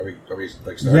Are we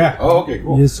like starting? Yeah. Oh, okay,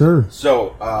 cool. Yes, sir.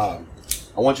 So,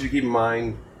 I want you to keep in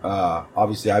mind.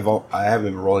 Obviously, I haven't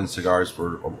been rolling cigars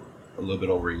for a little bit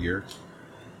over a year.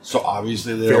 So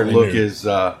obviously they don't look as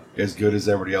good as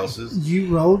everybody else's. You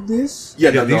rolled this?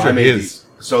 Yeah, no, these I are made his. these.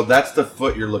 So that's the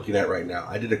foot you're looking at right now.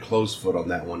 I did a closed foot on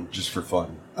that one just for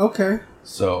fun. Okay.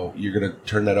 So you're gonna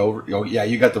turn that over. Oh, yeah,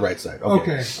 you got the right side.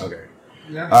 Okay.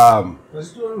 Yeah. Let's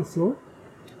do it on the floor.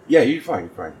 Yeah, you're fine.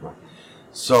 You're fine.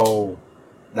 So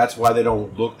that's why they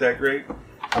don't look that great.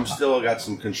 I'm still got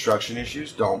some construction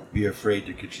issues. Don't be afraid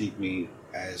to critique me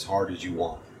as hard as you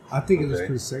want. I think it looks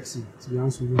pretty sexy, to be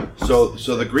honest with you.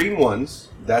 So the green ones,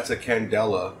 that's a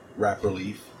Candela wrapper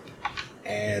leaf,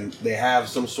 and they have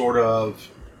some sort of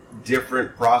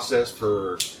different process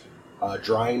for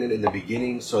drying it in the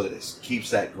beginning, so that it keeps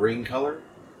that green color.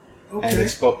 Okay.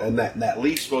 And that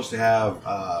leaf's supposed to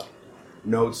have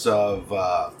notes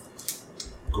of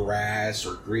grass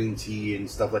or green tea and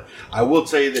stuff like. I will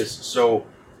tell you this: so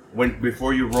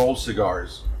before you roll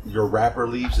cigars, your wrapper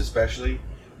leaves especially,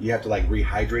 you have to like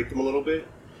rehydrate them a little bit.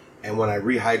 And when I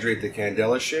rehydrate the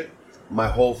Candela shit, my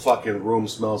whole fucking room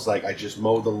smells like I just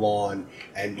mowed the lawn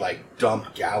and like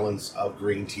dumped gallons of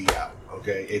green tea out.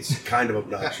 Okay, it's kind of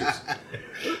obnoxious.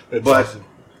 But awesome.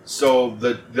 So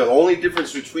the only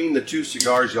difference between the two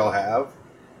cigars y'all have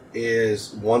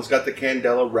is one's got the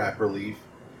Candela wrapper leaf,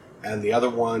 and the other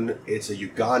one it's a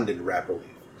Ugandan wrapper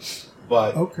leaf.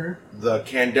 But the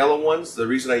Candela ones, the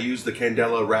reason I use the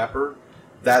Candela wrapper,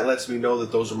 that lets me know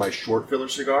that those are my short filler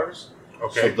cigars.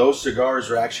 Okay. So those cigars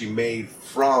are actually made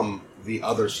from the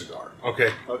other cigar.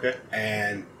 Okay.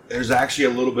 And there's actually a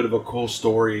little bit of a cool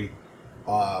story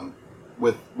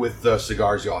with the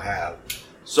cigars y'all have.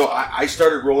 So I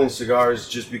started rolling cigars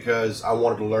just because I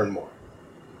wanted to learn more.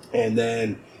 And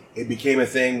then it became a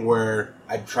thing where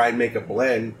I'd try and make a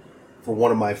blend for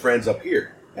one of my friends up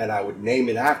here, and I would name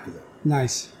it after them.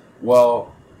 Nice.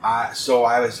 Well, I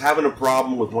was having a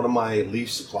problem with one of my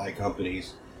leaf supply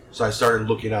companies, so I started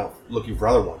looking for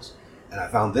other ones, and I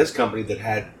found this company that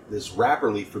had this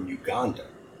wrapper leaf from Uganda,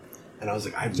 and I was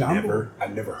like, I've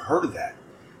never heard of that,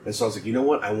 and so I was like, you know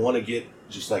what? I want to get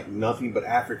just like nothing but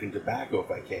African tobacco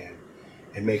if I can,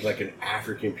 and make like an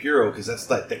African Puro, because that's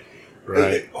like the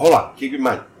right. Hold on, keep in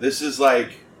mind, this is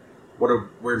like we're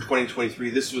in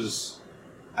 2023. This was,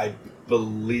 I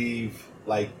believe,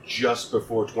 like just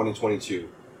before 2022.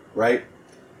 Right?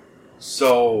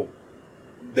 So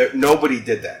nobody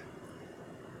did that.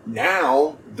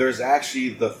 Now there's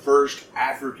actually the first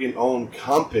African-owned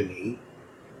company,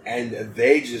 and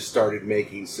they just started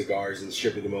making cigars and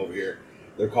shipping them over here.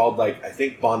 They're called, like, I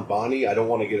think Bonboni. I don't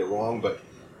want to get it wrong, but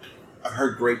I've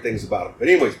heard great things about them. But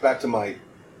anyways, back to my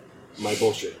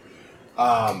bullshit.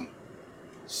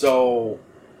 So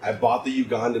I bought the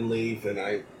Ugandan leaf, and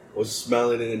I was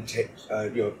smelling it,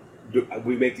 and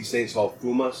we make these things called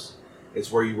fumas.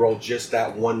 It's where you roll just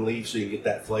that one leaf so you can get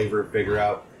that flavor and figure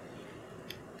out.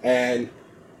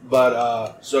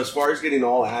 So as far as getting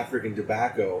all African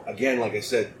tobacco, again, like I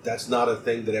said, that's not a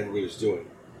thing that everybody was doing.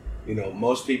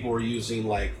 Most people were using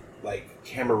like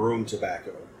Cameroon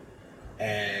tobacco,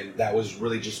 and that was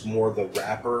really just more the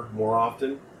wrapper more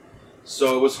often.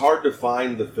 So it was hard to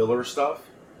find the filler stuff.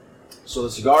 So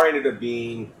the cigar ended up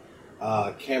being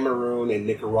Cameroon and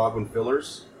Nicaraguan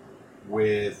fillers,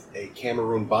 with a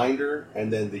Cameroon binder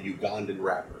and then the Ugandan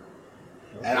wrapper.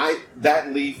 Okay. And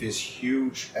that leaf is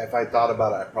huge. If I thought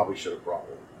about it, I probably should have brought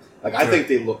one. Like, I think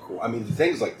they look cool. I mean, the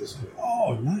things like this.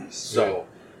 Oh, nice. So,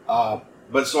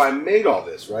 so I made all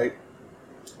this, right?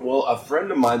 Well, a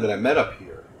friend of mine that I met up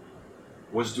here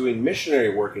was doing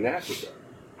missionary work in Africa.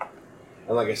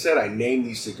 And like I said, I named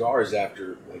these cigars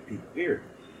after like people here.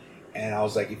 And I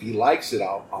was like, if he likes it,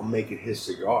 I'll make it his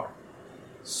cigar.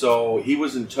 So he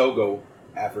was in Togo,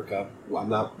 Africa. Well, I'm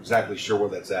not exactly sure where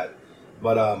that's at.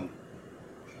 But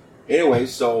anyway,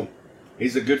 so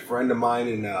he's a good friend of mine,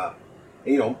 and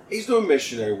he's doing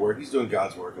missionary work. He's doing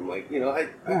God's work. I'm like,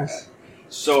 nice.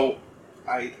 So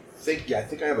I think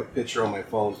I have a picture on my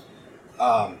phone.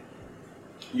 Y'all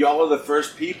are the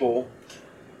first people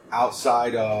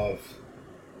outside of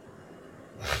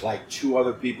like two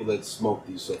other people that smoked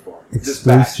these so far. Exclusive. This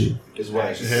batch is what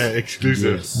I should say. Yeah,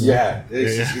 exclusive. Yes. Yeah,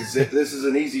 this is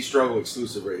an easy struggle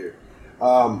exclusive right here.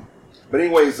 But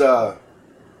anyways, I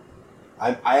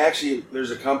actually, there's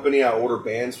a company I order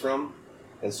bands from,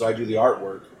 and so I do the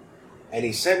artwork. And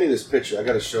he sent me this picture. I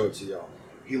got to show it to y'all.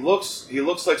 He looks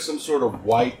like some sort of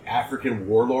white African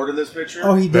warlord in this picture.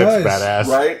 Oh, he does. That's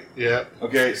badass. Right? Yeah.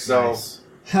 Okay, so cool.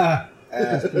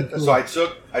 so I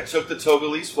took the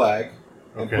Togolese flag.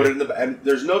 And put it in and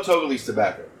there's no Togolese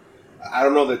tobacco. I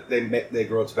don't know that they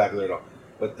grow tobacco there at all.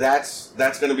 but that's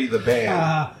going to be the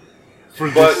band. For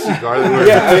But this cigar that we're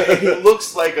yeah, he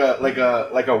looks like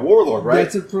a warlord, right?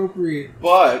 That's appropriate.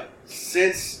 But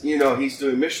since he's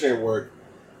doing missionary work,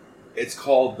 it's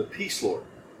called the Peace Lord,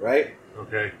 right?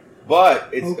 Okay.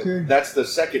 But Okay. that's the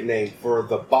second name for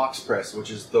the box press,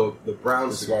 which is the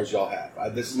brown cigars y'all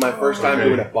have. This is my first time Okay.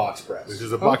 doing a box press. This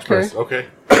is a box Okay. press. Okay.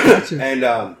 Gotcha.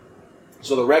 And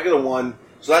so the regular one,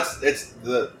 so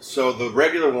the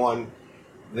regular one,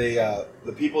 the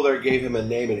people there gave him a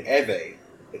name in Eve.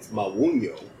 It's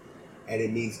Mawunyo, and it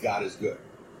means God is good.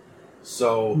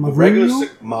 So the regular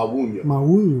Mawunyo.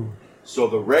 Mawunyo. So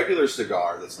the regular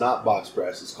cigar that's not box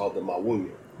press is called the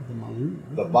Mawunyo.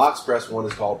 The box press one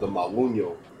is called the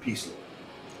Mawunyo Peace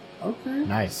Lord. Okay.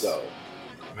 Nice. So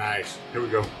Nice. Here we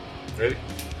go. Ready?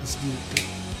 Let's do it.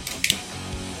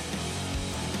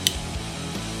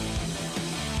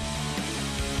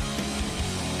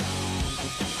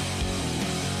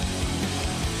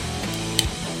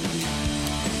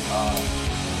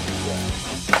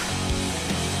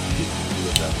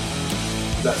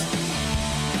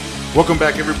 Welcome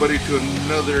back, everybody, to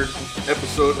another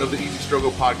episode of the Easy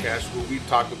Struggle Podcast, where we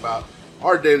talk about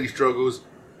our daily struggles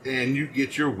and you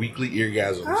get your weekly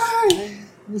eargasms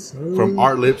from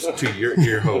our lips to your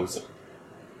ear holes.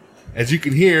 As you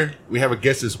can hear, we have a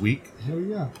guest this week. Hell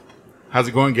yeah. How's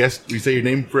it going, guest? Will you say your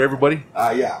name for everybody?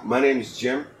 yeah, my name is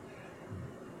Jim.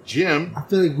 Jim. I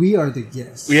feel like we are the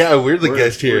guests. Yeah, we're the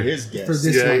guest here. We're his guest. For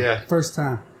this Yeah, one. yeah. First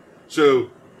time. So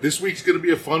this week's going to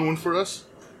be a fun one for us,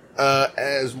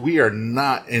 as we are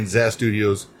not in Zaz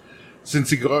Studios. Since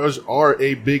cigars are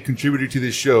a big contributor to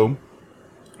this show,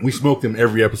 we smoke them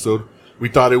every episode. We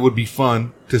thought it would be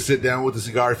fun to sit down with a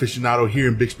cigar aficionado here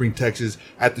in Big Spring, Texas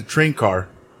at the train car.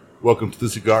 Welcome to the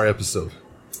cigar episode.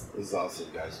 This is awesome,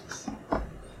 guys.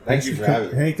 Thank you for having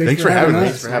me. Hey, Thanks for having us.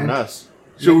 Thanks for having us.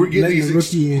 So we're getting Letting these the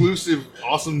rookie in. exclusive,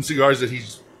 awesome cigars that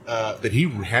he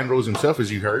hand rolls himself,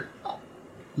 as you heard.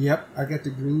 Yep, I got the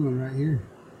green one right here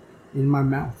in my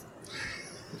mouth.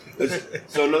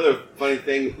 So another funny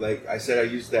thing, like I said, I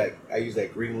use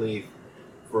that green leaf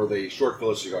for the short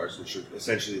filler cigars, which are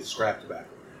essentially the scrap tobacco,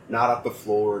 not off the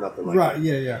floor or nothing like Right, that.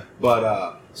 yeah.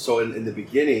 But so in the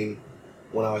beginning,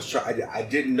 when I was trying, I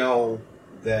didn't know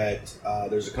that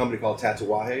there's a company called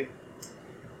Tatuaje,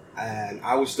 and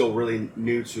I was still really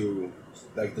new to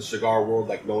like the cigar world,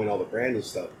 like knowing all the brands and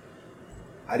stuff.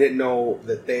 I didn't know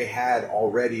that they had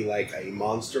already like a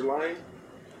monster line.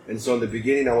 And so in the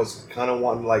beginning, I was kind of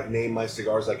wanting to like name my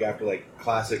cigars like after like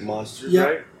classic monsters,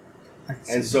 Yep. right?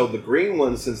 And so the green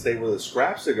ones, since they were the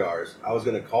scrap cigars, I was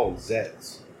going to call them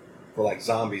Zeds for like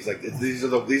zombies. Like these are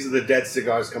the dead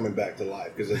cigars coming back to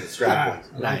life because of the scrap ones.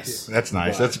 I like Nice. it. That's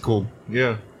nice. That's cool.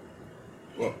 Yeah.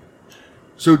 Well,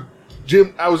 So,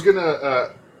 Jim, I was gonna.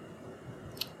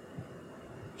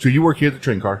 So you work here at the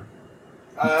train car.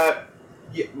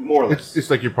 yeah, more or less. It's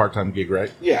like your part-time gig,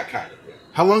 right? Yeah, kind of. Yeah.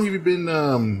 How long have you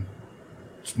been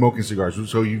smoking cigars?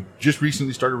 So you just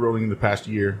recently started rolling in the past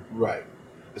year. Right.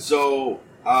 So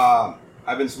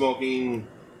I've been smoking.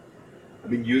 I've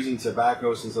been using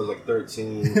tobacco since I was like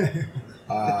 13. And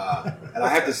I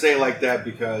have to say it like that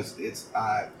because it's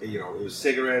it was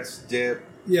cigarettes, dip,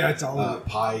 Yeah, it's all over.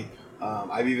 pipe.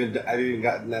 I've even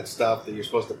gotten that stuff that you're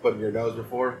supposed to put in your nose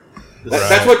before. Right.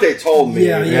 That's what they told me.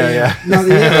 Yeah. No,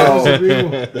 the So, was real.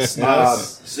 The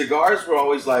smells. Cigars were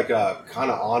always like a kind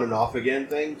of on and off again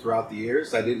thing throughout the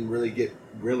years. I didn't really get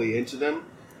really into them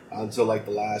until like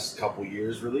the last couple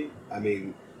years, really. I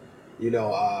mean,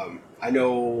 I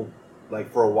know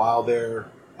like for a while there,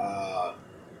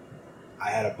 I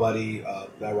had a buddy that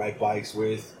I ride bikes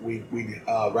with. We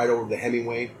ride over the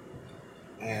Hemingway,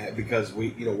 and because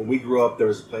when we grew up, there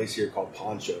was a place here called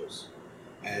Ponchos,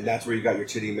 and that's where you got your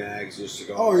titty mags, your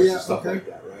cigars, Oh, yeah, and stuff okay. like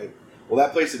that, right? Well,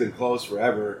 that place had been closed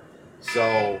forever,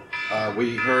 so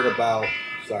we heard about.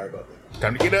 Sorry about that.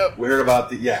 Time to get up. We heard about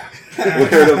the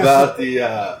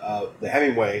the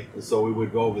Hemingway, and so we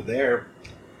would go over there,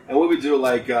 and we would do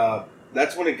like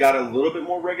that's when it got a little bit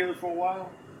more regular for a while,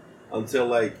 until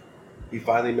like he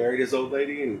finally married his old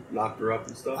lady and knocked her up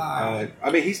and stuff. I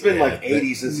mean, he's been like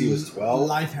 80 since he was 12.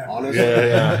 Life happened. Honestly,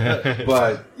 Yeah.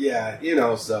 but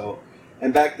yeah, so.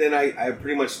 And back then, I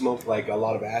pretty much smoked like a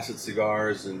lot of acid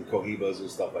cigars and cohibas and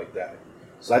stuff like that.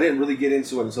 So I didn't really get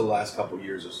into it until the last couple of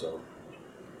years or so.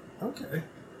 Okay.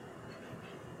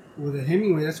 Well, the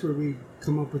Hemingway, that's where we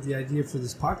come up with the idea for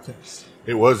this podcast.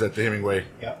 It was at the Hemingway.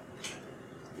 Yeah,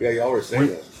 y'all were saying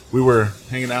that. We were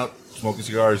hanging out, smoking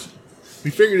cigars. We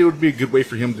figured it would be a good way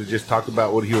for him to just talk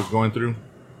about what he was going through,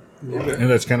 Okay. and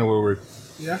that's kind of where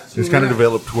Yeah. it's kind of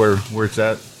developed where it's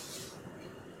at.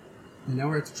 And now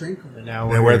we're at the train car. And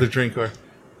now And we're at the train car.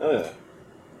 Oh, yeah.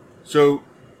 So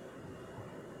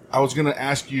I was going to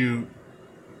ask you,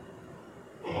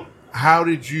 how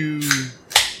did you?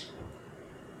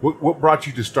 What brought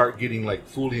you to start getting like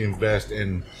fully invest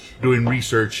and doing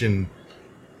research and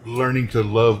learning to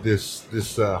love this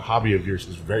hobby of yours?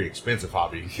 This very expensive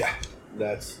hobby. Yeah,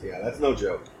 that's no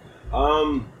joke.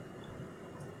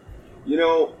 You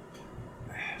know,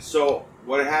 so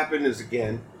what happened is,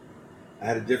 again, I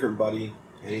had a different buddy,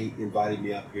 and he invited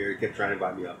me up here. He kept trying to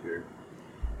invite me up here,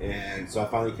 and so I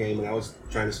finally came, and I was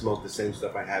trying to smoke the same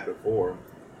stuff I had before,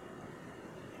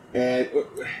 and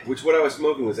what I was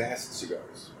smoking was acid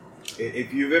cigars.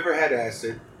 If you've ever had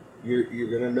acid,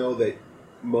 you're gonna know that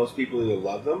most people either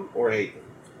love them or hate them.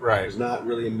 Right. There's not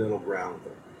really a middle ground with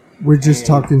them. We're just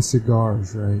talking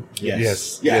cigars, right?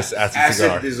 Yes. Acid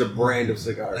cigar. is a brand of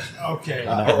cigars. Okay.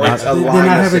 Or it's a Then line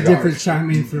I of have a cigars. different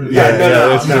chiming for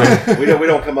Yeah. No. We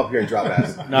don't come up here and drop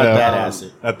acid. Not that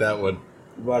acid. Not that one.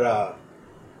 But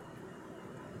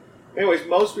anyways,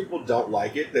 most people don't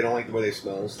like it. They don't like the way they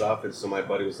smell and stuff. And so my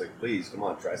buddy was like, "Please, come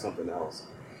on, try something else."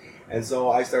 And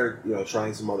so I started,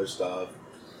 trying some other stuff.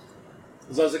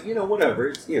 So I was like, whatever.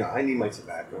 It's, I need my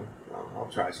tobacco. I'll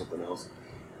try something else.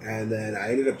 And then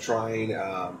I ended up trying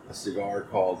a cigar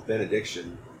called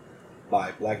Benediction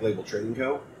by Black Label Trading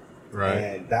Co. Right.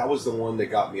 And that was the one that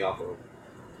got me off of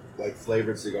like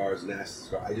flavored cigars and acid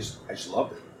cigars. I just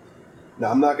loved it.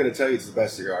 Now I'm not going to tell you it's the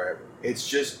best cigar ever. It's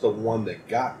just the one that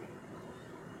got me.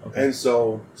 Okay. And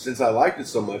so since I liked it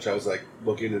so much, I was like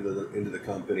looking into the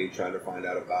company, trying to find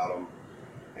out about them,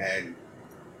 and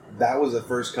that was the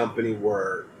first company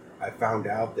where I found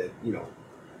out that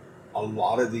a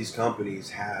lot of these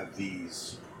companies have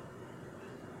these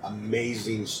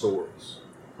amazing stories.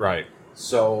 Right.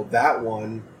 So that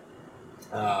one's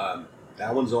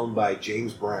owned by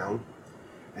James Brown,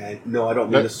 and no, I don't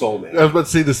mean the Soul Man. I was about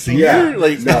to say the singer. Yeah,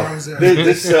 No.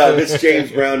 this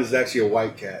James Brown is actually a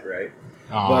white cat, right?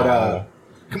 But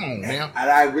come on, man. And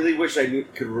I really wish I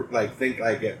could think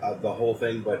the whole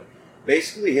thing, but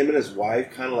basically him and his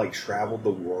wife kind of traveled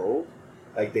the world.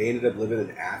 Like they ended up living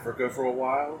in Africa for a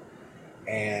while.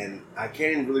 And I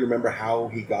can't even really remember how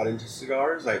he got into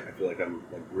cigars. I feel like I'm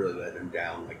really letting him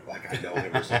down, like I know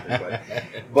him or something.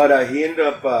 But he ended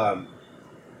up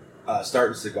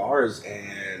starting cigars,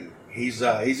 and he's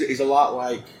a lot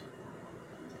like,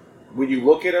 when you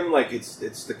look at him,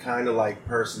 it's the kind of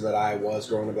person that I was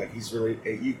growing up. Like he's really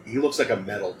he looks like a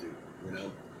metal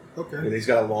dude, Okay. And he's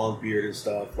got a long beard and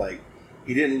stuff. Like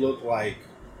he didn't look like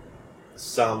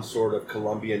some sort of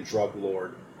Colombian drug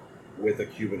lord with a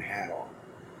Cuban hat on.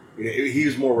 He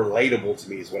was more relatable to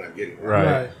me, is what I'm getting at.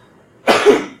 Right.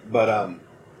 But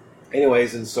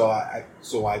anyways, and so I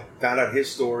found out his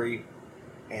story,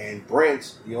 and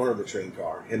Brent, the owner of the train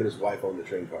car, him and his wife own the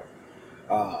train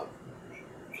car.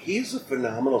 He's a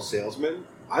phenomenal salesman.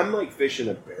 I'm like fish in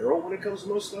a barrel when it comes to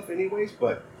most stuff, anyways.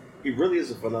 But he really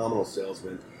is a phenomenal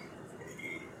salesman.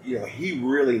 He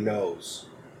really knows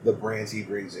the brands he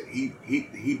brings in.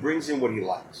 He brings in what he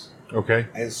likes. Okay.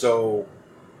 And so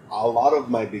a lot of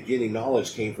my beginning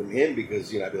knowledge came from him,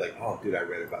 because I'd be like, "Oh, dude, I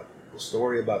read about the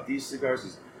story about these cigars."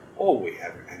 He's, "Oh, wait,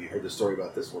 have you heard the story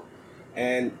about this one?"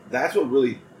 And that's what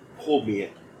really pulled me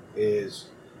in. Is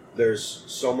there's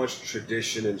so much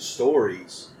tradition and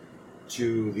stories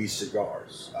to these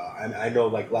cigars. And I know,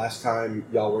 last time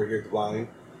y'all were here at the blind,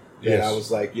 yes. And I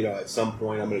was like, at some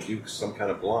point I'm going to do some kind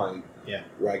of blind,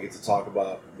 where I get to talk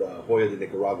about the Joya de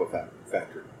Nicaragua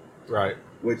factory. Right.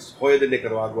 Which Joya de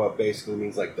Nicaragua basically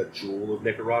means the jewel of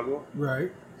Nicaragua.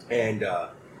 Right. And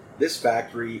this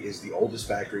factory is the oldest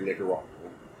factory in Nicaragua.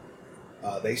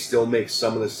 They still make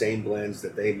some of the same blends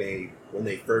that they made when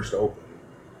they first opened.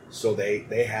 So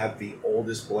they have the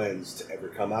oldest blends to ever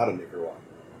come out of Nicaragua.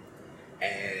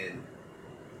 And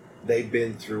they've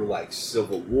been through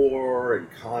Civil War and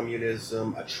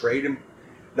communism, a trade.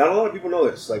 Not a lot of people know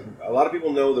this. A lot of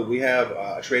people know that we have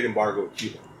a trade embargo with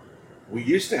Cuba. We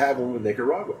used to have one with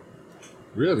Nicaragua.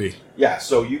 Really? Yeah,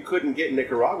 so you couldn't get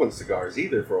Nicaraguan cigars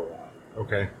either for a while.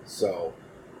 Okay. So,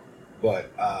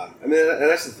 but, and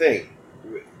that's the thing.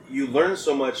 You learn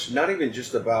so much, not even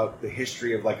just about the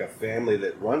history of a family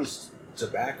that runs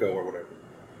tobacco or whatever,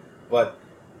 but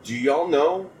do y'all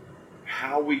know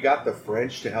how we got the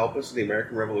French to help us in the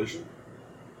American Revolution?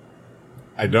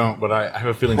 I don't, but I have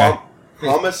a feeling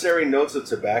Promissory notes of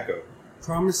tobacco.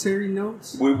 Promissory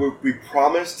notes? We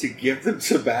promised to give them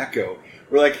tobacco.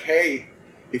 We're like, "Hey,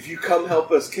 if you come help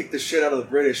us kick the shit out of the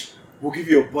British, we'll give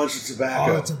you a bunch of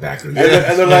tobacco." Oh, tobacco. And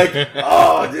they're like,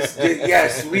 "Oh,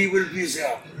 yes, we will be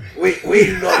there. We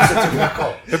love the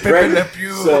tobacco." Right?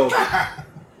 So,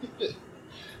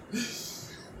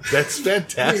 That's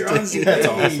fantastic. That's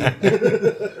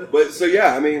awesome. But so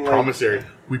yeah, I mean, like, Promissory.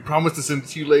 We promise to send it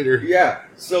to you later. yeah.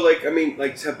 So like, I mean,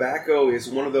 like, tobacco is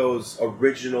one of those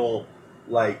original,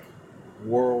 like,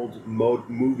 world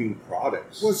moving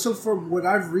products. Well, so from what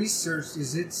I've researched,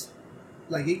 is it's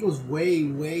like it goes way,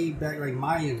 way back, like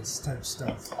Mayans type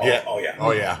stuff. Yeah. Oh yeah.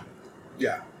 Oh yeah.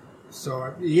 Yeah.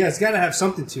 So yeah, it's got to have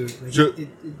something to it. Like, So- it's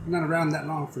not around that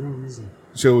long for no reason.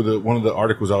 So one of the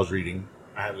articles I was reading,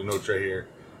 I have the notes right here,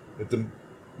 that the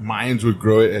Mayans would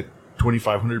grow it at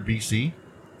 2500 BC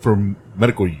for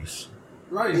medical use.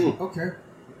 Right. Mm. Okay.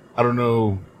 I don't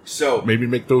know. So Maybe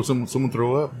someone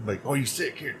throw up. Like, oh, you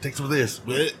sick? Here, take some of this.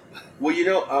 Bleh. well, you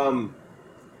know,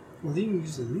 Well, they even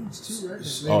use the leaves too, right?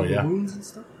 Like Oh, laying yeah. wounds and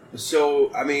stuff.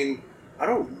 so I mean, I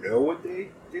don't know what they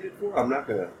did it for. I'm not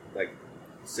gonna like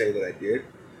say that I did,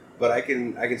 but I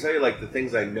can tell you like the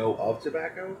things I know of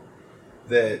tobacco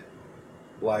that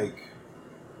like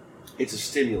it's a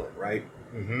stimulant, right?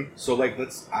 Mm-hmm. So like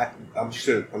I'm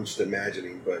just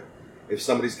imagining, but if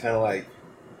somebody's kind of like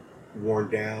worn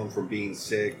down from being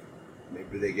sick,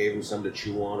 maybe they gave them something to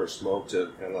chew on or smoke to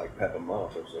kind of like pep them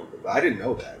up or something. But I didn't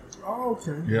know that. Oh,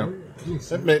 okay. Yeah. That makes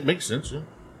That sense. makes sense. Yeah.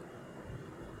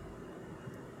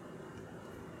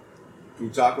 You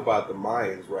talk about the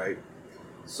Mayans, right?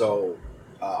 So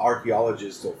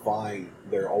archaeologists will find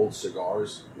their old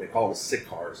cigars. They call them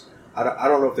cigars. I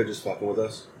don't know if they're just fucking with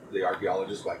us, the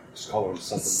archaeologists, like just calling them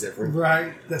something different.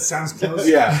 Right. That sounds close.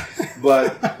 Yeah,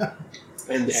 but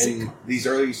and these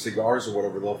early cigars or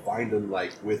whatever, they'll find them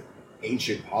like with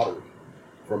ancient pottery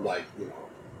from like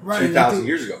Right. 2,000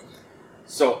 years ago.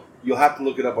 So you'll have to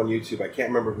look it up on YouTube. I can't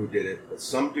remember who did it, but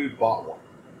some dude bought one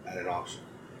at an auction.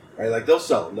 Right, like they'll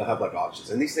sell them. They'll have like auctions,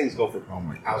 and these things go for Oh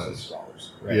my thousands gosh. of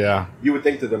dollars. Right? Yeah. You would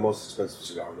think they're the most expensive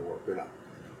cigar in the world. They're not,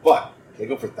 but they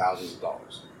go for thousands of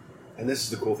dollars. And this is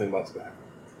the cool thing about tobacco.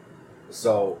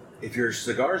 So if your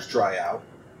cigars dry out,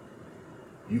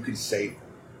 you can save them.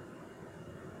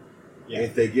 Yeah.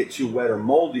 If they get too wet or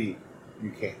moldy,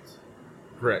 you can't.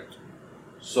 Correct.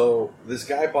 So this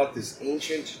guy bought this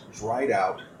ancient, dried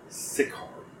out cigar,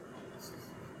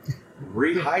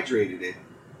 rehydrated it,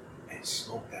 and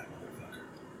smoked that motherfucker.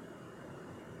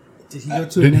 Did he go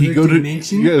to Did another he go to?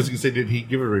 dimension? Yeah, I was gonna say, did he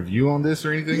give a review on this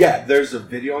or anything? Yeah, there's a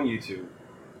video on YouTube.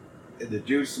 And the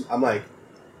dude, I'm like,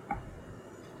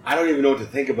 I don't even know what to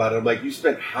think about it. I'm like, you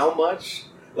spent how much?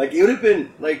 Like, it would have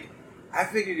been, like, I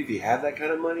figured if you had that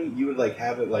kind of money, you would, like,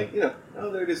 have it, like,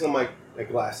 oh, there it is on my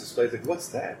glass display. It's like, what's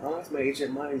that? Oh, that's my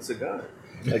Ancient Mayan cigar.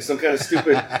 Like, some kind of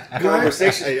stupid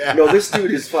conversation. Yeah. No, this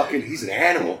dude is fucking, he's an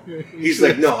animal. He's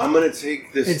like, no, I'm going to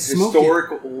take this And smoke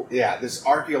historical, this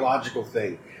archaeological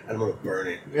thing, and I'm going to burn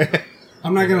it.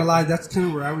 I'm not gonna lie, that's kind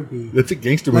of where I would be. That's a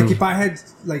gangster Like move. if I had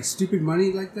like stupid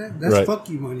money like that, that's Right. fuck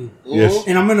you money. Yes.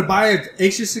 And I'm gonna buy an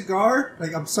extra cigar.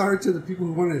 Like I'm sorry to the people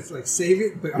who want to like save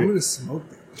it, but I'm gonna smoke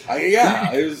it.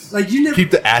 Yeah, it was. Like you never.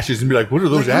 Keep the ashes and be like, what are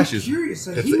those like, ashes? I'm curious.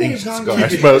 Like, That's he the may have ancient gone cigar I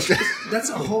to- smoked. That's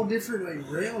a whole different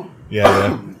like realm.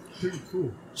 Yeah. Pretty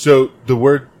cool. So the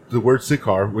word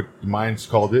cigar, what the Mayans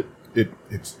called it,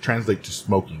 it's translates to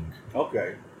smoking.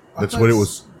 Okay. That's what it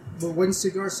was. But when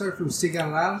cigars start from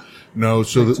cigarral, No,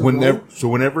 so Like that whenever to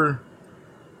whenever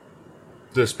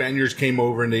the Spaniards came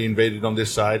over and they invaded on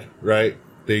this side, right?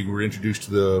 They were introduced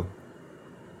to the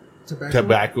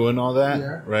tobacco and all that,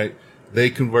 Yeah. right? They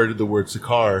converted the word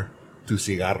cigar to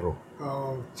cigarro.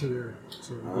 Oh, to their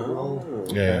Oh,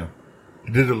 okay. Yeah.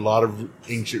 I did a lot of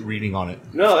ancient reading on it.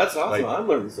 No, that's awesome. Like- I'm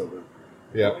learning something.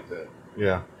 Yeah. I like that.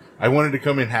 Yeah. I wanted to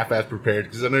come in half-ass prepared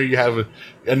because I know you have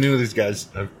I knew these guys.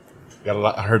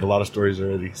 I heard a lot of stories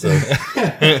already. So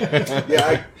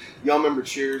Yeah, y'all remember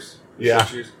Cheers? Yeah.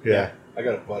 Cheers? Yeah. I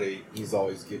got a buddy. He's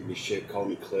always giving me shit, calling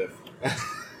me Cliff.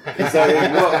 He's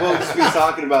like, we'll just be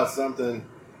talking about something,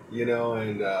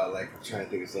 and like trying to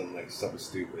think of something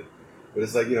stupid. But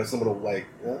it's like, someone will like,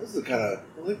 this is kind of,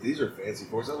 I think these are fancy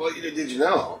forks. I'm like, did you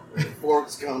know?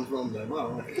 Forks come from them.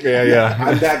 Yeah.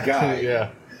 I'm that guy.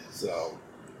 Yeah. So,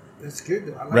 That's good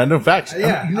though. I like Random facts.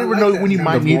 Yeah, You I never like know that. when you The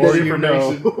might need more that you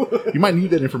information. You might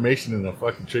need that information in a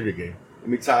fucking trivia game. let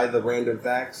me tie the random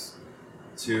facts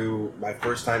to my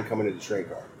first time coming to the train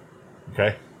car.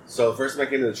 Okay. So the first time I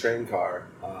came to the train car,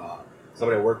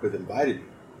 somebody I worked with invited me.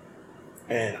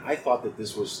 And I thought that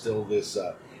this was still this,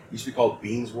 it used to be called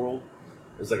Beans World.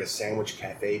 It was like a sandwich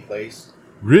cafe place.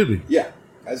 Really? Yeah.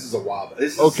 This is a while.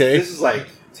 This is, Okay. This is like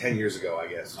 10 years ago, I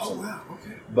guess. or Oh something. wow.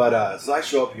 Okay. But so I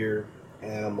show up here,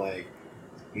 and I'm like,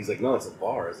 he's like, no, it's a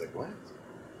bar. I was like, what?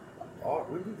 A bar?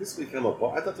 When did this become a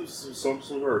bar? I thought this was some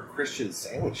sort of Christian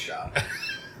sandwich shop.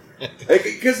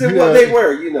 Because they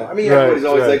were, I mean, everybody's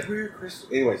always like, we're Christian.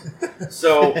 Anyways,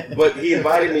 so, but he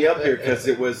invited me up here because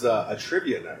it was a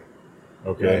trivia night.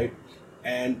 Okay. Right?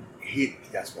 And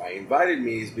that's why he invited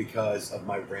me, is because of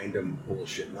my random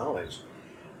bullshit knowledge.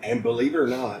 And believe it or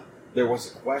not, there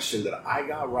was a question that I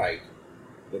got right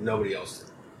that nobody else did.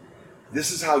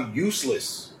 This is how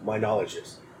useless my knowledge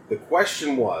is. The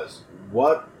question was,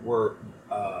 what were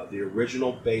the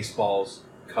original baseballs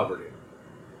covered in?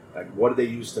 Like, what did they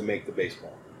use to make the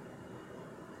baseball?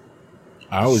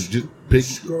 I was just The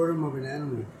scrotum of an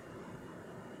animal.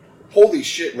 Holy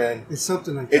shit, man. It's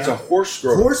something like that. It's a horse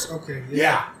scrotum. Horse? Okay.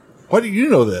 Yeah. Why do you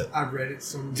know that? I've read it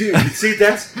somewhere. Dude, see,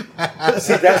 that's me.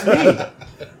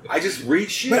 I just read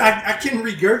shit. But I couldn't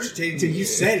regurgitate until you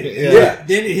said it. Yeah.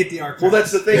 Then it hit the archive. Well,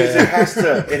 that's the thing, is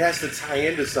it has to tie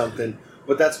into something.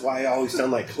 But that's why I always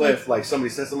sound like Cliff. Like somebody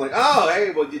says something like, "Oh,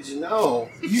 hey, well, did you know?"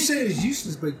 You said it's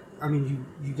useless, but I mean,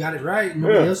 you got it right.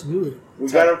 Nobody else knew it. We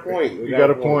got a point. You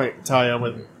got a point. Tie on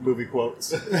with movie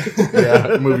quotes.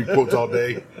 Yeah, movie quotes all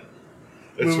day.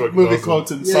 That's fucking movie awesome.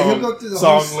 quotes and Yeah, song, he'll go through the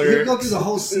song whole. lyrics. He'll go through the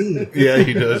whole scene. Yeah,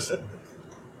 he does. So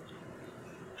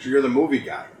you're the movie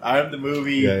guy. I'm the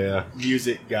movie Yeah.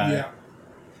 music guy. Yeah.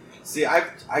 See, I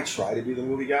try to be the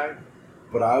movie guy,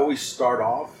 but I always start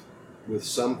off with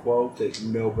some quote that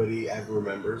nobody ever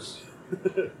remembers.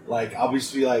 Like, I'll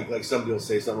just be like somebody will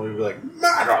say something, and we'll be like,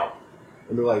 "Metal!"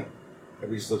 And they're like,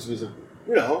 everybody just looks at me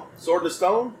and says, Sword in the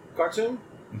Stone cartoon?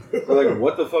 They're like,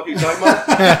 what the fuck are you talking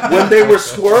about? When they were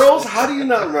squirrels? How do you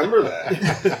not remember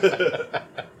that?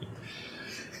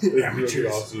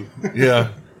 Amateurs. Awesome. Yeah,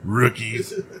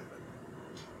 rookies.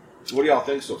 What do y'all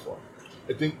think so far?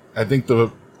 I think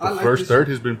the I like first this third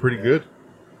has been pretty good.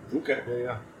 Okay.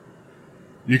 Yeah.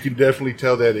 You can definitely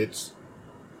tell that it's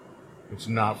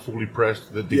not fully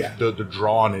pressed. The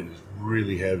draw on it is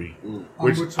really heavy,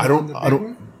 which On which I one, don't the I big don't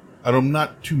one? I'm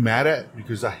not too mad at,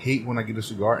 because I hate when I get a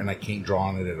cigar and I can't draw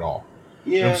on it at all.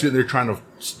 Yeah. I'm sitting there trying to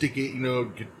stick it,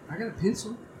 I got a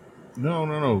pencil.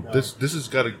 No. This has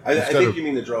got to. I think you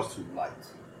mean the draw's too light.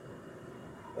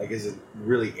 Like, is it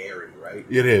really airy, right?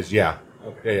 It is, yeah.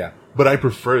 Okay. Yeah. But I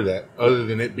prefer that, other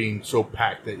than it being so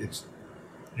packed that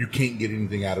you can't get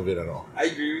anything out of it at all. I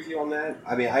agree with you on that.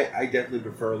 I mean, I definitely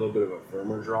prefer a little bit of a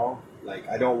firmer draw. Like,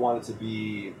 I don't want it to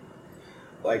be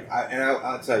like.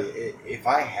 I'll tell you, if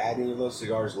I had any of those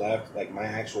cigars left, like my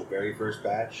actual very first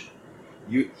batch,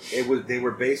 they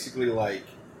were basically like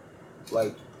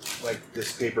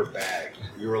this paper bag.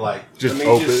 You were like, Just let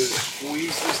me open just it.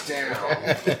 squeeze this down,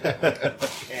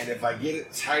 and if I get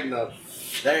it tight enough,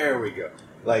 there we go.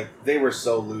 Like, they were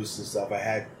so loose and stuff. I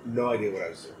had no idea what I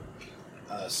was doing.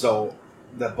 So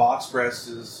the box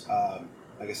presses,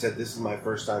 like I said, this is my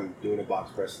first time doing a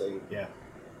box press thing. Yeah.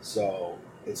 So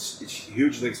it's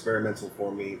hugely experimental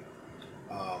for me.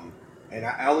 And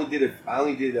I only did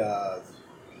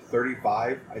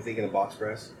 35, I think, in a box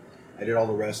press. I did all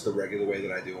the rest the regular way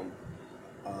that I do them.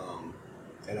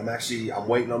 And I'm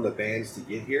waiting on the bands to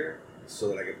get here so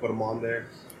that I can put them on there.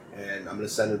 And I'm gonna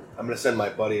send my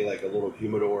buddy like a little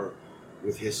humidor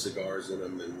with his cigars in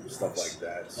them and stuff like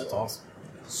that. So. That's awesome.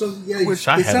 So yeah, Wish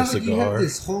I it had a sounds like you cigar. have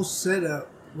this whole setup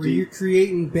where you're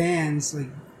creating bands, like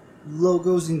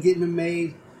logos, and getting them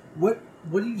made. What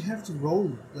do you have to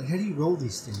roll? Like, how do you roll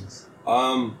these things?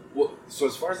 Well, so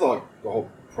as far as the whole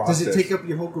process, Does it take up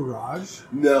your whole garage?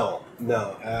 No.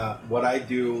 What I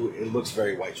do, it looks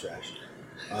very white trash.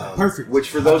 Perfect. Which,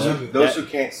 for those I who love it. who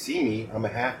can't see me, I'm a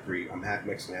half breed. I'm half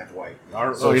Mexican, half white.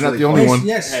 So you're not really the only fun. one.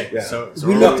 Yes. Hey, Yeah. so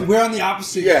We're on the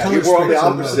opposite. Yeah, color we're on the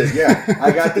spectrum, opposite. though. Yeah,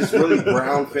 I got this really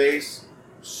brown face,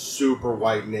 super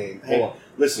white name. Hold on,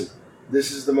 listen.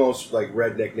 This is the most like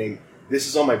redneck name. This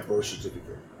is on my birth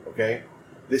certificate. Okay,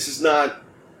 this is not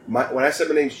when I said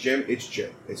my name's Jim. It's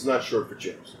Jim. It's not short for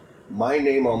Jims. My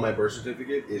name on my birth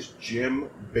certificate is Jim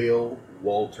Bill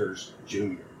Walters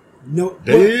Jr. No.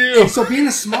 Damn. Well, so being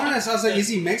a smartass, I was like, is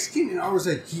he Mexican? And I was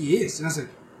like, he is. And I was like,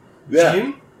 Yeah.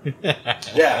 Jim?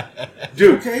 Yeah,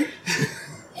 dude. Okay.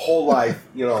 Whole life,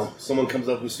 someone comes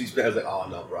up with speak Spanish. I was like, oh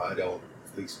no, bro, I don't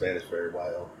speak Spanish very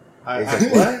well. I,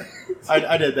 He's like, what?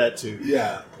 I did that too.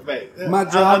 Yeah. But, My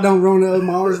jaw don't run the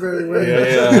Mars very well.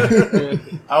 Yeah.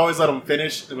 I always let them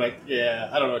finish. I'm like, yeah,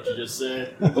 I don't know what you just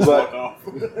said. Just But- walk off.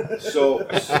 So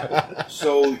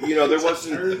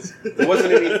there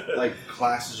wasn't any like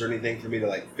classes or anything for me to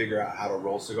like figure out how to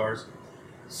roll cigars.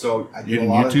 So I did You a didn't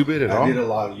lot YouTube it at all? I did a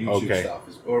lot of YouTube Okay. stuff,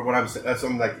 or what I'm saying. That's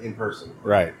something like in person.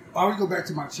 Right. I would go back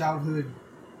to my childhood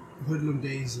hoodlum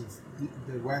days of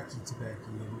the wacky tobacco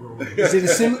and rolling. Is it a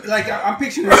similar? Like, I'm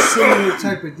picturing a similar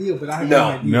type of deal, but I have no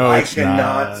idea. No, I it's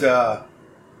cannot.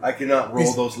 I cannot roll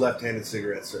It's- those left-handed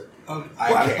cigarettes, sir. Okay, I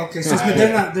can't. okay, so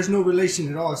they're not. There's no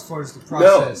relation at all as far as the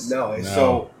process. No. No.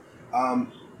 So, Not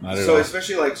at so all.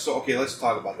 especially like, so okay, let's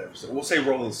talk about that for a second. We'll say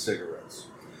rolling cigarettes,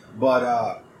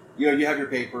 but you have your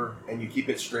paper and you keep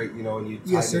it straight, and you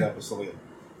tighten it up with something.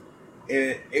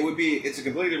 It's a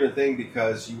completely different thing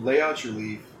because you lay out your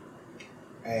leaf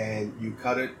and you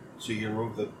cut it so you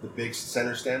remove the big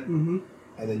center stem,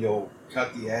 and then you'll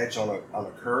cut the edge on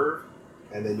a curve,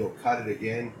 and then you'll cut it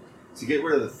again to get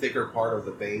rid of the thicker part of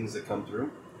the veins that come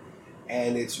through.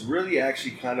 And it's really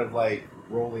actually kind of like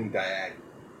rolling diagonal.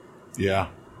 Yeah.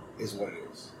 Is what it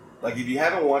is. Like, if you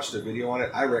haven't watched a video on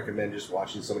it, I recommend just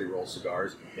watching somebody roll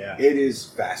cigars. Yeah. It is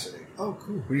fascinating. Oh,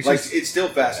 cool. Like, it's still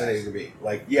fascinating to me.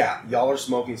 Like, yeah, y'all are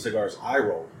smoking cigars I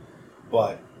roll,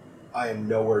 but I am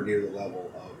nowhere near the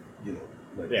level of,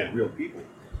 the real people.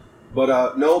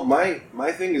 But, no,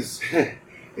 my thing is,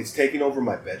 it's taking over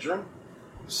my bedroom.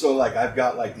 So, like, I've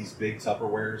got, like, these big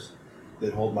Tupperwares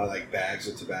that hold my, like, bags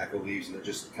of tobacco leaves, and they're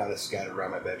just kind of scattered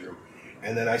around my bedroom.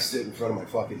 And then I sit in front of my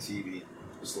fucking TV,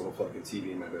 this little fucking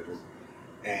TV in my bedroom,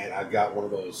 and I've got one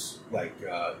of those, like,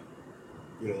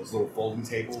 those little folding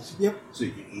tables. Yep. So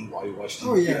you can eat while you watch TV.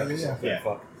 Oh, yeah.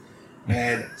 Fuck.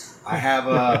 And I have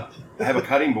a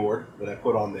cutting board that I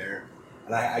put on there,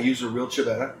 and I use a real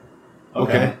Chivetta.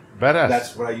 Okay. Badass.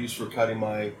 That's what I use for cutting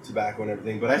my tobacco and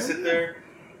everything. But I sit there,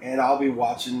 and I'll be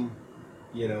watching,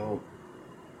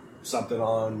 something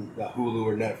on Hulu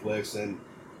or Netflix, and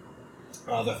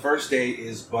the first day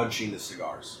is bunching the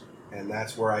cigars, and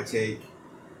that's where I take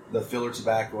the filler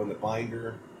tobacco and the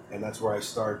binder, and that's where I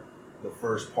start the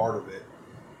first part of it,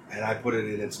 and I put it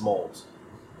in its molds.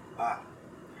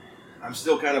 I'm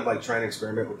still kind of like trying to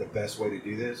experiment with the best way to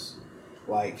do this.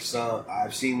 Like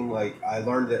I've seen, like, I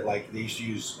learned that, like, they used to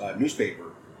use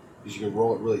newspaper because you can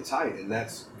roll it really tight, and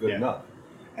that's good enough.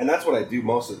 And that's what I do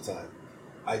most of the time.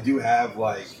 I do have,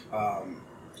 like, an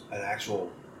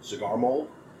actual cigar mold,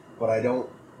 but I don't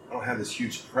have this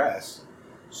huge press,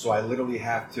 so I literally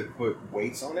have to put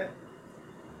weights on it.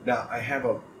 Now, I have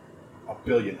a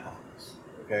billion hobbies,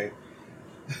 okay?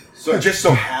 So it just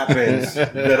so happens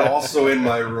that also in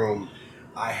my room,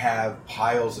 I have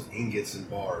piles of ingots and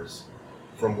bars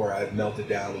from where I've melted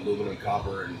down aluminum,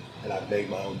 copper, and I've made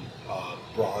my own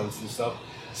bronze and stuff.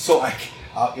 So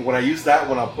when I use that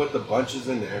one, I'll put the bunches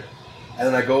in there, and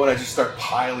then I go and I just start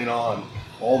piling on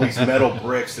all these metal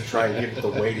bricks to try and give it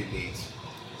the weight it needs.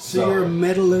 So you're a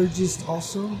metallurgist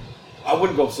also? I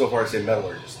wouldn't go so far as say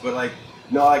metallurgist, but I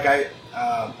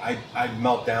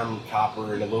melt down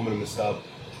copper and aluminum and stuff.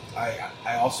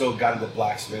 I also got into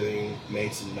blacksmithing,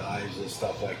 made some knives and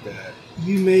stuff like that.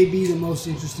 You may be the most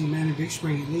interesting man in Big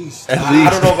Spring, at least. I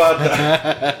don't know about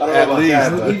that.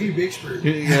 I'll give you Big Spring.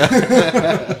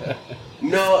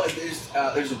 No,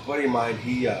 there's a buddy of mine.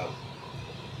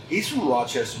 He's from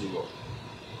Rochester, New York.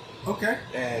 Okay.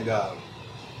 And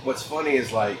what's funny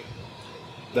is, like,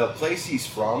 the place he's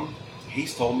from,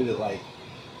 he's told me that, like,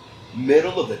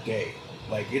 middle of the day,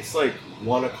 like, it's like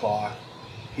 1 o'clock,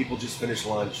 people just finished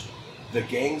lunch, the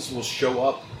gangs will show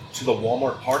up to the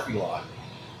Walmart parking lot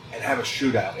and have a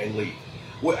shootout and leave.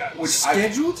 Which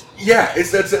scheduled?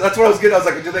 That's what I was getting. I was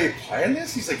like, do they plan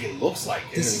this? He's like, it looks like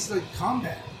it. This is like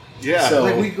combat. Yeah. So,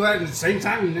 like, we go out at the same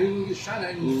time and then we get shot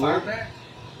at and we fire back.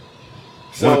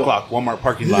 So, 1 o'clock, Walmart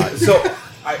parking lot. So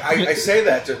I say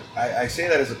that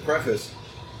as a preface.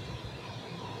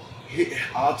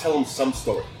 I'll tell him some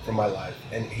story from my life,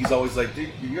 and he's always like, "Dude,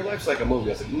 your life's like a movie."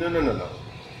 I was like, "No."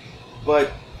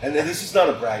 But, and this is not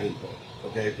a bragging point,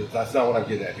 okay? But that's not what I'm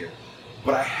getting at here.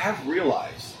 But I have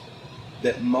realized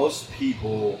that most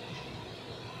people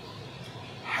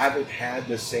haven't had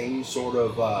the same sort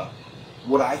of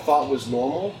what I thought was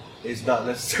normal is not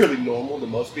necessarily normal to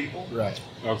most people. Right.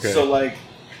 Okay. So, like,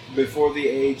 before the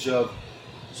age of...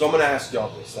 So I'm going to ask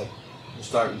y'all this. Like, we'll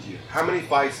start with you. How many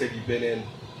fights have you been in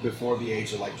before the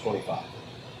age of, like, 25?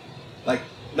 Like,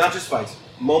 not just fights.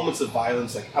 Moments of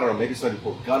violence. Like, I don't know, maybe somebody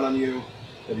pulled a gun on you.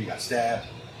 Maybe you got stabbed.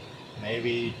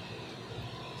 Maybe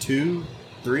 2,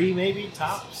 3, maybe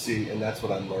tops. See, and that's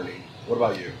what I'm learning. What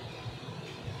about you?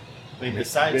 I mean,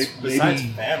 besides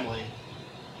family,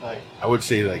 like, I would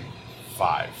say like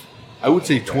 5. I would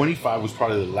say 25 was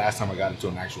probably the last time I got into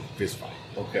an actual fist fight.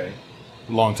 Okay.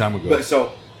 A long time ago. But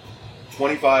so,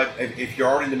 25. If you're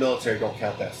already in the military, don't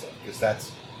count that stuff because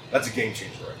that's a game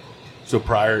changer, right? So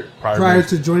prior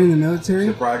to joining the military.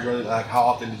 So prior to joining, like, how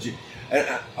often did you?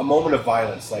 A moment of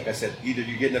violence, like I said, either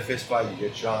you get in a fist fight, you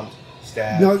get jumped,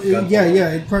 stabbed. No,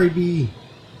 it'd probably be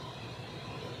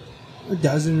a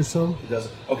dozen or so. It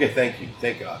doesn't. Okay, thank you,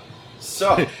 thank God.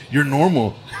 So you're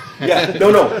normal. Yeah,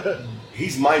 no,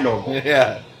 he's my normal.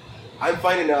 Yeah, I'm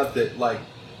finding out that, like,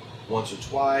 once or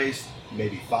twice,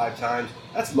 maybe 5 times.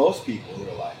 That's most people in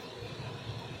their life.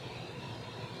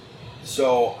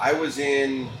 So I was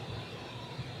in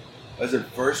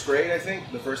first grade, I think,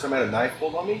 the first time I had a knife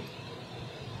pulled on me.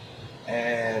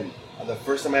 And the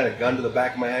first time I had a gun to the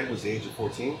back of my head was the age of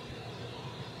 14.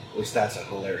 Which that's a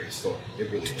hilarious story. It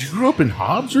really Did is. you grow up in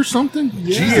Hobbs or something?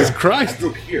 Yeah. Jesus I Christ.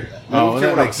 grew up here. Oh, Moved that here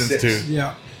when I makes was sense 6. too.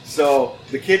 Yeah. So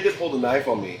the kid that pulled a knife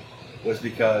on me was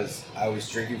because I was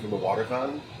drinking from the water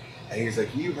fountain, and he's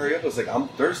like, "Can you hurry up?" I was like, "I'm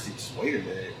thirsty. Just wait a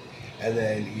minute." And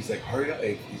then he's like, "Hurry up!"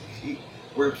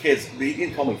 We're kids, but he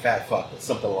didn't call me fat fuck, but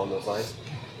something along those lines.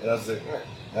 And I was like, "All right."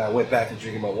 And I went back to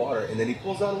drinking my water, and then he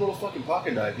pulls out a little fucking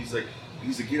pocket knife. He's like,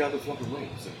 "Get out of the fucking way."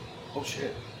 He's like, "Oh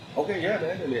shit, okay, yeah,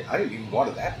 man." I mean, I didn't even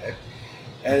water that bad.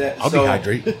 And I'll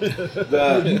dehydrate.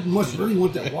 You must really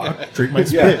want that water. Drink my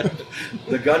spit. Yeah,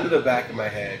 the gun to the back of my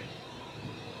head.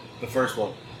 The first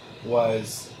one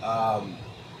was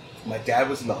my dad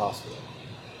was in the hospital,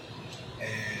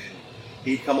 and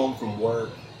he'd come home from work,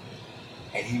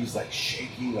 and he was like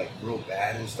shaking like real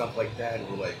bad and stuff like that. And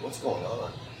we're like, "What's going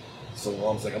on?" So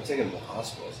mom's like, "I'm taking him to the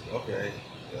hospital." I was like, "Okay."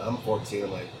 And I'm 14.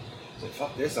 I'm like,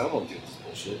 "Fuck this! I don't want to deal with this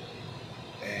bullshit."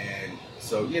 And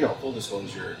so, full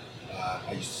disclosure,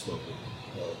 I used to smoke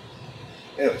weed.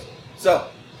 Anyways, so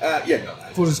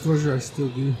Full disclosure, I still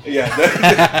do.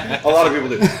 yeah, a lot of people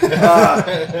do.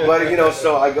 But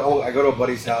so I go to a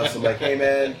buddy's house. I'm like, "Hey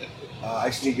man, I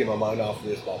just need to get my mind off of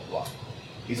this, blah blah blah."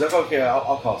 He's like, "Okay,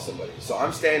 I'll call somebody." So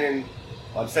I'm standing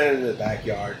in the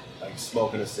backyard, like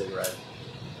smoking a cigarette,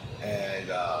 and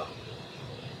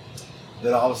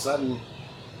then all of a sudden,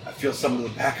 I feel something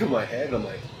in the back of my head. And I'm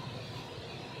like,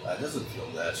 "That doesn't feel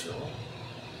natural,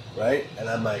 right?" And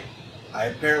I'm like, I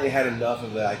apparently had enough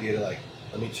of the idea to like,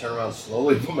 let me turn around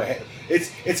slowly and put my hand.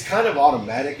 It's kind of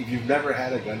automatic if you've never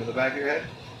had a gun to the back of your head,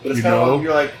 but it's kind of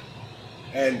you're like,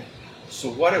 and so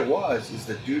what it was is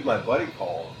the dude my buddy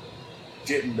called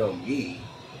didn't know me,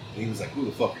 and he was like, "Who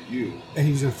the fuck are you?" And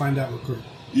he was gonna find out real quick.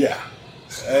 Yeah,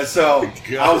 and so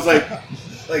I was like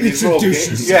these Introduce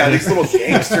these little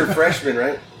gangster freshmen,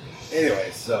 right?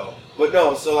 Anyway, so but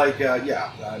no, so like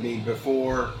I mean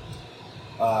before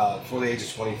the age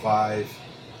of 25.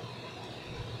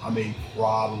 I mean,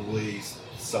 probably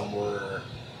somewhere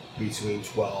between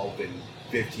 12 and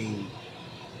 15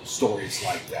 stories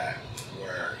like that,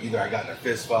 where either I got in a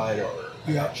fist fight or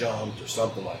I got jumped or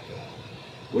something like that.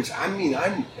 Which, I mean,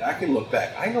 I can look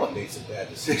back. I know I made some bad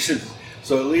decisions.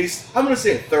 So at least, I'm going to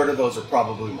say a third of those are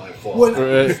probably my fault.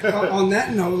 Well, on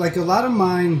that note, like a lot of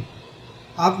mine,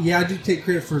 I do take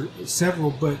credit for several,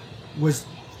 but was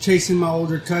chasing my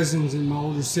older cousins and my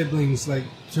older siblings, like,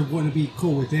 to want to be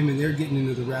cool with them, and they're getting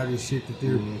into the rowdy shit that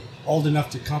they're old enough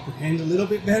to comprehend a little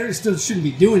bit better. Still shouldn't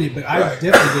be doing it, but I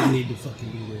definitely didn't need to fucking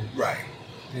be there. Right.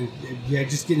 And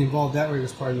just getting involved that way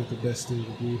was probably not the best thing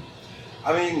to do.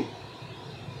 I mean,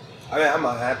 I'm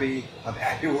happy. I'm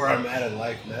happy where I'm at in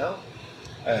life now.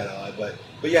 I don't know,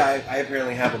 but yeah, I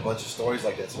apparently have a bunch of stories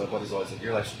like that. So my buddy's always like,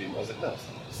 "Your life should be." I was like, "No,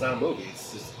 it's not a movie.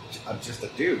 It's just I'm just a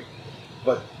dude."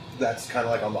 But that's kind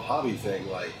of like on the hobby thing,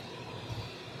 like.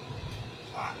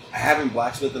 I haven't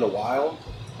blacksmithed in a while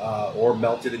or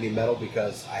melted any metal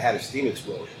because I had a steam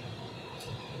explosion.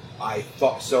 I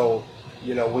thought so.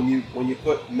 When you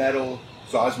put metal,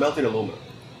 so I was melting aluminum.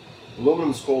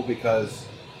 Aluminum's cool because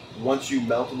once you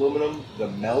melt aluminum, the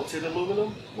melted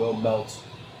aluminum will melt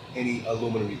any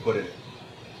aluminum you put in it.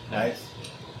 Right?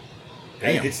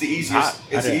 Damn. It's the easiest.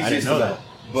 It's the easiest to melt.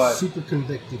 But super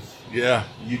convictive. Yeah.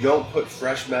 You don't put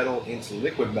fresh metal into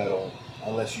liquid metal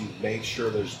unless you make sure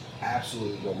there's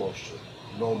absolutely no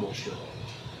moisture.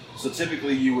 So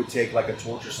typically you would take like a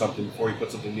torch or something before you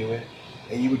put something new in,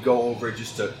 and you would go over it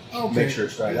just to make sure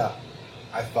it's dried out.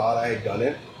 I thought I had done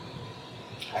it.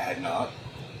 I had not.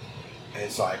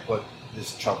 And so I put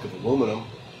this chunk of aluminum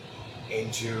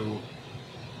into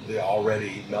the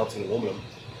already melting aluminum,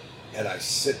 and I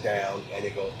sit down and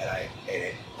it goes,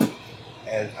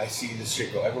 and I see this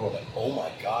shit go everywhere. I'm like, "Oh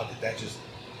my God, did that just..."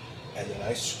 And then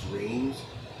I screamed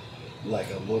like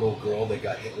a little girl that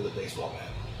got hit with a baseball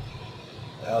bat.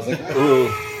 And I was like,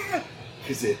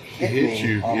 because it hit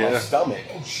me on my stomach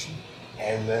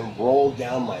and then rolled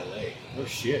down my leg. Oh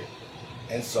shit!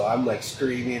 And so I'm like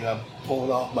screaming. I'm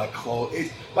pulling off my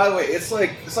clothes. By the way, it's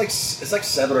like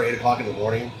 7 or 8 o'clock in the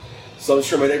morning. So I'm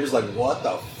sure my neighbor's like, "What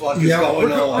the fuck is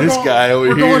going on? This guy over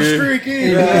here. We're going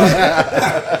streaking."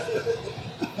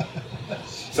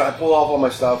 So I pull off all my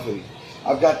stuff, and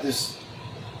I've got this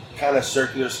kind of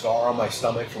circular scar on my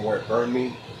stomach from where it burned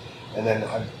me. And then,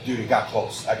 it got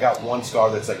close. I got one scar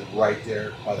that's like right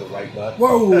there by the right nut.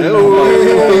 Whoa!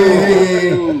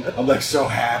 I'm like so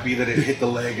happy that it hit the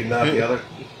leg and not the other.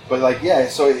 But like, yeah,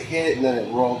 so it hit and then it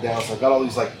rolled down. So I got all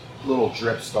these like little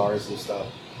drip scars and stuff.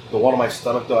 The one on my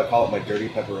stomach, though, I call it my dirty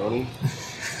pepperoni.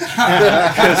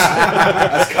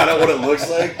 That's kind of what it looks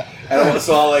like. And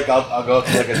so I'll go up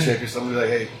to like a chick or somebody like,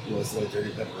 hey, you want some like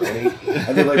dirty pepperoni?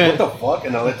 And they're like, what the fuck?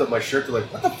 And I lift up my shirt. They're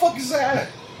like, what the fuck is that?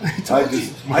 I don't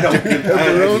give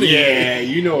pepperoni. Yeah,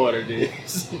 you know what it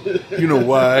is. You know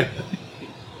why?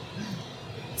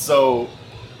 So,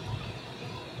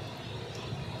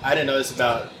 I didn't know this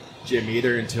about Jim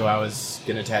either until I was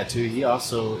gonna tattoo. He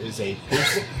also is a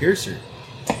piercer.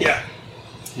 Yeah.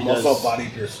 He I'm does also a body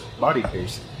piercer. body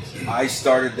piercing. I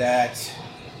started that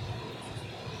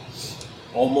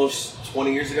almost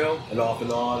 20 years ago, and off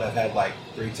and on. I've had like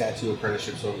 3 tattoo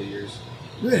apprenticeships over the years.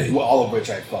 Really? Well, all of which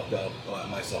I fucked up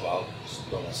myself out. Just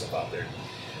throw myself out there.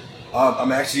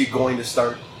 I'm actually going to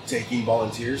start taking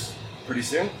volunteers pretty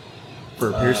soon.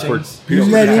 For piercings? You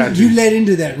tattoos. led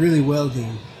into that really well,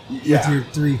 then. Yeah. With your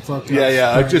 3 fuck ups.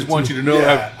 Yeah. I just want you to know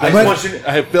Yeah, I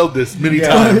have failed this many Yeah.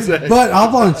 times. But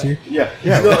I'll volunteer. Yeah.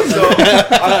 So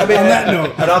I mean, On that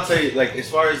note. and I'll tell you, like, as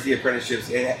far as the apprenticeships,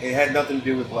 it had nothing to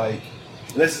do with like.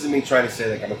 And this isn't me trying to say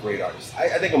like I'm a great artist.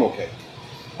 I think I'm okay.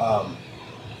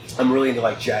 I'm really into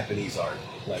like Japanese art,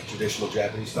 like traditional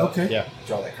Japanese stuff. Okay. Yeah.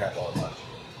 Draw that crap all the time.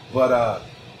 But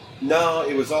no,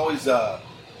 it was always.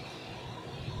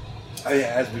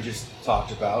 As we just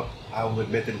talked about, I will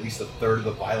admit that at least a third of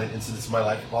the violent incidents in my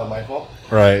life are probably my fault.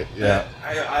 Right. Yeah.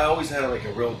 I always had like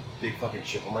a real big fucking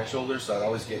chip on my shoulder, so I'd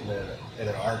always get in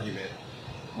an argument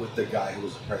with the guy who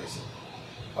was apprenticing.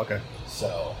 Okay.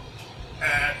 So I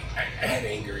had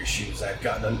anger issues. I've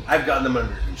gotten them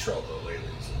under control though lately.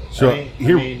 So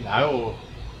I will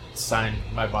sign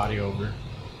my body over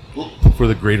for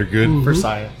the greater good. for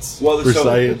science. Well, For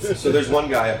science. So there's one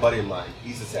guy, a buddy of mine.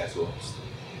 He's a tattoo artist,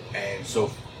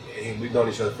 and we've known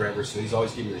each other forever. So he's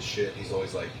always giving me this shit. He's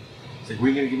always like, "When are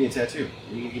you gonna give me a tattoo?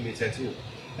 When are you gonna give me a tattoo?"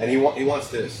 And he wants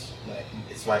this.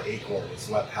 It's my acorn. It's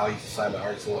not how he signed my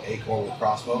art. It's a little acorn with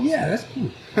crossbows. Yeah, that's cool.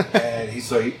 And he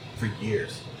for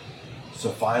years. So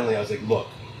finally, I was like, "Look,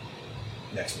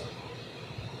 next month."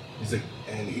 He's like,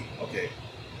 okay.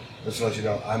 Just to let you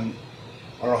know, I don't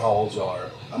know how old you are.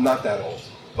 I'm not that old,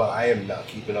 but I am not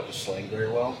keeping up with slang very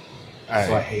well.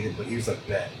 So I hate it. But he was like,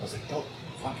 "Bet." I was like, "Don't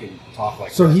fucking talk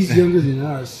like So that." he's younger than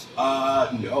us.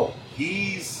 No,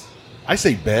 I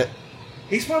say bet.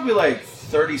 he's probably like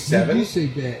 37. You say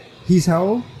that. He's how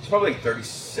old? He's probably like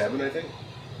 37, I think.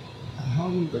 How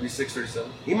old? 36,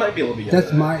 37. He might be a little bit younger. That's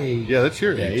than my that. age. Yeah, that's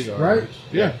your Yeah, age. he's our Right? age.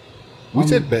 Yeah. We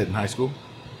said bet in high school.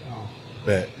 Oh.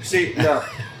 Bet. See, no.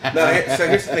 So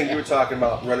here's the thing. You were talking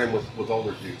about running with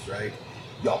older dudes, right?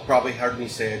 Y'all probably heard me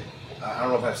say it. I don't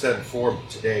know if I've said it before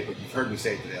today, but you've heard me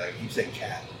say it today. Like, I keep saying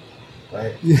cat,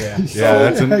 right? Yeah. Yeah,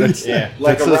 that's Yeah.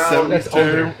 Like that's a around, 70s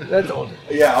term. That's older.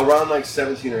 yeah, around like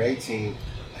 17 or 18,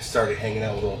 I started hanging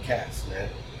out with little cats, man.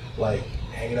 Like,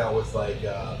 hanging out with like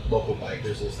local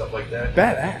bikers and stuff like that.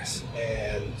 Badass.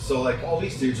 And so like all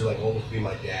these dudes are like older to be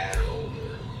my dad or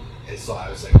older, and so I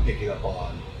was like picking up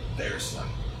on their stuff.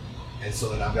 And so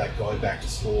then I'm like going back to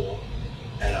school,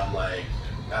 and I'm like,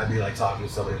 I'd be like talking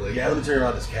to somebody like, "Yeah, let me tell you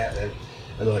about this cat, man."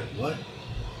 And they're like, "What?"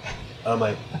 And I'm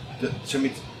like, let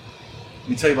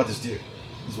me tell you about this dude.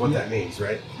 Is what that means,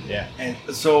 right? Yeah. And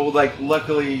so like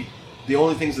luckily, the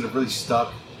only things that have really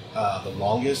stuck the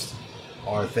longest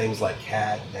are things like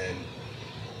cat, and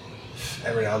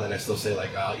every now and then I still say like,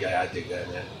 "Oh yeah, I dig that,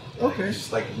 man." Like, Okay. it's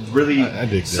just like really. I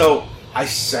dig that. So I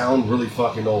sound really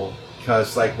fucking old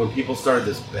because like when people started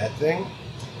this bet thing,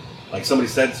 like somebody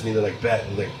said to me, they're like, "Bet,"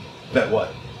 and I'm like, "Bet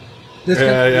what?" That's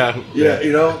Yeah. Yeah,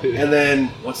 you know. And then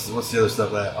what's the other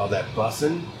stuff that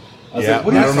bussin'? I was Yeah, like,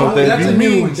 what I is don't know what that? that That's a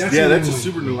means. new one. That's Yeah, a that's new a one.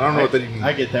 super new. I don't know what that even.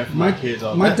 I get that from my kids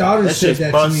all the my time. daughter That's said just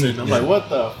that to me. bussin'. I'm like, what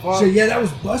the fuck? So yeah, that was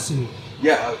bussing.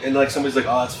 Yeah, and like somebody's like,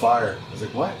 "Oh, that's fire." I was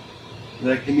like, "What?"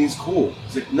 They're like, "It means cool."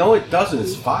 It's like, "No, it doesn't.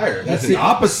 It's fire. That's the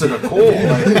opposite of cool." Like,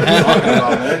 what are you talking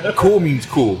about, man? Cool means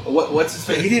cool. What's his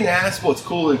face? He didn't ask what's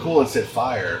cool and said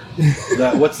fire.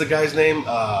 What's the guy's name?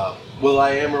 Will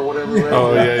I Am or whatever. Right?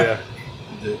 Oh yeah.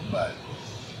 But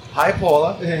hi,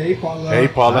 Paula. Hey, Paula. Hey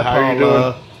Paula, how are you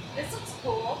doing? This looks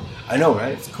cool. I know,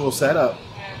 right? It's a cool setup.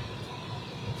 Yeah.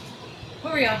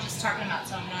 What were y'all just talking about?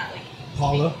 So I'm not like.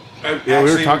 Paula. Yeah,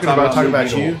 we were talking about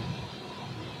you.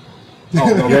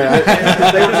 Oh, no, Yeah.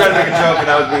 they were trying to make a joke, and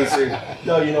I was being serious.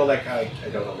 No, you know, like I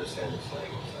don't understand this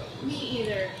thing. So. Me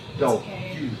either. It's Don't.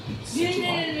 okay.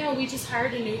 No. We just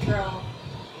hired a new girl,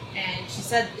 and she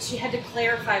said she had to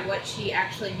clarify what she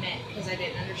actually meant because I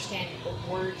didn't understand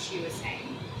the word she was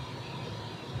saying.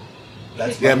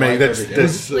 That's Yeah, my man, life that's every day.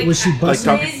 that's. Was she bussing?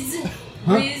 talking- Riz,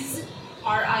 Huh? Riz,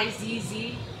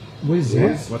 R-I-Z-Z. What is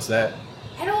that? What's that?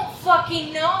 I don't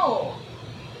fucking know.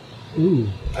 Ooh.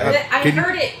 I can you-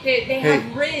 heard it. They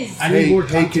have Riz. I need more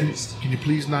can context. you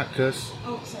please not cuss?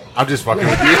 Oh, sorry. I'm just fucking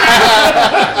with you.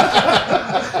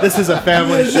 This is a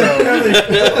family show.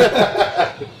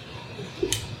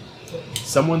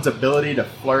 Someone's ability to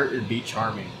flirt and be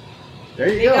charming. There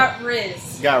you They go. got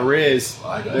Riz. Got Riz.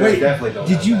 I Wait, definitely don't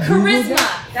did have you that. Google Charisma.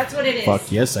 that? That's what it is.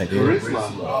 Fuck yes, I do. Charisma.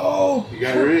 Oh, You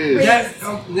got Riz. that,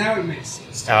 oh, now it makes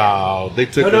sense. Oh, they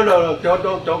took No, it.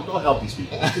 don't help these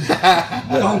people.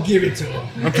 Don't give it to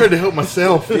him. I'm trying to help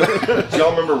myself. Do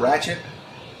y'all remember Ratchet?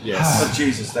 Yes. Oh,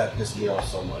 Jesus, that pissed me off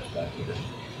so much back in the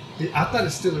day. I thought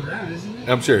it's still around, isn't it?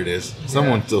 I'm sure it is.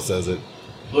 Someone still says it.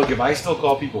 Look, if I still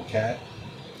call people cat,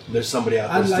 there's somebody out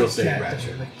I there still like saying cat.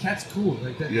 Ratchet. Though. Like cat's cool.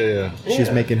 Like that. Yeah, She's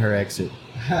Yeah. making her exit.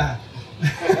 yeah.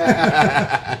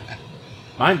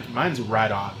 Mine's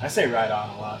right on. I say right on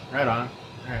a lot. Right on.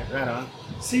 Right on.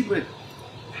 See, but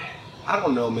I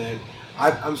don't know, man.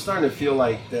 I'm starting to feel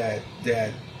like that,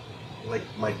 like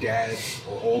my dad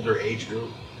or older age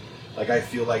group. Like I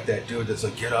feel like that dude that's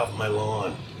like, get off my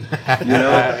lawn, you know?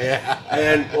 Yeah.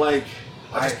 And like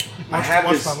I have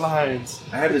Watch this my lines.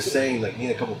 I have this saying, like me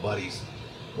and a couple buddies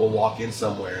will walk in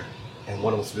somewhere and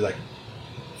one of us will be like,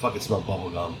 fucking smell bubble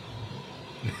gum.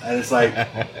 And it's like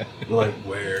we're like,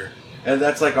 where? And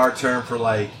that's like our term for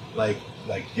like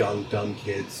young dumb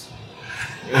kids.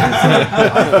 And it's like,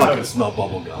 I fucking smell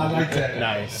bubble gum. I like that.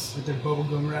 Nice. With the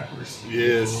bubblegum wrappers.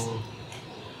 Yes.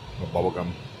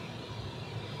 Bubblegum.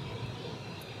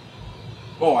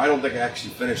 Oh, I don't think I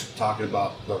actually finished talking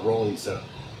about the rolling setup.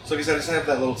 So like I said, I just have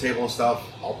that little table and stuff.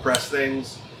 I'll press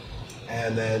things,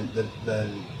 and then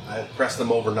I press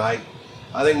them overnight.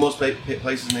 I think most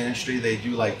places in the industry, they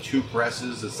do like 2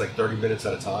 presses. It's like 30 minutes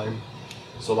at a time.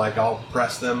 So like I'll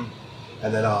press them,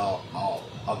 and then I'll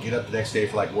get up the next day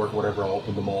for like work or whatever. I'll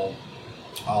open them all.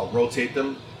 I'll rotate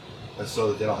them so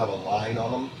that they don't have a line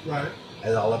on them, Right.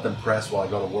 and I'll let them press while I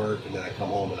go to work, and then I come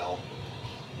home and I'll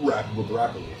wrap them with the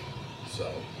wrapper leaf. So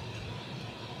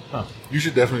You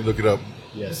should definitely look it up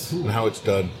Yes. and how it's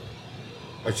done.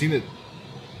 I've seen it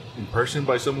in person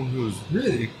by someone who's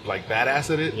Really? like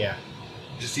badass at it. Yeah.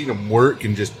 Just seen him work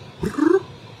and just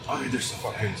oh, they're so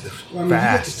fucking. Well, I mean,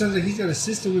 Fast. it sounds like he's got a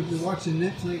system if you're watching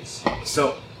Netflix.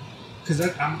 So Because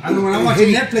I know when I'm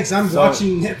watching Netflix, I'm So-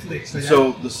 watching Netflix. Like,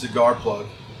 So the cigar plug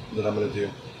that I'm gonna do,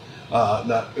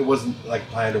 it wasn't like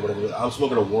planned or whatever. I'm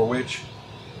smoking a Warwitch.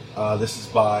 This is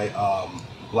by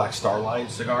Black Star Line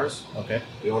cigars. Okay.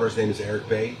 The owner's name is Eric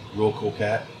Bay. Real cool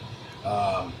cat.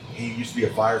 He used to be a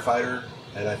firefighter,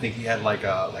 and I think he had like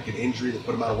an injury that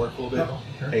put him out of work for a little bit, Oh,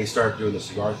 okay. and he started doing the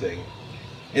cigar thing.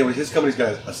 Anyways, his company's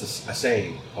got a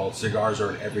saying called "Cigars are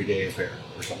an everyday affair"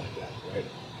 or something like that, right?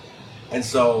 And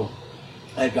so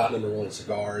I had gotten into rolling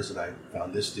cigars, and I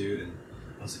found this dude, and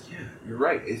I was like, "Yeah, you're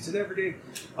right. It's an everyday."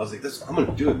 I was like, "I'm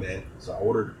gonna do it, man." So I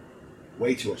ordered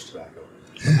way too much tobacco.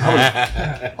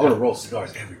 I'm gonna roll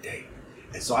cigars every day,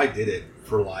 and so I did it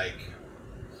for like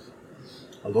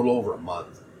a little over a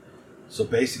month. So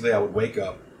basically, I would wake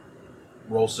up,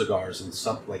 roll cigars,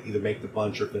 and like either make the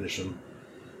bunch or finish them.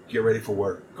 Get ready for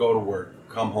work, go to work,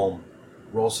 come home,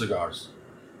 roll cigars,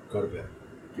 go to bed,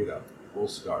 get up, roll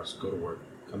cigars, go to work,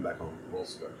 come back home, roll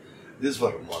cigars. This is for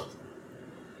like a month.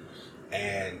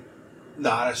 And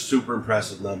not a super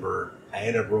impressive number. I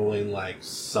ended up rolling like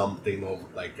something over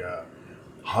like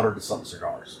 100 and something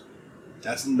cigars.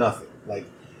 That's nothing.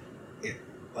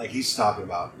 Like he's talking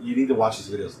about. You need to watch these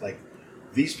videos. Like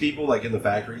these people, like in the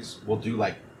factories, will do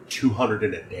like 200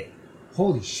 in a day.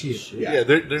 Holy shit. yeah,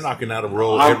 they're knocking out a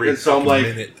roll I'm- every and so I'm fucking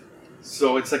like- minute.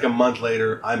 So it's like a month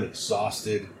later. I'm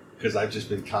exhausted because I've just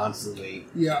been constantly.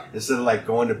 Yeah. Instead of like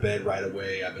going to bed right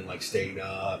away, I've been like staying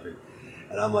up,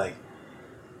 and I'm like,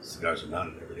 cigars are not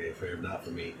an everyday affair, not for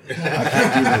me. I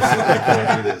can't do this. I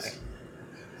can't do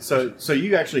this. So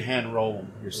you actually hand roll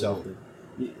them yourself.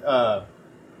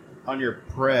 On your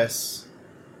press,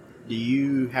 do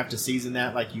you have to season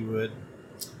that like you would?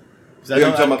 'Cause I You're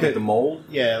know- talking about I could- the mold?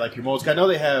 Yeah, like your molds. I know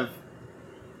they have.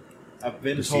 I've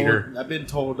been The told. cedar. I've been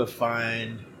told to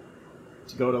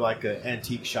go to like an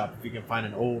antique shop if you can find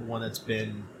an old one that's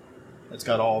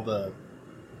got all the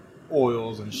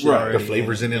oils and shit. Right, The already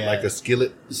flavors in it, Yeah. like a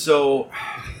skillet. So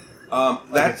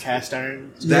like that's a cast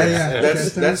iron.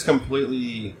 that's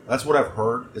completely that's what I've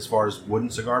heard as far as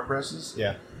wooden cigar presses.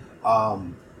 Yeah.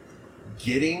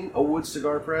 Getting a wood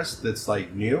cigar press that's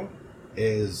like new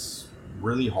is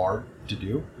really hard to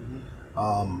do.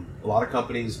 A lot of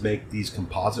companies make these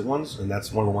composite ones, and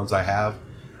that's one of the ones I have.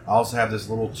 I also have this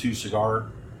little 2 cigar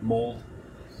mold.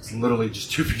 It's literally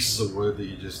just 2 pieces of wood that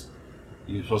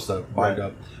you're supposed to bind Right.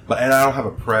 up. And I don't have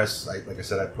a press. Like I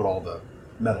said, I put all the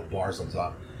metal bars on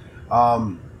top.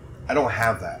 I don't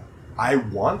have that. I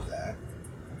want that,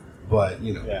 but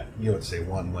you know what to say.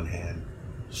 One hand.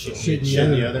 Shit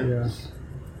in the other. Yeah.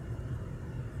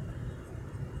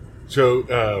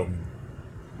 So,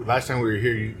 last time we were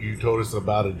here, you told us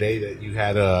about a day that you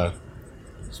had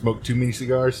smoked too many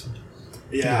cigars.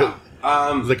 Yeah.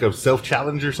 It was like a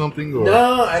self-challenge or something? Or?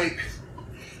 No,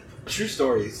 true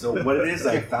story. So what it is,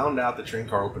 I found out the train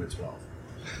car opened at 12.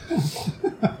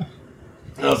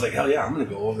 And I was like, hell yeah, I'm going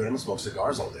to go over there. I'm going to smoke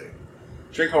cigars all day.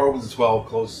 Train car opens at 12,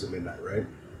 closes at midnight, right?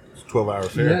 It's a 12-hour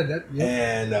fare. Yeah.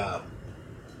 And,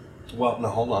 well, no,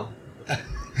 hold on.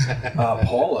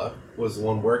 Paula was the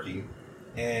one working,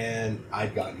 and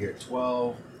I'd gotten here at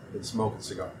 12, been smoking a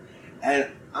cigar. And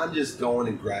I'm just going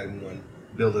and grabbing one,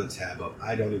 building a tab up.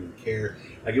 I don't even care.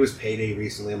 Like, it was payday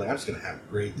recently. I'm like, I'm just going to have a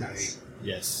great night.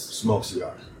 Yes. Smoke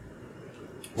cigars.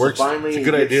 Works. So finally, it's a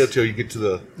good idea until you get to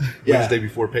the Wednesday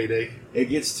before payday. It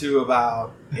gets to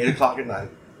about 8 o'clock at night.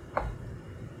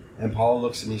 And Paula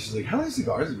looks at me. She's like, how many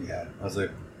cigars have you had? I was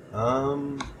like, I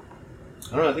don't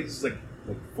know. I think this is like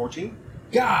 14.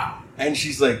 God. And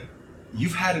she's like,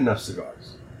 you've had enough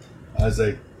cigars. I was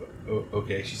like,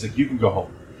 okay. She's like, you can go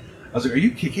home. I was like, are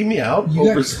you kicking me out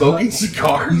over smoking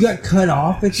cigars? You got cut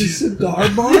off at the cigar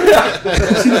bar?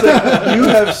 She's like, you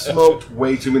have smoked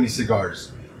way too many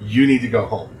cigars. You need to go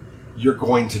home. You're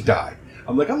going to die.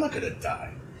 I'm like, I'm not going to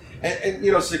die. And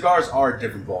you know, cigars are a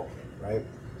different ballgame, right?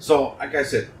 So, like I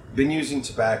said, been using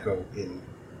tobacco in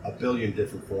a billion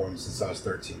different forms since I was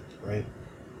 13, right?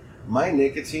 My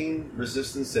nicotine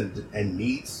resistance and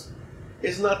needs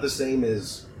is not the same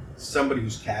as somebody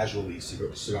who's casually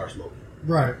cigar smoking.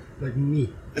 Right, like me.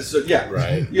 So, yeah.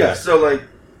 Right. Yeah, so like,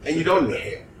 and you don't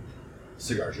inhale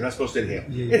cigars. You're not supposed to inhale.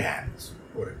 Yeah. It happens.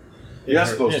 Whatever. You're not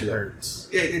supposed to. It hurts.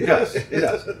 It does. It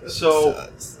does. So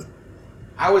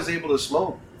I was able to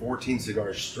smoke 14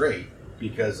 cigars straight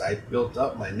because I built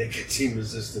up my nicotine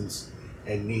resistance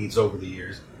and needs over the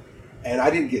years. And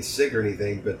I didn't get sick or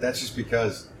anything, but that's just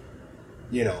because,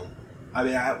 you know, I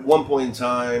mean, at one point in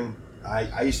time,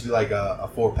 I used to be like a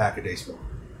 4-pack a day smoker,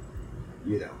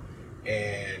 you know.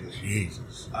 And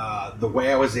Jesus. the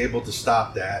way I was able to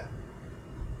stop that,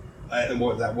 and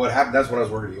what happened, that's when I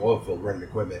was working in the oil field running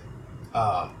equipment.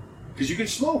 Because you can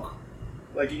smoke,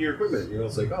 like in your equipment. You know,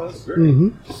 it's like, oh, that's great.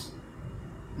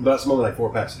 Mm-hmm. But I was smoking like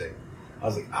 4 packs a day. I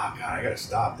was like, oh, God, I got to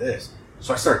stop this.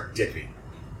 So I started dipping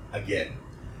again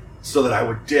so that I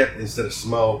would dip instead of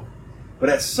smoke. But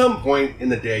at some point in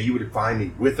the day, you would find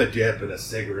me with a dip and a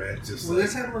cigarette. Just Well, like,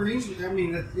 that's how Marines. I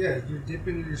mean, you're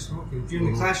dipping and you're smoking. If you're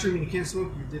in the classroom and you can't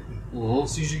smoke, you're dipping. Mhm.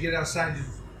 As soon as you get outside, you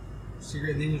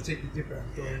cigarette, and then you take the dip out.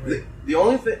 Throw it away. the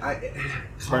only thing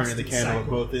Burning the candle at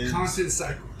both ends. Constant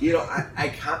cycle. you know,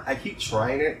 I keep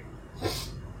trying it.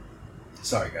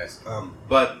 Sorry, guys.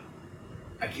 But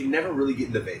I can never really get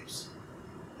into vapes.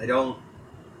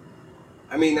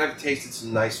 I mean, I've tasted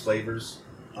some nice flavors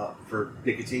for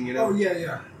nicotine, you know. Oh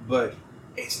yeah. But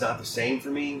it's not the same for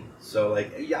me. So,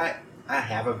 like, yeah, I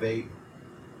have a vape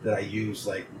that I use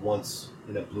like once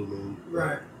in a blue moon.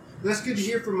 Right. That's good to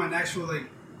hear from an actual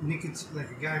nicotine,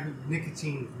 like a guy who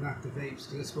nicotine, not the vapes.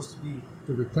 'Cause that's supposed to be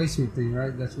the replacement thing,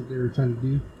 right? That's what they were trying to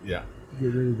do. Yeah.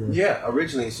 Get rid of the. Yeah,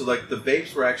 originally. So, like, the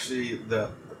vapes were actually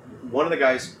one of the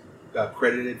guys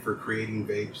credited for creating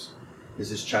vapes is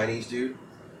this Chinese dude.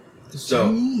 The So,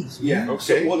 Chinese, man.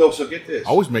 Okay. So get this.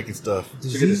 Always making stuff.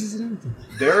 Diseases and everything.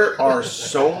 There are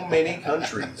so many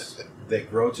countries that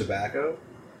grow tobacco.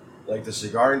 Like, the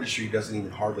cigar industry doesn't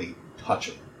even hardly touch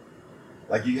them.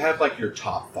 Like, you have like your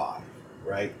top 5,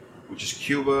 right? Which is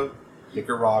Cuba,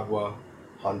 Nicaragua,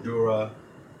 Honduras,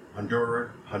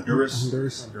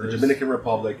 the Dominican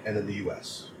Republic, and then the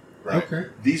U.S. Right? Okay.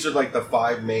 These are like the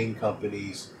 5 main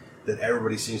companies that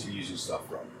everybody seems to be using stuff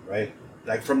from, right?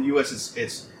 Like, from the U.S.,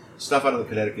 it's stuff out of the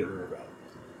Connecticut River Valley.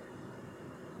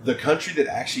 The country that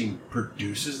actually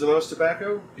produces the most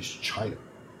tobacco is China.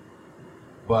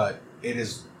 But it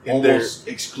is almost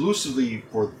exclusively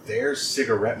for their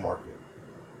cigarette market.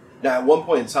 Now, at one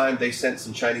point in time, they sent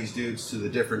some Chinese dudes to the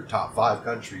different top 5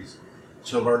 countries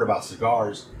to learn about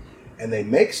cigars. And they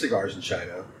make cigars in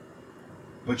China,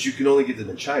 but you can only get them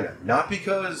in China. Not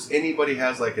because anybody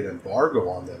has like an embargo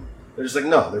on them. They're just like,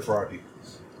 no, they're for our people.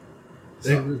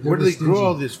 Where do they grow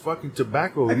all this fucking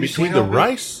tobacco? Have In you between seen the how big-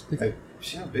 rice? Hey,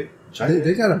 see how big China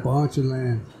They is? got a bunch of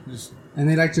land, and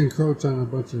they like to encroach on a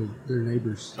bunch of their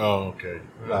neighbors. Oh, okay.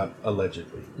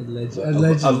 Allegedly.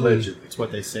 Allegedly. That's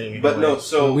what they say. But no, anyway.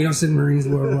 so We don't send Marines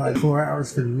worldwide 4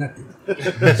 hours for nothing.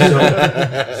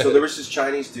 so there was this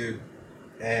Chinese dude,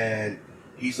 and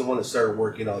he's the one that started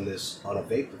working on a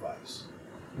vape device.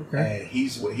 Okay. And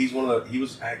he's one of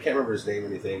the I can't remember his name or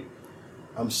anything.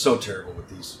 I'm so terrible with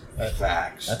these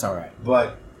facts. That's all right.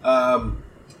 But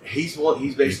he's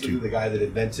basically the guy that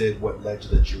invented what led to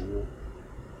the Juul,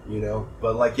 you know.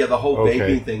 But like, yeah, the whole Okay.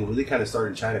 vaping thing really kind of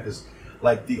started in China because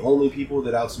Like, the only people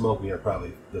that outsmoke me are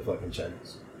probably the fucking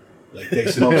Chinese. Like, they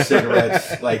smoke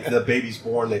cigarettes. Like, the baby's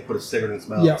born, they put a cigarette in its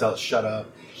mouth, tell it, shut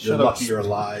up. You're lucky you're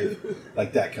alive.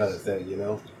 Like, that kind of thing, you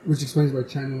know? Which explains why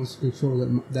China wants to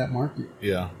control that market.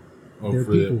 Yeah. Oh, Their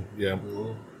for people. Yeah.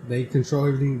 They control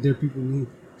everything their people need.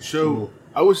 So,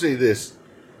 I would say this.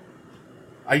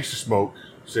 I used to smoke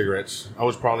cigarettes.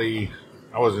 I probably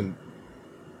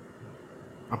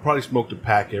smoked a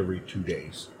pack every 2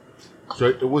 days. So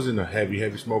it wasn't a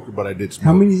heavy smoker, but I did smoke.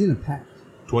 How many's in a pack?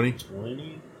 20.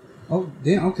 20? Oh,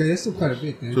 damn. Okay, that's still quite a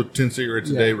bit, then. So 10 cigarettes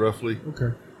a day, roughly.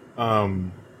 Okay.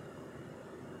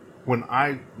 When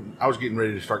I was getting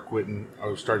ready to start quitting,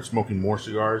 I started smoking more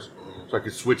cigars, so I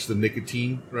could switch the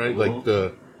nicotine, right? Like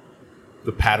the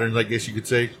patterns, I guess you could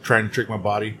say, trying to trick my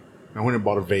body. I went and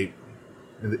bought a vape,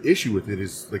 and the issue with it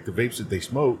is, like, the vapes that they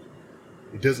smoke,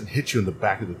 it doesn't hit you in the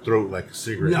back of the throat like a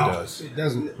cigarette does. It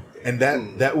doesn't. And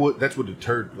that's what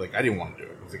deterred. Like, I didn't want to do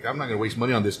it. I was like, I'm not going to waste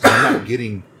money on this because I'm not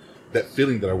getting that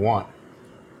feeling that I want.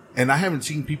 And I haven't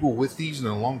seen people with these in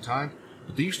a long time,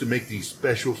 but they used to make these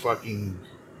special fucking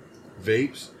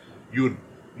vapes. You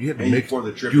had to mix for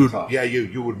the triple top. Yeah,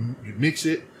 you'd mix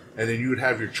it, and then you would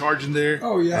have your charge in there.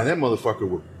 Oh, yeah. And that motherfucker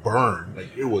would burn. Like,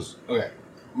 it was. Okay.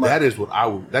 That's what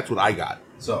I got.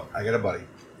 So, I got a buddy.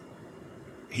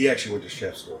 He actually went to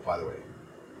chef school, by the way.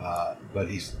 But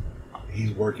he's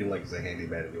working like as a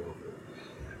handyman in the oil field.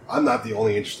 I'm not the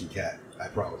only interesting cat, I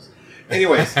promise.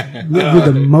 Anyways. You're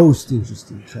the most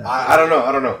interesting cat. I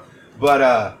don't know.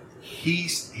 But he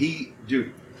still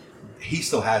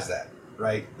has that,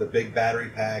 right? The big battery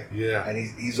pack. Yeah. And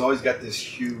he's always got this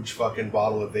huge fucking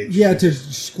bottle of vape. Yeah, to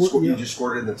squirt. You just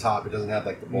squirt it in the top. It doesn't have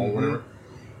like the bowl or whatever.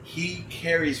 He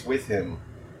carries with him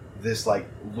this like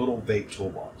little vape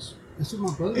toolbox. That's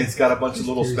what my brother. It's got a bunch of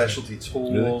little specialty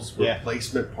tools,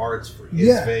 replacement parts for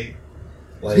his vape.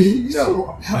 Like, the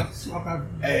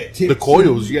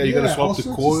coils, you got to swap the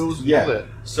coils. And all that.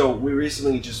 So we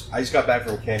recently I just got back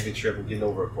from a camping trip and getting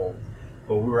over a cold,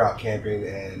 but we were out camping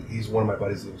and he's one of my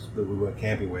buddies that we went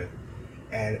camping with,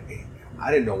 and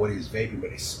I didn't know what he was vaping,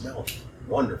 but it smelled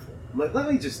wonderful. I'm like,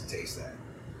 let me just taste that.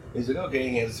 He's like, okay,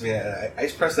 he hands it to me. And I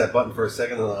just pressed that button for a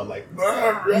second, and I'm like,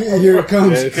 yeah, here it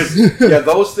comes. Because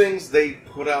those things, they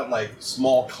put out like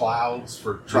small clouds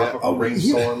for tropical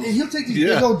rainstorms. He'll take these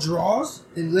big old draws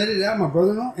and let it out, my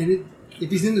brother-in-law, and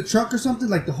if he's in the truck or something,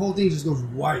 like the whole thing just goes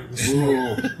white.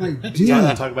 Like, dude,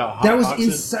 talk about hot that was oxen?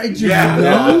 inside your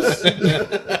nose.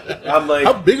 I'm like,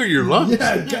 how big are your lungs?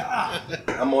 Yeah, God.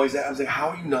 I was like,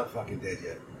 how are you not fucking dead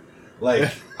yet? Like,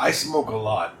 I smoke a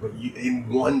lot, but in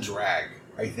one drag,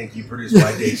 I think you produce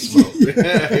my day's smoke.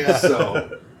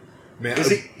 So, man,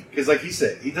 because like he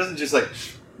said, he doesn't just like,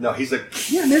 no, he's like,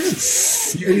 yeah, and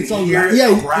it's all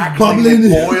crackling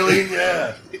and boiling,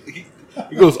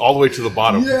 He goes all the way to the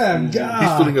bottom. Yeah, God.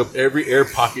 He's filling up every air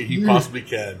pocket he possibly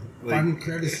can. Finding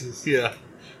crevices. Yeah,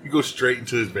 he goes straight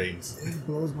into his veins. It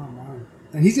blows my mind.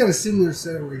 And he's got a similar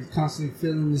setup where he's constantly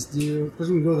filling this deal,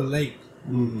 especially when we go to the lake.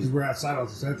 Because we're outside all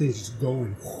the time, so that thing's just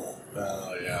going.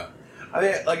 Oh, yeah. I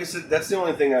mean, like I said, that's the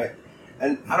only thing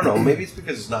and I don't know, maybe it's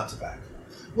because it's not tobacco.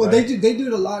 Well, right? they do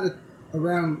it a lot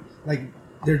around, like,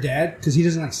 their dad, because he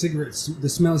doesn't like cigarettes, the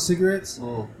smell of cigarettes.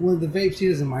 Well, the vapes, he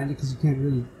doesn't mind it because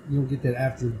you don't get that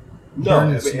after. No, I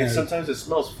mean, and sometimes it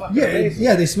smells fucking amazing.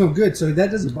 Yeah, they smell good, so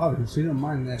that doesn't bother him, so he don't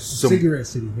mind that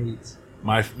cigarettes that he hates.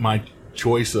 My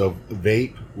choice of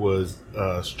vape was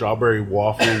strawberry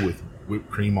waffle with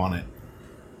whipped cream on it.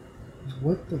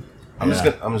 What the... I'm just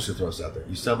gonna throw this out there.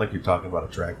 You sound like you're talking about a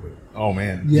drag queen. Oh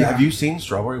man! Yeah. Have you seen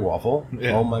Strawberry Waffle?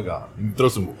 Yeah. Oh my god! You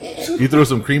throw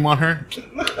some cream on her.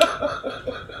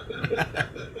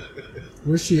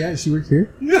 Where's she at? Is she work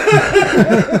here?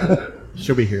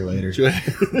 She'll be here later.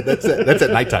 That's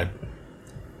at nighttime.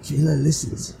 Sheila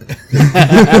listens.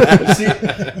 See,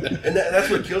 and that's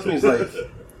what kills me is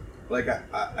like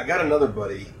I got another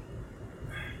buddy.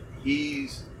 He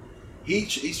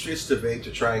switched to vape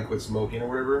to try and quit smoking or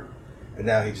whatever. And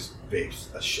now he just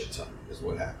vapes a shit ton, is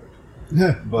what happened.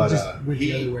 But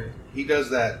he does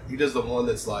that. He does the one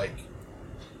that's like,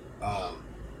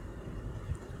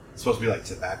 it's supposed to be like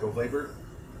tobacco flavored.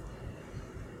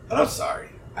 And I'm sorry,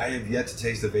 I have yet to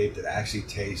taste a vape that actually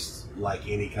tastes like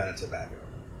any kind of tobacco.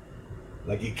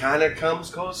 Like it kind of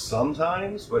comes close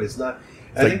sometimes, but it's not.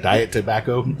 It's like diet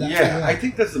tobacco. Yeah, I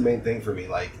think that's the main thing for me.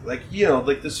 Like like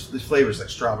this flavors like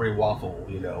strawberry waffle,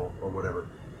 or whatever.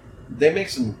 They make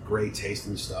some great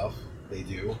tasting stuff. They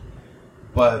do,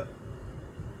 but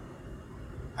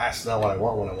that's not what I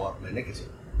want when I want my nicotine.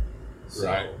 So,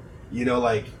 right.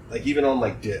 Like even on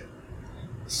like dip.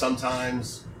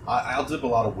 Sometimes I'll dip a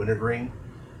lot of wintergreen,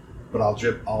 but I'll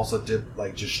also dip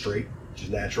like just straight which is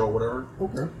natural, or whatever.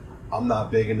 Okay. I'm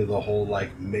not big into the whole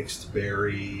like mixed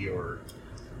berry or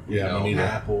you know, me neither.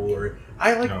 apple or.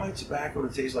 I like No. my tobacco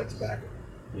to taste like tobacco.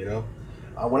 You know,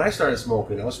 when I started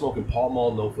smoking, I was smoking Pall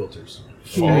Mall, no filters.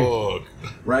 Fuck.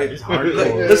 Right? It's hardcore.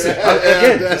 Like, listen,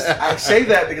 again, I say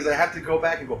that because I have to go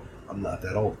back and go. I'm not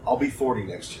that old. I'll be 40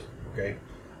 next year. Okay,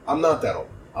 I'm not that old.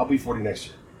 I'll be 40 next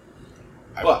year.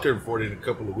 I turned 40 in a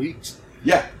couple of weeks.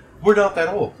 Yeah, we're not that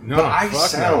old. No, but I fuck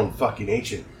sound fucking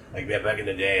ancient. Like back in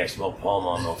the day, I smoked Pall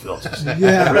Mall, no filters.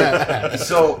 Yeah.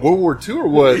 So World War II or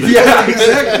what? yeah,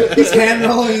 exactly. His hand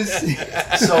roll is.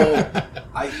 So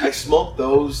I smoked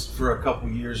those for a couple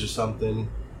years or something,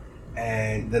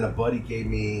 and then a buddy gave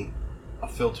me a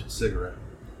filtered cigarette.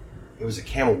 It was a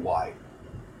Camel White.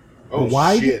 Oh,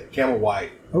 Wide? shit. Camel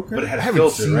White. Okay. But it had I a haven't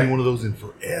filter, seen right? one of those in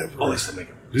forever. Oh, they still make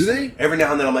them. Do they? Every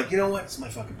now and then I'm like, you know what? It's my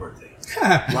fucking birthday.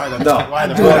 Why the No. why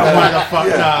the Do it, fuck? Why the fuck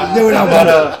Yeah. not? Do it out.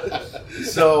 But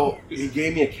so he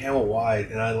gave me a Camel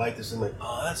White, and I like this. I'm like,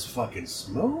 oh, that's fucking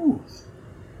smooth.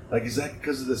 Like, is that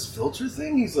because of this filter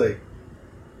thing? He's like,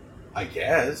 I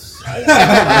guess. I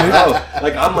don't know.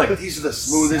 Like, I'm like, these are the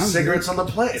smoothest Sounds cigarettes on the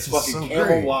planet. It's This is fucking so Camel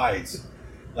great. Whites,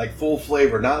 like full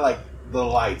flavor, not like the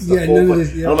lights. The Yeah, full none of flavor.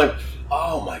 this, yeah. And I'm like,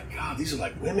 oh my god, these are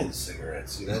like women's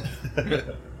cigarettes, you know?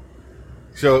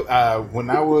 So when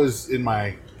I was in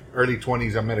my early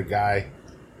 20s, I met a guy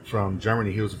from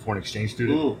Germany. He was a foreign exchange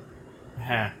student. Mm.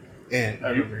 Huh. And I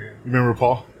you remember him. remember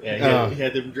Paul? Yeah, he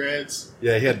had them dreads.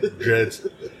 Yeah, he had dreads.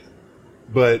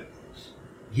 But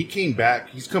he came back.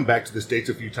 He's come back to the States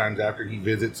a few times after he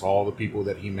visits all the people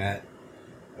that he met.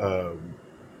 One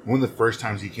of the first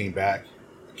times he came back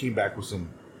with some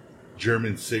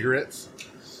German cigarettes.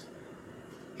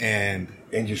 And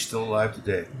And you're still alive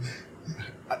today.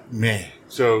 man,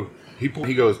 so he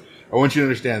goes, I want you to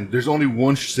understand, there's only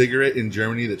one cigarette in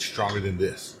Germany that's stronger than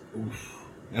this.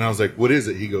 And I was like, what is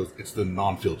it? He goes, it's the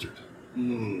non-filtered.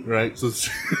 Mm. Right? So it's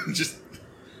just,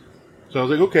 so I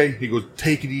was like, okay. He goes,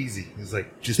 take it easy. He's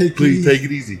like, just Take it please easy. take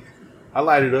it easy. I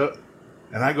light it up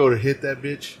and I go to hit that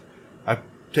bitch. I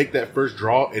take that first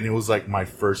draw and it was like my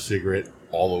first cigarette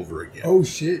all over again. Oh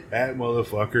shit. That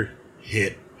motherfucker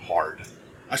hit hard.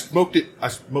 I smoked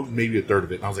maybe a third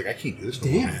of it and I was like, I can't do this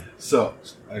no more, Damn. man. So,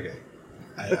 okay.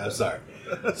 I'm sorry.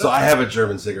 So I have a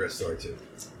German cigarette story too.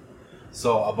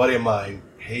 So a buddy of mine,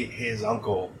 his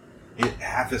uncle,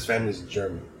 half his family's in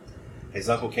Germany. His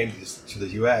uncle came to the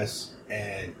U.S.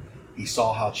 and he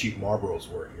saw how cheap Marlboros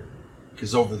were here.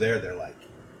 Because over there, they're like,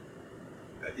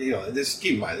 you know, this,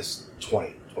 keep in mind, this is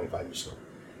 25 years ago.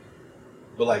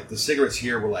 But like the cigarettes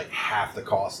here were like half the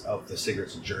cost of the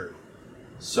cigarettes in Germany.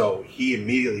 So he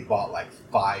immediately bought like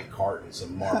 5 cartons of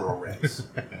Marlboro Reds.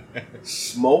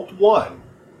 Smoked one.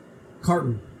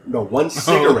 Carton. No, one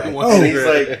cigarette. one and he's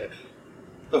cigarette. like,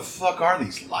 the fuck are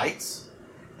these lights?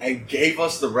 And gave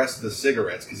us the rest of the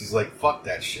cigarettes because he's like, fuck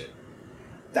that shit.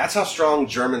 That's how strong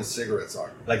German cigarettes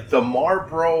are. Like the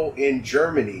Marlboro in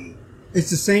Germany, It's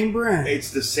the same brand. it's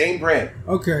the same brand.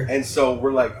 Okay. And so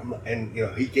we're like, and you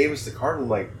know, he gave us the carton.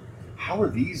 Like, how are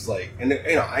these like? And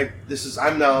you know,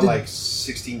 I'm now like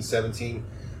 16, 17,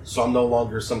 so I'm no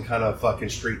longer some kind of fucking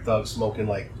street thug smoking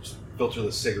like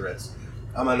filterless cigarettes.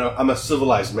 I'm a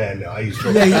civilized man now. I use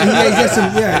filter. Yeah, he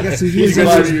got some years got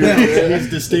under some his belt. He's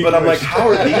distinguished. But I'm like, how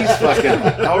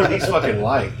are these fucking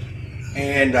like?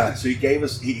 And so he gave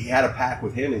us. He had a pack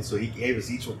with him, and so he gave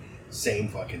us each one. Same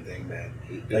fucking thing, man.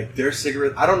 Like their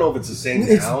cigarette. I don't know if it's the same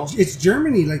now. It's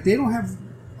Germany. Like they don't have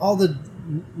all the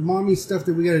mommy stuff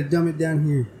that we got to dumb it down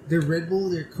here. Their Red Bull,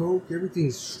 their Coke,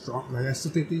 everything's strong. Like I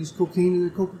still think they use cocaine in their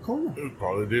Coca-Cola.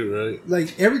 Probably do, right?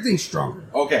 Like everything's stronger.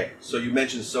 Okay, so you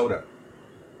mentioned soda.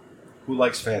 Who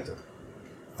likes Fanta?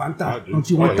 Fanta. I do. Don't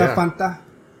you want Oh, that yeah. Fanta?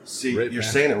 See, Red you're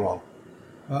Fanta. saying it wrong.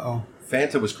 Uh-oh.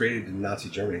 Fanta was created in Nazi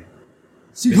Germany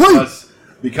See, hey!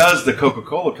 because the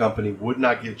Coca-Cola company would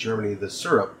not give Germany the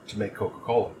syrup to make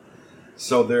Coca-Cola.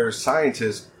 So their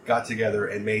scientists got together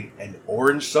and made an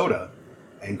orange soda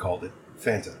and called it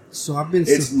Fanta. So I've been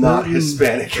It's not supporting-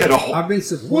 Hispanic at all. I've been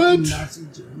supporting What? Nazi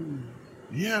Germany.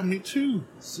 Yeah, me too.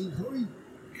 See,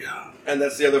 hey. And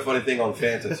that's the other funny thing on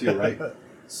Fanta too, right?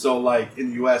 So like in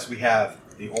the US we have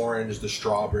the orange, the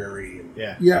strawberry, and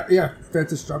yeah. Yeah,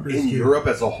 Fanta strawberry. in Europe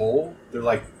as a whole, they're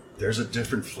like, there's a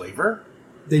different flavor.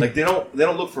 they, Like they don't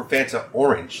look for Fanta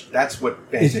orange. That's what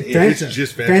it's Fanta is. Fanta. It's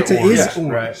just Fanta Fanta is orange.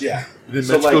 orange. Right. Yeah. Then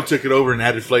So, Mexico like- took it over and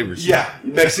added flavors. Yeah.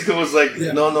 Mexico was like,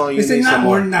 Yeah. no, you They say need not some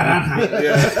more more. naranja.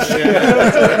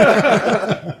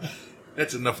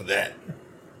 That's enough of that.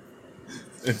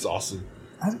 It's awesome.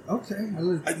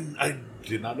 I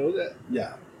did not know that.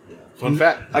 Yeah. Fun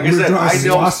fact. Like I'm I gonna said, draw a I know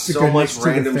swastika so much next to the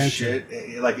random Fanta.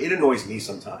 shit. Like it annoys me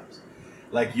sometimes.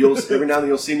 Like every now and then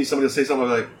you'll see me. Somebody will say something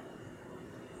like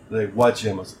what,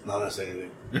 Jim? I was like, no, I'm not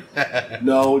saying anything.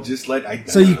 No, just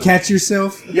So you catch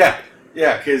yourself? Yeah,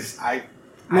 because I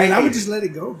would just let it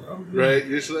go, bro. Right,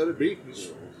 you just let it be.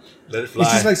 Just let it fly.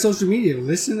 It's just like social media.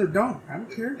 Listen or don't. I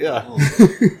don't care. Yeah.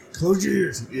 Close your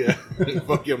ears. Yeah.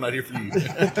 Fuck you, I'm not here for you.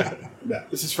 No.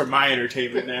 This is for my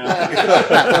entertainment now.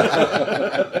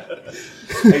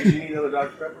 Hey, do you need another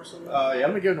Dr. Pepper or something? Yeah, I'm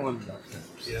gonna give one to Dr.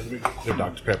 Peppers. Yeah, let me get the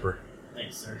Dr. Pepper.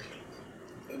 Thanks, sir.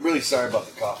 I'm really sorry about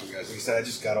the coffee, guys. Like I said, I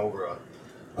just got over a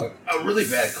really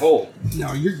bad cold.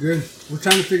 No, you're good. We're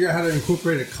trying to figure out how to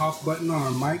incorporate a cough button on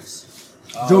our mics.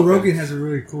 Oh, Joe okay. Rogan has a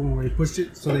really cool one where he pushed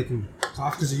it so they can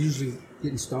cough because they're usually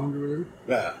getting stoned or whatever.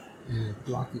 Yeah. And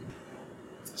block it.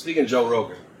 Speaking of Joe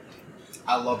Rogan,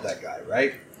 I love that guy,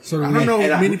 right? So I don't know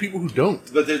And many people who don't.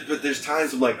 But there's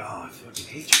times I'm like, oh, I fucking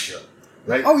hate you, Joe.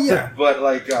 Right? Oh, yeah. But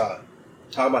like, talking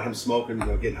about him smoking,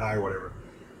 getting high or whatever.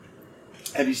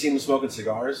 Have you seen him smoking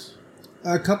cigars?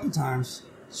 A couple times.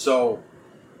 So,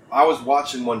 I was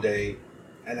watching one day,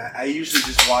 and I usually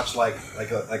just watch like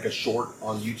a short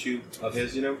on YouTube of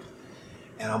his, And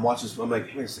I'm watching. I'm like,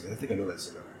 wait a second, I think I know that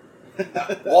cigar.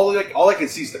 all I can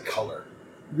see is the color,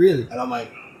 Really? and I'm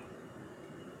like,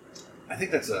 I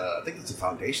think that's a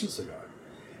Foundation cigar.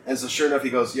 And so, sure enough, he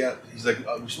goes, yeah. He's like,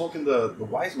 we're smoking the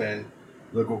Wise Man,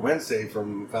 the Wednesday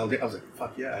from Foundation. I was like,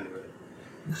 fuck yeah, I knew it.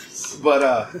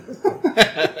 But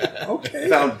Okay.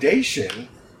 Foundation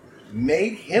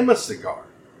made him a cigar.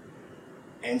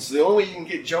 And so the only way you can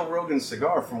get Joe Rogan's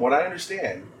cigar, from what I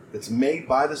understand, that's made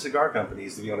by the cigar company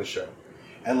is to be on a show.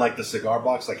 And like the cigar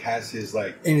box has his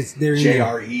And it's there in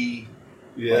JRE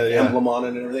Yeah, emblem on it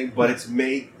and everything, but it's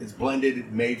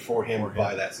blended, made for him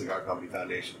by that cigar company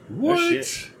Foundation. What? Oh,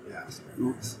 shit. Yeah.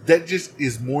 That just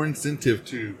is more incentive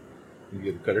to. You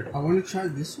get a cutter. I want to try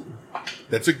this one.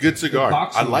 That's a good cigar. The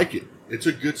box I one. like it. It's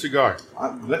a good cigar.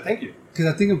 Thank you. Because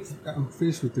I think I'm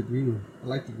finished with the green one. I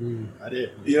like the green one. I did.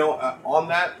 On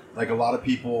that, a lot of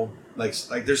people, like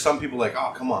there's some people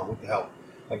oh, come on, what the hell?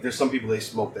 Like, there's some people, they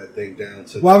smoke that thing down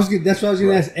to... Well, that's what I was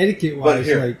going to ask etiquette wise.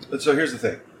 So here's the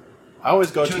thing. I always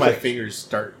go Two to my things. fingers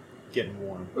start getting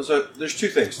warm. So there's two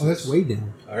things. to that's this. way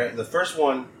down. All right. The first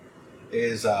one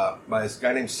is by this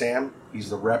guy named Sam. He's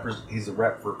the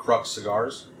rep for Crux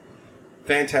Cigars.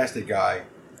 Fantastic guy.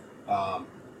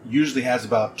 Usually has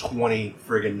about 20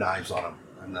 friggin' knives on him.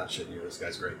 I'm not shitting you. This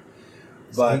guy's great.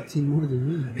 It's But 18 more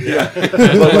than me. yeah,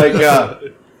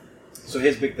 but so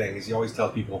his big thing is he always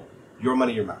tells people, "Your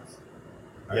money, your mouth."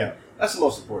 All right? Yeah. That's the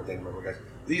most important thing. Remember, guys.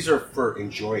 These are for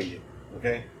enjoying it.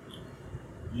 Okay.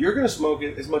 You're gonna smoke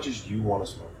it as much as you want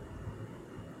to smoke.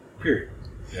 Period.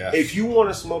 Yeah. If you want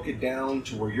to smoke it down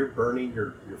to where you're burning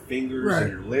your fingers Right.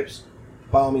 and your lips,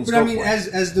 by all means, But go I mean, for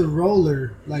it. as the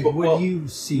roller, what do you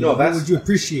see? no, what that's- would you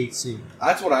appreciate seeing?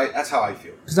 That's how I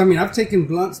feel. Because I mean, I've taken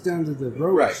blunts down to the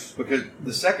road. Right. Because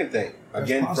the second thing, That's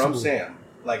again, possible. from Sam,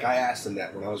 I asked him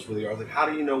that when I was like, how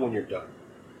do you know when you're done?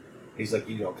 He's like,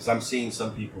 because I'm seeing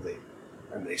some people,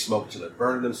 they smoke till they're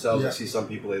burning themselves. Yeah. I see some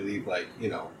people, they leave like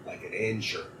an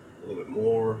inch or a little bit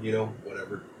more,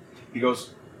 whatever. He goes,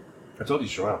 I told you,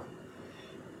 it's your mouth.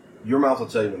 Your mouth will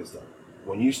tell you when it's done.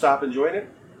 When you stop enjoying it,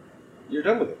 you're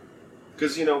done with it.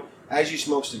 Because, as you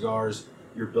smoke cigars,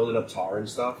 you're building up tar and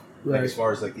stuff. Right. As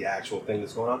far as the actual thing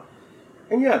that's going on.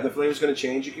 And yeah, the flavor's going to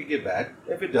change. It could get bad.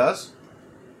 If it does,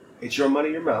 it's your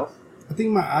money, your mouth. I think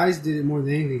my eyes did it more than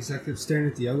anything because I kept staring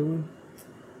at the other one.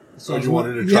 So Oh, I was you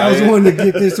wanted to Yeah, try I was it? wanting to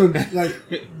get this one,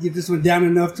 get this one down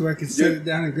enough to where I could set it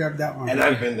down and grab that one. And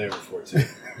I've been there before, too.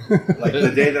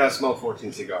 The day that I smoked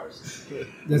 14 cigars.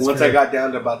 That's Once fair. I got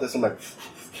down to about this, I'm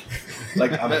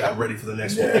I'm ready for the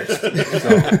next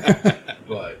one.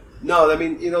 But, no, I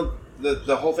mean,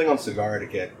 the whole thing on cigar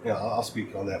etiquette, I'll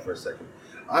speak on that for a second.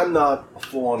 I'm not a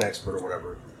full-on expert or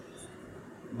whatever.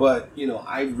 But,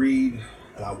 I read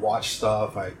and I watch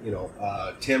stuff.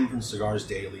 Tim from Cigars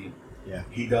Daily. Yeah.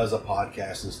 He does a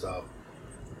podcast and stuff.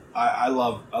 I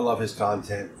love his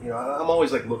content. I'm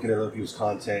always looking at other people's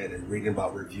content and reading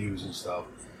about reviews and stuff.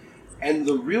 And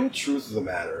the real truth of the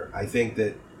matter, I think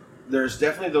that there's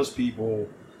definitely those people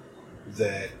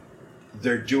that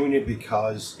they're doing it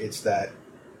because it's that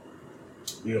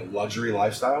luxury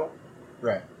lifestyle.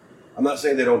 Right. I'm not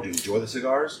saying they don't enjoy the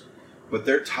cigars, but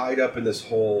they're tied up in this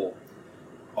whole,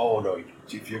 oh no,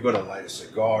 if you're going to light a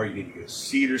cigar, you need to get a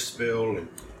cedar spill and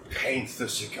paint the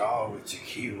cigar with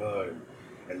tequila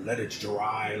and let it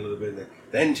dry a little bit, and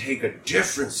then take a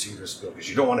different cedar spill because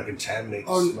you don't want to contaminate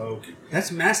the smoke. That's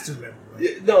master level. Right? Yeah,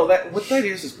 no, what that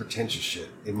is pretentious shit,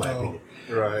 in my opinion.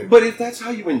 Right. But if that's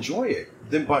how you enjoy it,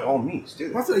 then by all means, do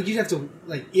I that. feel like you'd have to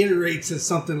iterate to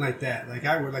something like that.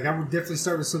 I would definitely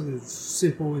start with something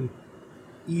simple and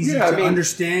easy Yeah, I to mean-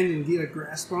 understand and get a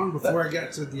grasp on before I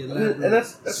got to the elaborate. And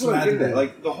that's what I'm getting at. slathered-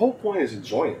 Like, the whole point is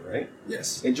enjoying it, right?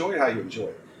 yes, Enjoy it how you enjoy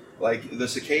it. Like, the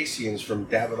Circassians from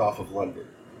Davidoff of London,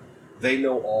 they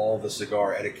know all the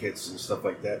cigar etiquettes and stuff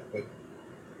like that, but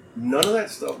none of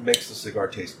that stuff makes the cigar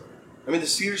taste better. I mean, the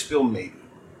cedar spill, maybe.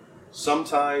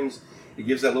 Sometimes it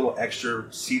gives that little extra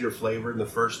cedar flavor in the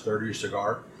first third of your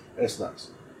cigar, and it's nice.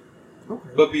 okay.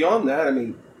 But beyond that, I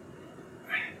mean,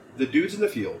 the dudes in the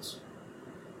fields,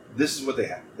 this is what they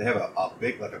have. They have a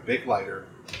big lighter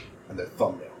and their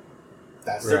thumbnail.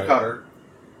 That's their Right. cutter.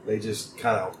 They just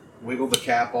kind of wiggle the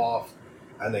cap off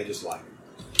and they just light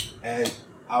it. And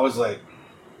I was like,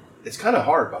 it's kind of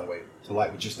hard, by the way, to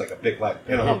light with just like a big light,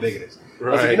 depending on how big it is. I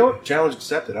was like, you know what? Challenge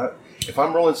accepted. If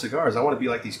I'm rolling cigars, I want to be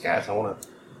like these cats. I want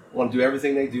to do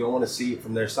everything they do. I want to see it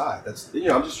from their side. That's,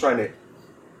 I'm just trying to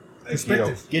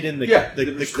Perspective. Get in the Yeah,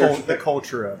 the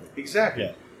culture of it. Exactly.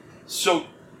 Yeah. So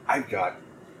I've got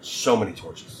so many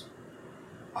torches.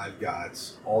 I've got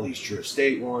all these True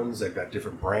Estate ones. I've got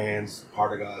different brands,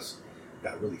 Partagas. I've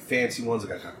got really fancy ones. I've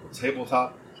got a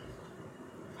tabletop.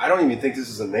 I don't even think this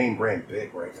is a name brand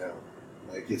big right now.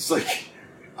 Like, it's like,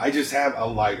 I just have a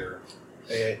lighter.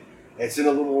 And it's in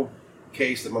a little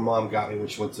case that my mom got me when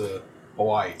she went to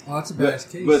Hawaii. Oh, that's a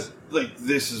badass case. But, like,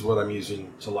 this is what I'm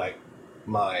using to light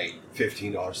my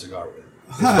 $15 cigar with.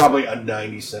 It's probably a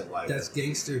 90-cent lighter. That's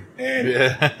gangster. And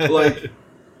Yeah. like,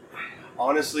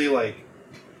 honestly, like,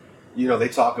 they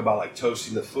talk about like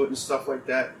toasting the foot and stuff like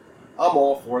that. I'm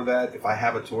all for that. If I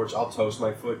have a torch, I'll toast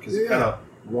my foot because it Yeah. kind of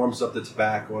warms up the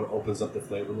tobacco and opens up the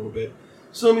flavor a little bit.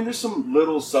 So, I mean, there's some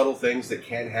little subtle things that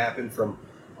can happen from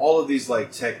all of these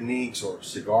like techniques or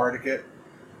cigar etiquette.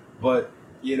 But,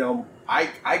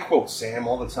 I quote Sam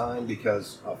all the time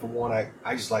because, for one,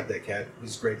 I just like that cat.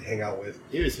 He's great to hang out with.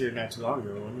 He was here not too long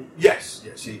ago, wasn't Yes,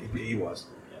 he was.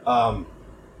 And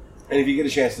if you get a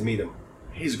chance to meet him,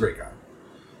 he's a great guy.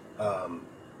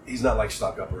 He's not like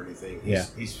stuck up or anything.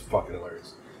 He's fucking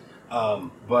hilarious.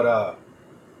 But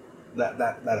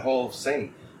that whole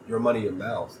saying, your money, your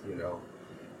mouth,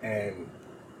 and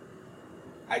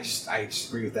I just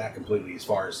agree with that completely as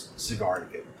far as cigar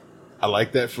etiquette. I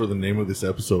like that for the name of this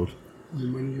episode. Your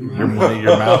money, your mouth. Your money,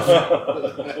 your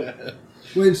mouth.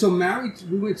 Wait, so Maui,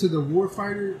 we went to the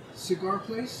Warfighter cigar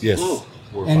place? Yes. Ooh.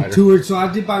 And Warfighter. toured. So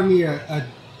I did buy me a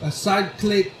side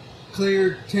click,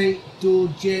 clear tank, dual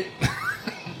jet.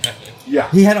 Yeah.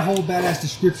 He had a whole badass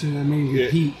description. I made Yeah.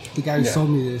 Pete, the guy who Yeah. sold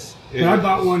me this. But Yeah. I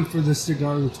bought one for the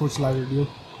cigar, the torch lighter deal,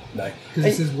 Nice. because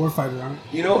it says Warfighter on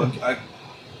it.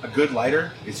 A good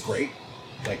lighter is great,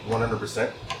 like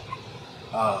 100%.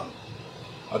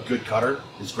 A good cutter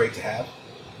is great to have,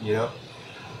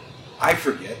 I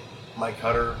forget my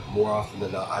cutter more often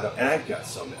than not. I've got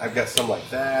some like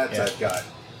that. Yeah. I've got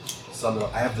some.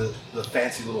 I have the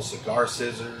fancy little cigar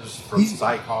scissors from He's-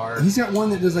 Zycar. He's got one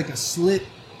that does like a slit.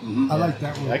 Mhm. I like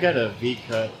that one. I got a V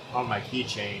cut on my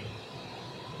keychain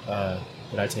that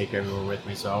I take everywhere with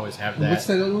me, so I always have And what's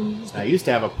that. that other one? I used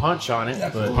to have a punch on it,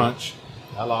 That's but cool. Punch.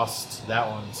 I lost that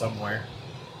one somewhere.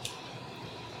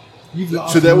 You've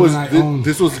lost So that more was than I own.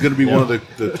 this was going to be Yeah. one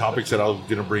of the topics that I was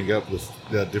going to bring up with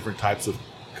the different types of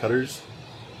cutters,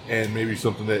 and maybe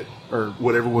something that or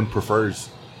what everyone prefers.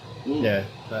 Yeah,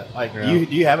 but, like Yeah. do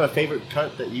you have a favorite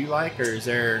cut that you like, or is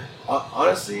there?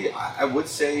 Honestly, I would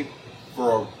say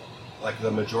for like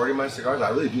the majority of my cigars, I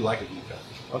really do like a V cut.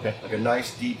 Okay, Like a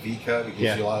nice deep V cut. It gives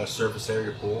Yeah. you a lot of surface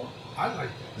area to pull. I like that.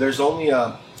 There's only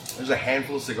there's a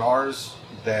handful of cigars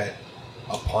that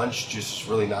a punch just is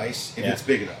really nice if Yeah. it's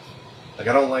big enough. Like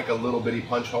I don't like a little bitty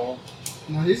punch hole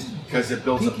Now this is because it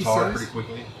builds Pinky up tar size. pretty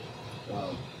quickly.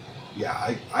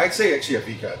 I'd say actually a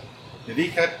V cut, a V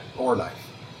cut or a knife.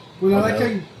 well, I Okay. like how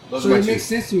you, Those so are my it two. makes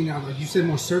sense to me now. Like you said,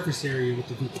 more surface area with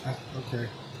the okay.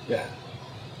 Yeah,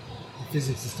 The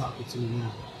physics is talking to me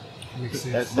now. It makes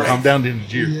sense. That's- Right. I'm down to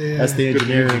engineer. Yeah, that's the Good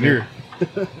engineer.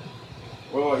 engineer.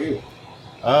 what about you?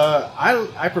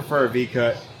 I prefer a V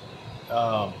cut.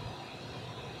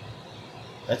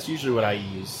 That's usually what I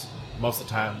use most of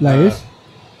the time. Layers?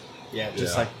 Yeah,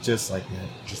 just Yeah. like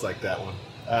that. Just like that one.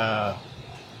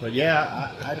 But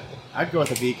yeah, I'd go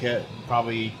with a V cut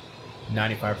probably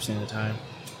 95% of the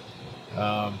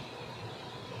time.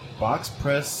 Box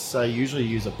press, I usually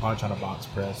use a punch on a box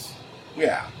press.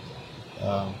 Yeah,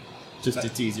 Just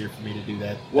it's easier for me to do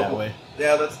that Well, that way.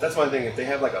 yeah. That's my thing. If they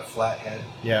have like a flat head,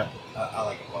 Yeah, I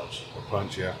like a punch. A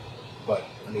punch, yeah. But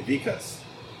I mean V cuts.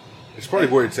 It's probably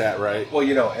where it's at, right? Well,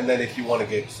 and then if you want to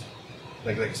get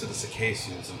like I said, the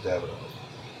Circassians of Davidoff,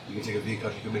 You can take a V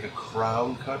cut. You can make a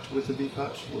crown cut with a V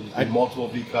cut. Where you I- do multiple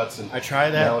V cuts, and I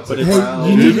tried now that, it's but a it's, crown.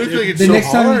 you Dude, need, it looks like it's the so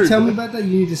next time you hard. tell me about that,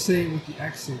 you need to say it with the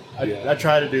accent. I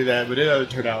tried to do that, but it doesn't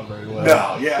turn out very well.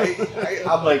 No, yeah,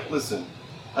 I'm like, listen.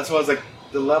 That's why I was like,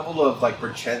 the level of like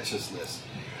pretentiousness.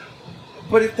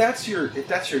 But if that's your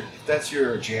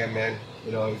jam, man,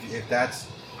 you know, if that's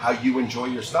how you enjoy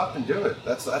your stuff, then do it.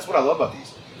 That's what I love about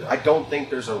these. I don't think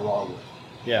there's a wrong way.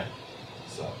 Yeah.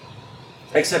 So,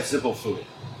 except Zippo fluid.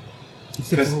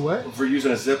 Except for what? For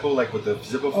using a Zippo, like with the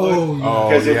Zippo fluid. Oh, yeah. Oh,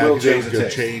 Because it yeah, will 'cause change it's the gonna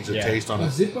taste. change the Yeah. taste on A it.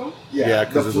 Zippo? Yeah,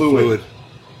 because of the fluid,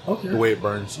 Okay. the way it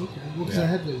burns. Okay. Well, because I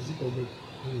had the Zippo, but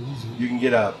I didn't use it. You can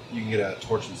get a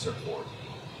torch insert for it.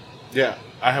 Yeah,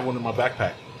 I have one in my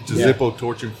backpack. It's a Yeah. Zippo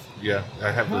torch. Yeah, I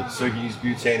have the. So you can use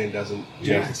butane and doesn't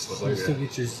Yeah. change the You flavor. still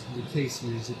get your case for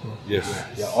your Zippo. Yes.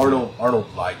 Yeah, Arnold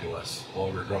lied to us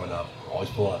while we were growing up. Always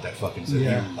pulling out that fucking Zippo.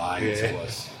 Yeah. He lied Yeah. to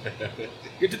us.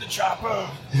 Get to the chopper.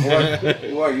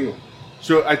 Who are you?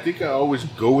 So I think I always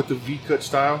go with the V-cut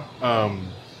style.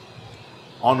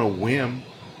 On a whim,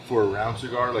 for a round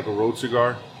cigar, like a road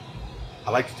cigar,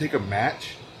 I like to take a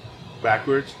match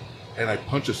backwards and I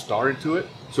punch a star into it.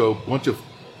 So a bunch of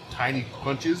tiny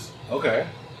punches, Okay.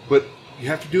 but you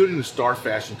have to do it in a star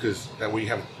fashion because that way you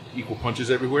have equal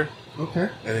punches everywhere, Okay.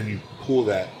 and then you pull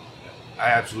that. I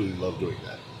absolutely love doing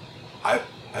that.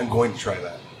 I'm going to try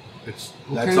that. It's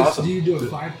What That's kind of, awesome. Do you do a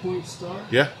 5-point star?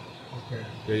 yeah,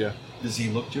 Okay. yeah. Does he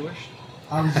look Jewish?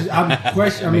 I'm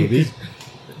questioning. I mean, Maybe. 'cause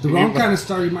the wrong kind of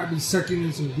star, you might be sucking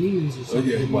in some demons or something.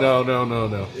 yeah.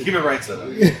 No. Keep it right side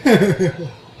up.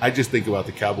 I just think about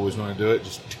the Cowboys when I do it.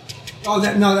 Just Oh,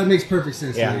 that makes perfect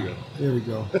sense. Yeah. There we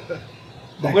go. I'm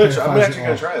That actually clarifies going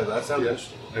it to try that. That sounds yeah,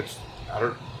 interesting. it's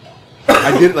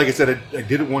I did it. Like I said, I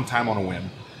did it one time on a whim.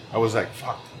 I was like,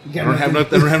 "Fuck, You I got don't have nothing.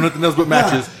 nothing. I don't have nothing else but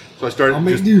matches." So I started I'll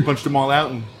make just do. punched them all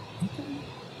out, and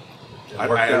It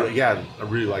worked out. I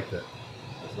really like that.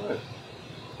 That's nice.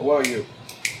 What about you?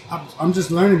 I'm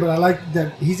just learning, but I like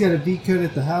that he's got a V cut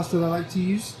at the house that I like to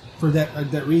use for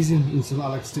that reason. And so I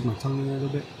like to stick my tongue in there a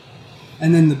little bit.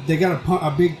 And then they got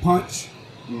a big punch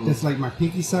that's like my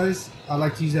pinky size. I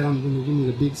like to use that on when they give me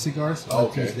the big cigars. I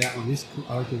like to Okay. use that one. This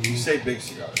I like it. You say big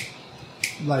cigars.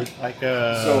 Like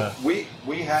So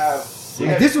we have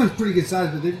this one's pretty good size,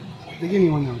 but they give me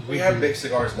one that was we way have bigger. big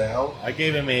cigars now. I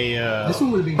gave him a. This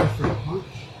one would have been good for a punch.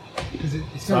 Because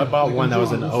it's So I kinda bought like one I'm that was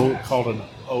drawing this called an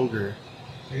ogre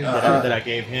Uh-huh. that I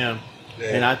gave him,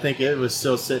 and I think it was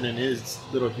still sitting in his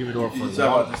little humidor for You a talk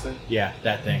about long. this thing? Yeah,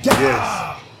 that thing.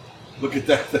 Yes. Look at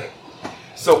that thing.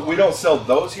 So we don't sell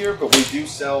those here, but we do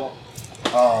sell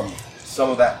some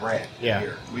of that brand Yeah.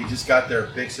 here. We just got their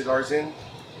big cigars in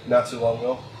not too long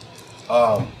ago.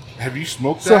 Have you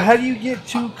smoked that? So how do you get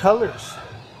two colors?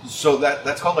 So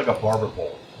that's called like a barber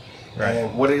bowl. Right.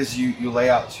 And what it is you lay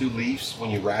out 2 leaves when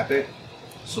you wrap it,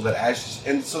 so that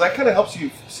so that kind of helps you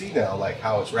see now like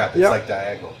how it's wrapped. It's Yep. like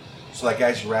diagonal. So like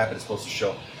as you wrap it, it's supposed to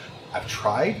show. I've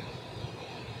tried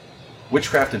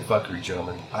witchcraft and fuckery,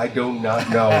 gentlemen. I do not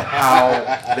know how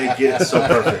they get it so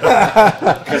perfect.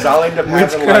 Because I'll end up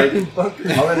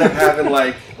having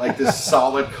like this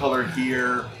solid color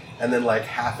here, and then like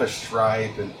half a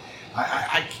stripe, and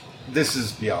I this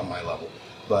is beyond my level.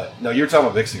 But no, you're talking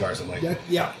about big cigars. I'm like,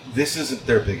 yeah. this isn't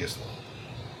their biggest one.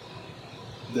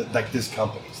 Like this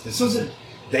company's. This So is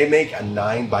they make a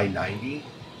 9x90,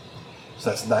 so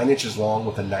that's 9 inches long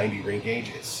with a 90 ring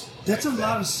gauge. That's a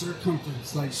lot of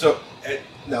circumference. Like So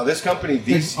now this company,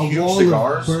 these Like a huge wall of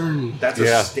cigars, burning.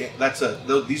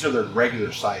 these are their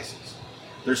regular sizes.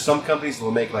 There's some companies that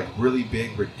will make like really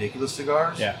big, ridiculous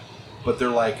cigars. Yeah. But they're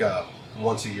like a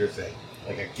once a year thing,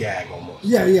 like a gag almost.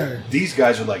 yeah. These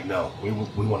guys are like, no, we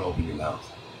want to open your mouth.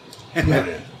 Put it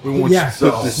in. We want Yeah. you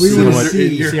to put this We in wanna your- see-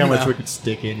 in your See how much mouth. we could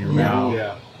stick in your Yeah. mouth.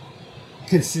 Yeah.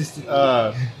 Consistent.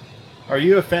 Are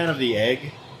you a fan of the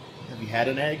egg? Have you had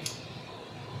an egg?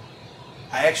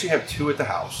 I actually have 2 at the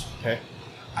house. Okay.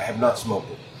 I have not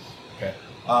smoked it. Okay.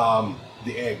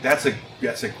 The egg, that's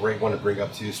a great one to bring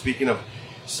up too. Speaking of,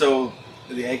 so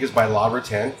the egg is by La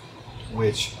Rattan,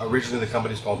 which originally the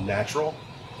company is called Natural.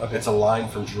 Okay. It's a line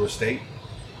from Drew Estate.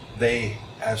 They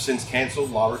have since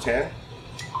canceled La Rattan,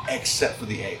 except for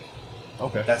the egg.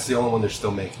 Okay. That's the only one they're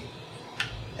still making.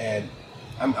 And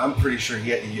I'm pretty sure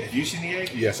have you seen the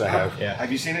egg? Yes, I have. Yeah.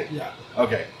 Have you seen it? yeah.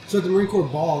 Okay. So at the Marine Corps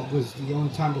Ball was the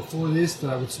only time before this that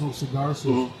I would smoke cigars. So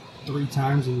Mhm. 3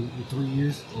 times in 3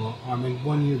 years. Mhm. And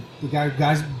 1 year, the guy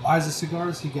buys the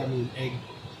cigars. He got me an egg.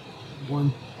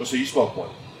 One Oh, so you smoked one?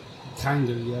 kind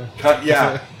of, yeah.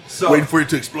 Yeah. So Waiting for it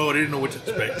to explode. I didn't know what to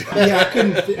expect. Yeah, I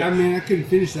couldn't. I couldn't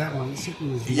finish that one. This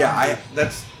one was yeah,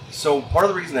 so part of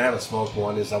the reason I haven't smoked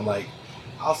one is I'm like,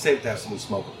 I'll save it to have someone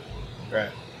smoke it. Right.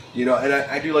 You know, and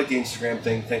I do like the Instagram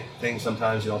thing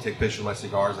sometimes. You know, I'll take pictures of my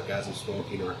cigars, like as I'm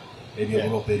smoking, or maybe a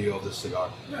little video of the cigar.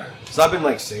 So I've been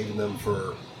like saving them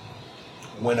for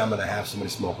when I'm gonna have somebody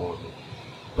smoke one with me.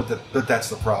 But that's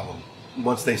the problem.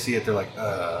 Once they see it, they're like,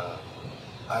 I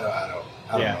don't know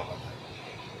about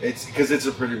that. It's because it's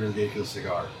a pretty ridiculous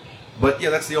cigar. But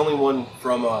yeah, that's the only one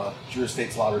from Drew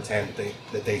Estates La Rattan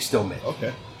that they still make.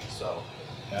 Okay. So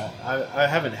I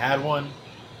haven't had one.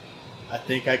 I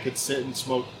think I could sit and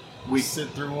smoke. Sit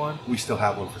through one. We still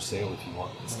have one for sale if you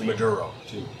want. It's the Maduro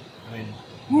too. I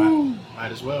mean,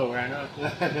 might as well right now.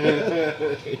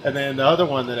 And then the other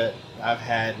one that I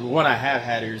have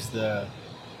had is the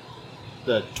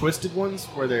twisted ones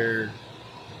where there's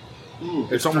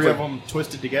It's three almost of them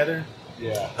twisted together.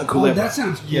 Yeah. A Culebra. Oh, that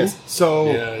sounds cool. Yes. So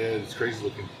Yeah, it's crazy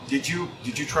looking. Did you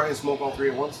try and smoke all three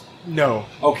at once? no.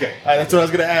 Okay. That's what I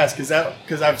was gonna ask.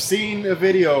 Because I've seen a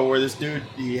video where this dude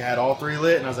he had all three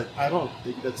lit, and I was like, I don't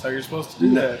think that's how you're supposed to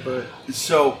do No. that. But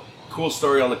So cool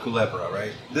story on the Culebra,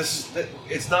 right?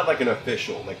 It's not like an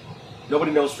official, like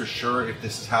nobody knows for sure if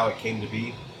this is how it came to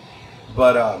be,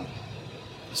 but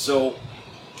so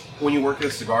when you work at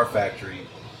a cigar factory,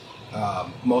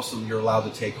 most of them you're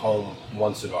allowed to take home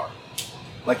one cigar.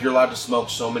 Like you're allowed to smoke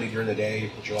so many during the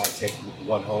day, but you're allowed to take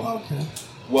one home. Okay.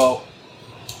 Well,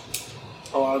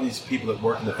 a lot of these people that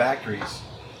work in the factories,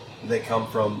 they come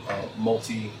from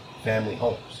multi-family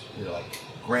homes. You know, like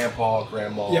grandpa,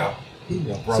 grandma, Yeah. you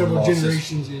know, Several brother-in-law, sister.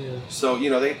 generations, yeah. So, you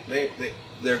know,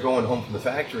 they're going home from the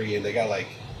factory and they got like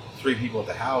 3 people at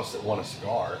the house that want a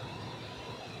cigar.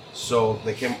 So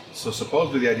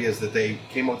supposedly the idea is that they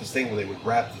came up with this thing where they would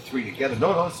wrap the 3 together.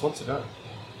 No, it's one cigar.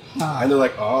 Ah, And they're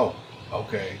like, oh,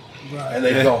 okay. right. And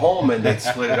they'd go home and they'd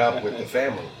split it up with the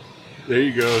family. There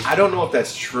you go. I don't know if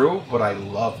that's true, but I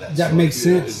love that. that story. makes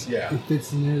sense. Yeah. It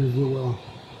fits in there real well.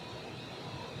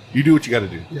 You do what you got to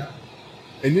do. Yeah.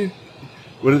 And then,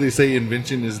 what do they say?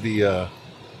 Invention is the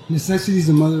Necessity is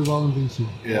the mother of all invention.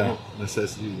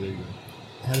 necessity. There you go.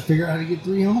 Had to figure out how to get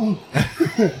 3 home.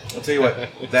 I'll tell you what,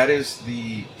 that is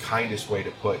the kindest way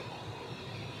to put.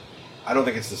 I don't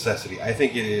think it's necessity. I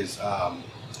think it is.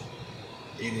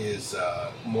 It is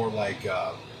more like.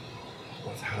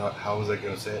 How was I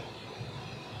going to say it?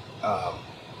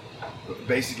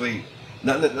 Basically,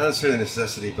 not necessarily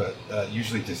necessity, but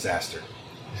usually disaster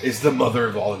is the mother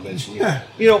of all invention.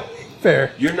 You know,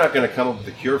 Fair. you're not going to come up with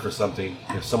a cure for something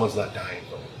if someone's not dying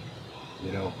from it.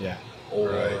 You know, yeah. or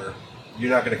Right. you're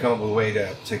not going to come up with a way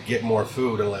to get more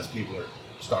food unless people are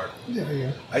starving.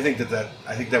 Yeah. I think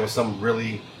that was some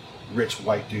really rich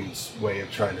white dude's way of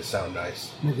trying to sound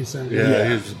nice. Make it sound Yeah, good.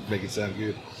 it is make it sound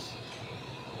good.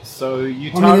 So you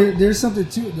I talk. mean, there's something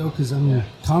to it, though, because, I mean,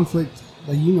 conflict,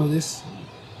 like, you know, this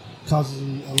causes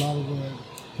a lot of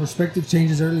perspective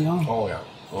changes early on. Oh yeah.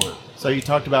 So you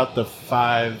talked about the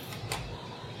 5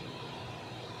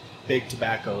 big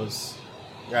tobaccos,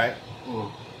 right?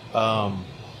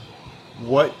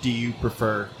 What do you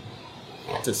prefer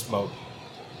to smoke?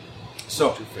 So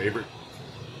What's your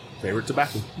favorite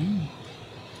tobacco?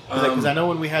 Because I know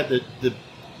when we had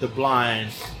the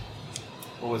blind,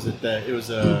 what was it? Is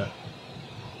it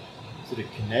a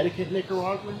Connecticut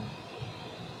Nicaraguan?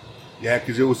 Yeah,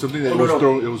 because it was something that Oh, no, was no.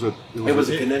 thrown. it was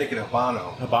a Connecticut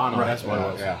Habano. Habano, Right. that's what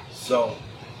it was. Yeah. So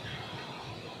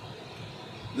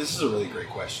this is a really great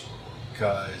question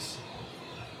because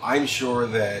I'm sure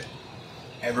that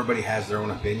everybody has their own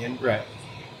opinion. Right.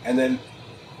 And then,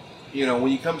 you know,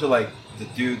 when you come to like the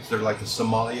dudes, they're like the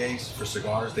sommeliers for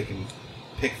cigars. They can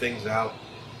pick things out.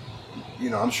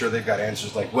 You know, I'm sure they've got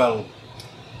answers like, well,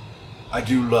 I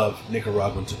do love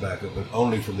Nicaraguan tobacco, but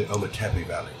only from the Ometepe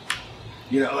Valley.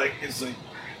 You know, like, it's like,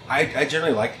 I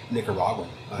generally like Nicaraguan.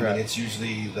 I Right. mean, it's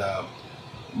usually the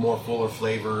more fuller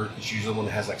flavor. It's usually one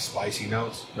that has like spicy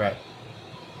notes. Right.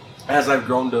 As I've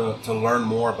grown to learn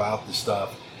more about the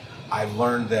stuff, I've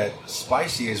learned that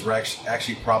spicy is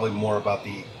actually probably more about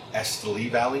the Esteli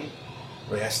Valley,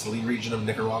 or the Esteli region of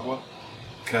Nicaragua,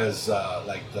 because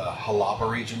like the Jalapa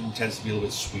region tends to be a little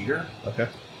bit sweeter. Okay.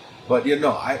 But you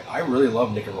know, I really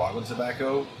love Nicaraguan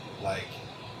tobacco. Like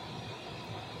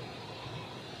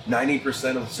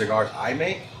 90% of the cigars I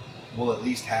make will at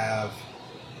least have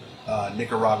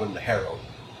Nicaraguan Ligero.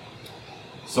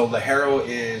 So Ligero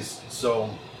is, so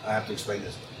I have to explain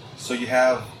this. So you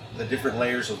have the different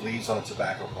layers of leaves on a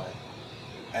tobacco plant.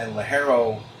 And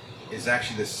Ligero is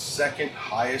actually the second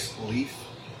highest leaf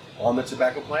on the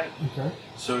tobacco plant. Okay.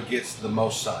 So it gets the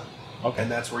most sun. Okay.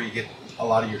 And that's where you get a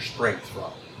lot of your strength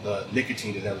from. The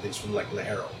nicotine and everything's from like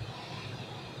Ligero.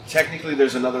 Technically,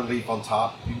 there's another leaf on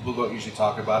top. People don't usually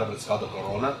talk about it, but it's called the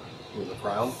corona, or the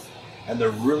crown. And they're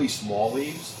really small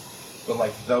leaves. But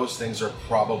like those things are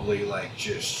probably like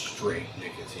just straight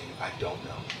nicotine. I don't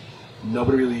know.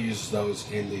 Nobody really uses those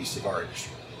in the cigar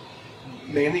industry,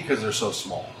 mainly because they're so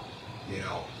small. You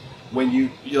know, when you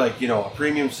like, you know, a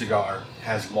premium cigar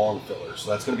has long fillers, so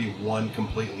that's going to be one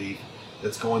complete leaf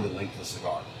that's going the length of the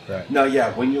cigar. Right. Now,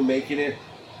 yeah, when you're making it,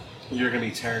 you're going to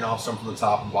be tearing off some from the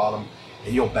top and bottom,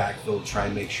 and you'll backfill to try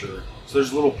and make sure. So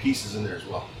there's little pieces in there as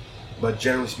well. But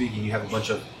generally speaking, you have a bunch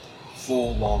of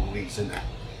full long leaves in there.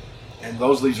 And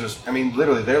those leaves are, I mean,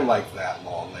 literally, they're like that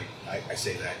long. Like, I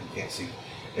say that, you can't see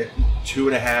it.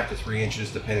 2.5 to 3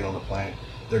 inches, depending on the plant.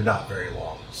 They're not very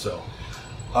long. So,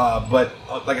 but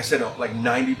like I said, like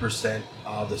 90%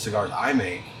 of the cigars I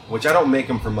make, which I don't make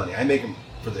them for money. I make them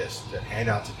for this, to hand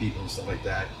out to people and stuff like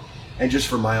that. And just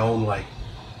for my own, like,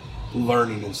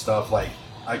 learning and stuff. Like,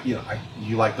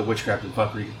 you like the Witchcraft and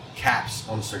Fuckery caps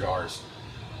on cigars.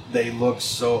 They look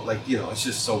so, like, you know, it's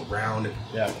just so round.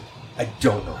 Yeah. I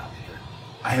don't know how to do it.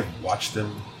 I have watched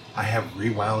them. I have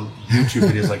rewound YouTube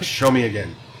videos like, show me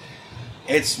again.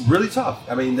 It's really tough.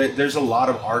 I mean, there's a lot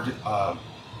of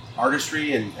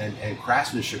artistry and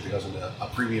craftsmanship that goes into a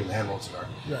premium hand-rolled cigar.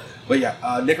 Right. But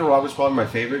yeah, Nicaragua's probably my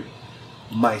favorite.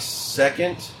 My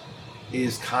second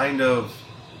is kind of,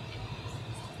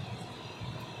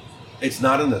 it's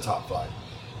not in the top 5.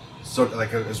 So,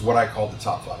 like, is what I call the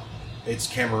top 5. It's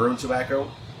Cameroon tobacco.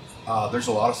 There's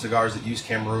a lot of cigars that use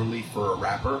Cameroon leaf for a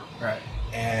wrapper. Right.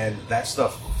 And that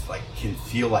stuff, like, can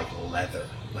feel like leather,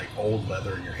 like old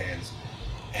leather in your hands.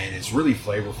 And it's really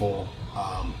flavorful.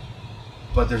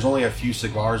 But there's only a few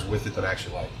cigars with it that I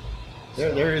actually like.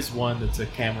 There is one that's a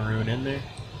Cameroon in there.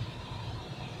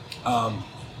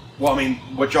 Well, I mean,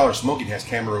 what y'all are smoking has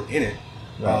Cameroon in it.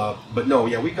 Right. But no,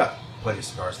 yeah, we've got plenty of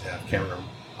cigars that have Cameroon.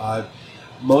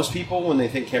 Most people, when they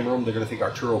think Cameroon, they're going to think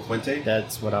Arturo Fuente.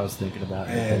 That's what I was thinking about.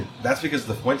 And that's because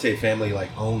the Fuente family,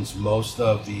 like, owns most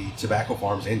of the tobacco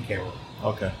farms in Cameroon.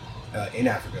 Okay. In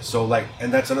Africa. So, like,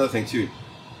 and that's another thing, too.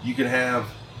 You can have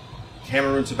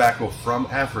Cameroon tobacco from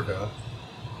Africa,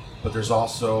 but there's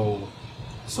also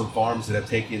some farms that have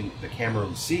taken the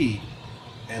Cameroon seed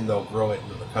and they'll grow it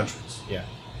in other countries. Yeah.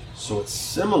 So it's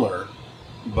similar,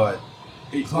 but...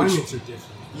 Climates are different.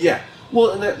 Yeah.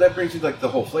 Well, and that brings you, like, the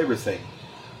whole flavor thing.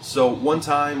 So one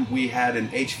time we had an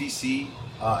HVC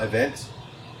event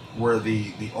where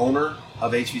the owner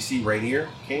of HVC, Rainier,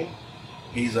 came.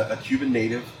 He's a Cuban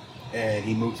native, and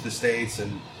he moved to the States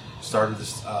and started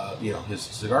this, his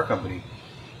cigar company. It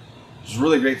was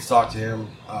really great to talk to him.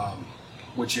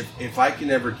 Which if I can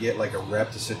ever get like a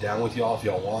rep to sit down with y'all, if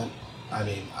y'all want, I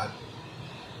mean,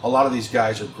 a lot of these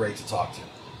guys are great to talk to,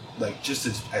 like just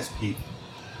as people.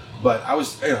 But I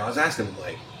was asking him,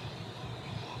 like,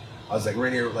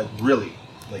 Rainier, like, really,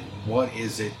 like, what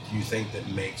is it you think that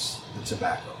makes the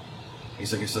tobacco?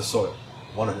 He's like, it's the soil,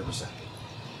 100%.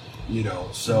 You know,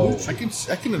 so I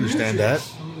can understand that.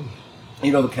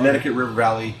 you know, the Connecticut River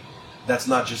Valley, that's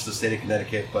not just the state of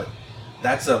Connecticut, but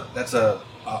that's a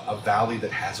valley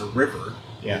that has a river.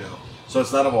 Yeah. You know, so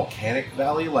it's not a volcanic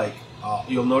valley. Like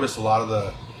you'll notice a lot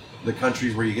of the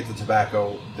countries where you get the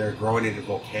tobacco, they're growing it in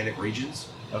volcanic regions.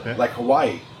 Okay. Like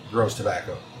Hawaii grows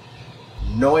tobacco.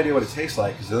 No idea what it tastes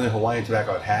like because the only Hawaiian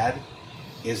tobacco I've had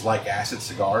is like acid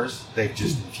cigars. They've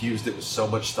just infused it with so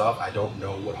much stuff. I don't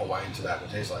know what Hawaiian tobacco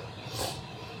tastes like.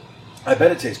 I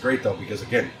bet it tastes great though because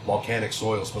again, volcanic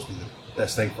soil is supposed to be the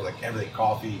best thing for like everything,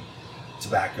 coffee,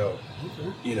 tobacco.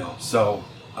 Okay. You know, so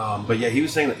but yeah, he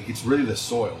was saying that it's really the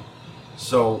soil.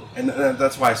 So and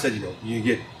that's why I said, you know, you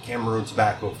get Cameroon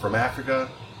tobacco from Africa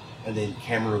and then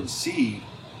Cameroon seed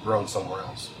grown somewhere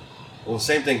else. Well, the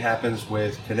same thing happens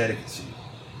with Connecticut seed.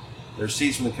 There's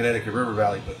seeds from the Connecticut River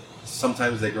Valley, but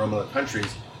sometimes they grow in other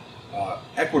countries.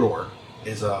 Ecuador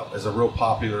is a real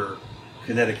popular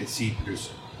Connecticut seed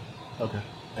producer. Okay.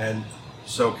 And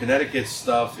so Connecticut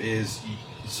stuff is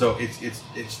so it's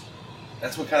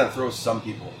that's what kind of throws some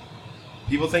people.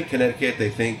 People think Connecticut, they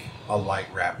think a light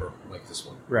wrapper like this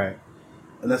one. Right.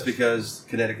 And that's because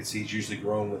Connecticut seeds usually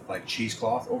grown with like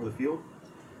cheesecloth over the field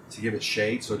to give it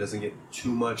shade so it doesn't get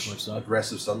too much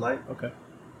aggressive sunlight. Okay.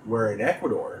 Where in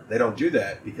Ecuador, they don't do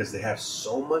that because they have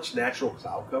so much natural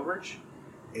cloud coverage.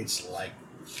 It's like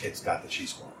it's got the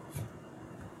cheesecloth.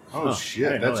 Oh I shit,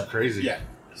 didn't know that's that. crazy. Yeah.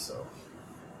 So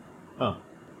Huh.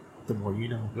 The more you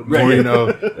know. The more you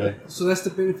know. So that's the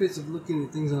benefits of looking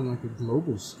at things on like a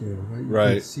global scale, right? You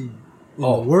Right. can see in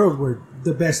the world where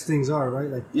the best things are, right?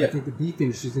 Like Yeah. I think the beef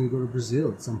industry is going to go to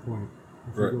Brazil at some point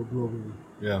if Right. we go globally.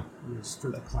 Yeah. It's for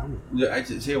the climate. Yeah, I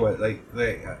tell you what, like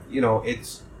they,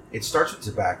 it starts with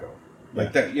tobacco,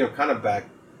 like Yeah. that. You know, kind of back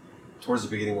towards the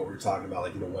beginning, what we were talking about,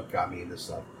 like what got me into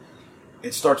stuff.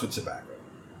 It starts with tobacco,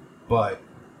 but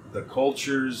the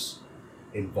cultures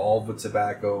involved with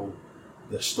tobacco,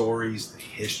 the stories, the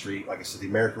history. Like I said, the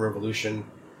American Revolution.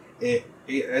 It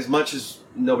as much as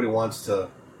nobody wants to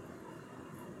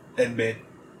admit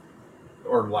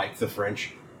or like the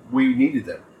French, we needed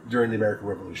them during the American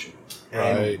Revolution,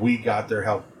 and Right. we got their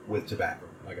help with tobacco.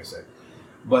 Like I said,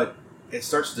 but it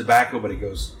starts with tobacco, but it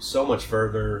goes so much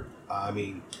further. I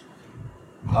mean,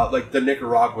 like the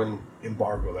Nicaraguan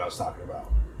embargo that I was talking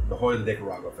about, the Hoya de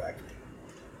Nicaragua factory.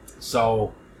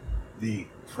 So, the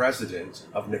president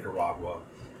of Nicaragua,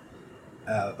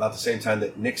 about the same time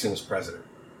that Nixon was president,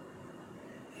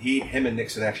 him and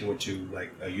Nixon actually went to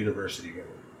like a university together.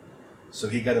 So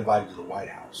he got invited to the White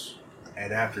House,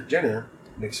 and after dinner,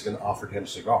 Nixon offered him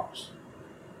cigars,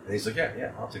 and he's like,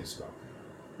 "Yeah, I'll take a cigar."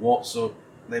 Well, so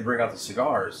they bring out the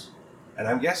cigars, and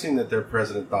I'm guessing that their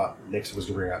president thought Nixon was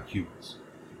going to bring out Cubans,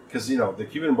 because the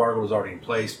Cuban embargo was already in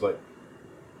place, but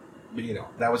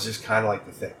that was just kind of like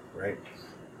the thing, right?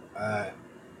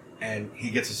 And he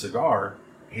gets a cigar,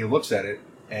 he looks at it,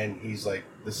 and he's like,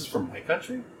 "This is from my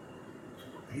country?"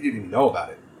 He didn't even know about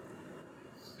it.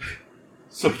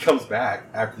 So he comes back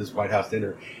after this White House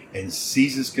dinner and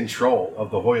seizes control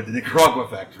of the Hoya de Nicaragua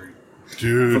factory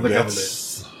Dude, for the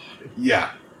that's... government.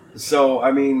 Yeah. So,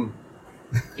 I mean,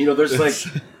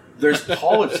 there's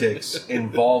politics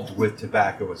involved with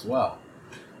tobacco as well.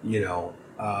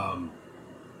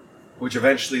 Which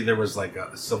eventually there was like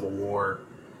a civil war.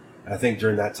 I think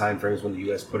during that time frame is when the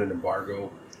U.S. put an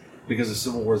embargo because the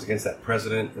civil war is against that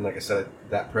president. And like I said,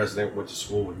 that president went to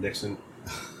school with Nixon.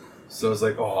 So it's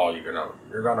like, oh, you're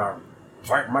gonna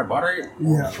fight my buddy?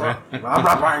 Yeah. I'm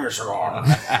not buying your cigar.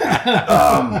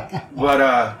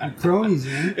 Cronies,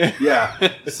 man. Yeah.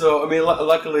 So I mean,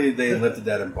 luckily they lifted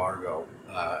that embargo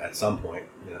at some point,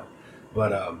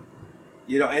 But and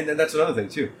then that's another thing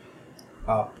too.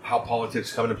 How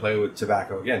politics come into play with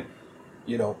tobacco again.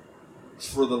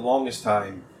 For the longest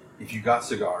time, if you got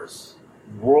cigars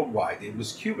worldwide, it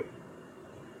was Cuban.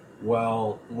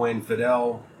 Well, when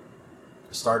Fidel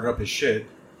started up his shit,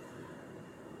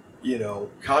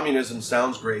 communism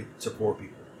sounds great to poor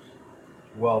people.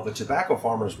 Well, the tobacco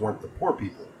farmers weren't the poor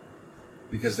people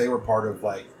because they were part of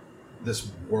like this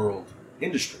world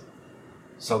industry.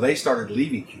 So they started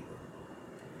leaving Cuba.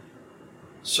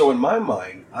 So in my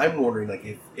mind, I'm wondering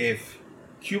like if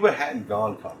Cuba hadn't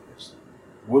gone communist,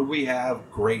 would we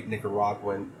have great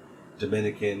Nicaraguan,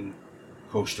 Dominican,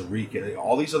 Costa Rica,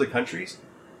 all these other countries?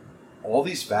 All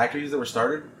these factories that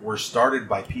were started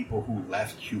by people who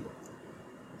left Cuba.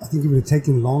 I think it would have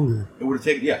taken longer. It would have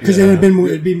taken, yeah. Because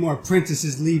it'd be more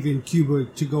apprentices leaving Cuba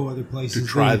to go other places. To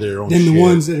try their own than shit. the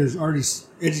ones that are already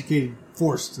educated,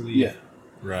 forced to leave. Yeah.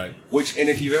 Right. And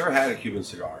if you've ever had a Cuban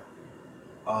cigar,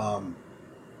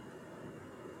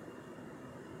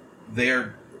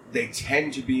 they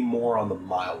tend to be more on the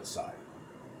mild side.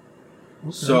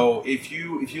 Okay. So if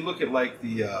you look at like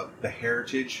the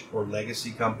heritage or legacy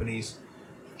companies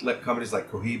like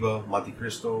Cohiba,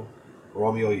 Montecristo,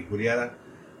 Romeo y Julieta,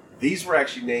 these were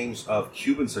actually names of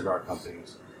Cuban cigar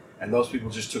companies, and those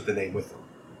people just took the name with them.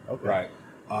 Okay. Right.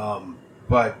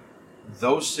 But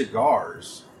those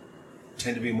cigars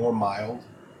tend to be more mild.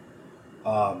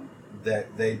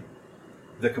 The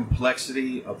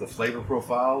complexity of the flavor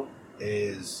profile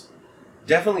is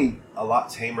definitely a lot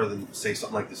tamer than say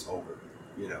something like this Ogre.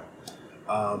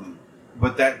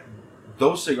 But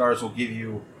those cigars will give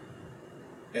you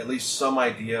at least some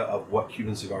idea of what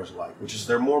Cuban cigars are like, which is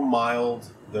they're more mild.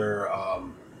 They're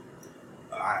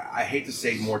I hate to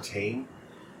say more tame.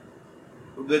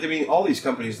 But I mean, all these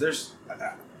companies.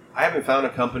 I haven't found a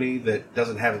company that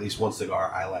doesn't have at least one cigar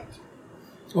I liked.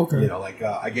 Okay.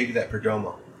 I gave you that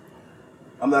Perdomo.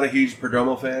 I'm not a huge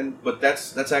Perdomo fan, but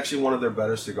that's actually one of their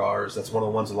better cigars. That's one of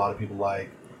the ones a lot of people like.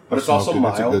 But it's also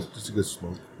mild. It's a good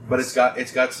smoke. But it's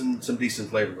got some decent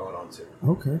flavor going on too.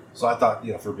 Okay. So I thought,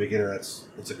 for a beginner, it's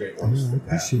a great one. I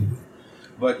appreciate it.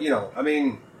 But I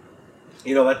mean,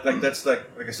 that's like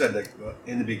I said, like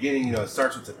in the beginning, it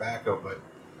starts with tobacco, but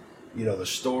the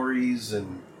stories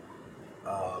and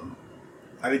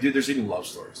I mean, dude, there's even love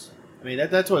stories. I mean,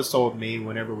 that's what sold me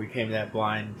whenever we came to that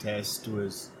blind test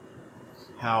was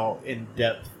how in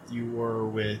depth you were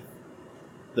with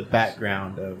the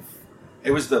background of. It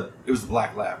was the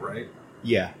Black Lab, right?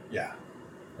 Yeah. Yeah.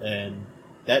 And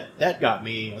that got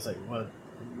me. I was like, well,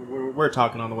 we're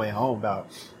talking on the way home about,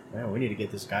 man, we need to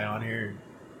get this guy on here.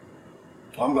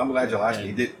 I'm glad y'all asked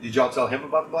me. Did y'all tell him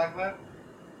about the Black Lab?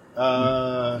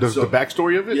 The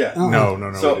backstory of it? Yeah.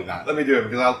 No, So we did not. let me do it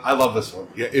because I love this one.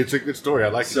 Yeah, it's a good story. I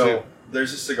like it too. So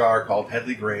there's a cigar called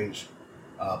Headley Grange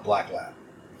Black Lab,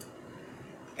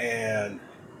 and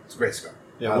it's a great cigar.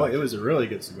 Yeah, well, it was a really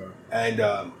good cigar.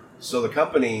 And so the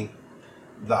company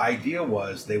the idea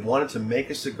was they wanted to make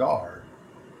a cigar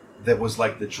that was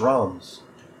like the drums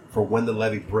for When the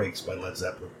Levee Breaks by Led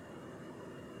Zeppelin.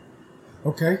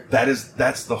 Okay.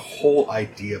 That's the whole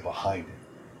idea behind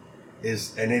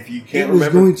it. And if you It can't was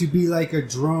remember, going to be like a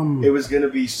drum. it was going to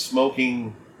be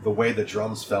smoking the way the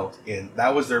drums felt, and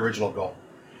that was their original goal.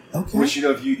 Okay. Which,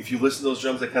 if you listen to those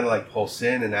drums, they kind of like pulse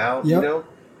in and out, Yep.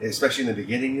 especially in the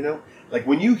beginning, like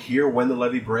when you hear When the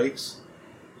Levee Breaks,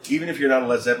 even if you're not a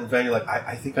Led Zeppelin fan, you're like,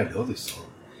 I think I know this song.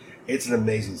 It's an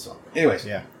amazing song. Anyways,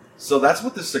 Yeah. so that's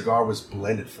what this cigar was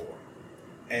blended for.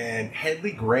 And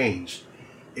Headley Grange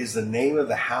is the name of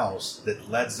the house that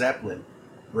Led Zeppelin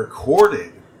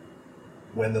recorded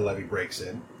When the Levee Breaks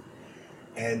in.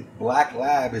 And Black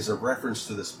Lab is a reference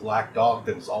to this black dog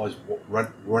that was always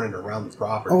running around the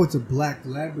property. Oh, it's a black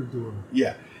Labrador.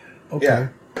 Yeah. Okay.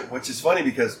 Yeah. Which is funny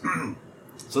because,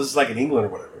 so this is like in England or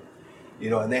whatever,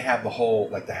 and they have the whole,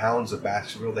 like the Hounds of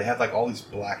Baskerville, they have like all these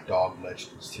black dog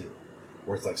legends too,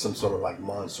 where it's like some sort of like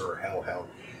monster or hellhound.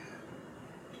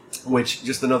 Which,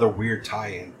 just another weird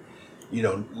tie-in.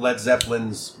 Led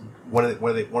Zeppelin's, one of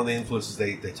the influences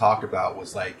they talked about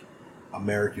was like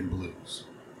American blues.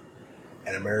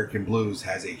 And American blues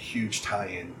has a huge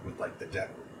tie-in with like the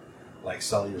devil, like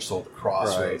selling your soul at the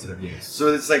crossroads. Right. Yes.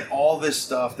 So it's like all this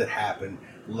stuff that happened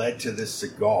led to this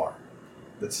cigar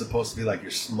that's supposed to be like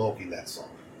you're smoking that song.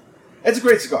 It's a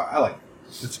great cigar. I like it.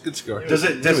 It's a good cigar. Does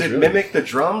it was really- mimic the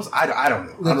drums? I don't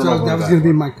know. I don't know That was going to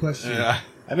be my question. Yeah.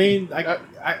 I mean,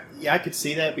 I could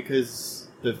see that because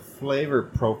the flavor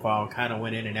profile kind of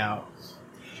went in and out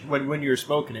when you were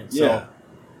smoking it. So, Yeah.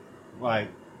 like,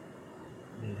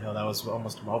 I mean, hell, that was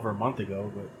almost over a month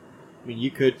ago. But I mean, you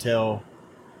could tell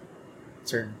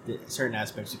certain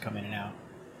aspects would come in and out,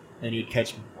 and you'd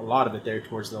catch a lot of it there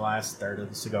towards the last third of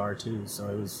the cigar too. So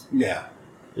it was Yeah.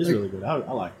 really good. I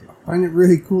liked it. I find it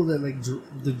really cool that like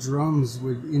the drums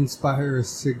would inspire a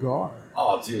cigar.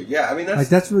 Oh, dude. Yeah. I mean, Like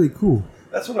that's really cool.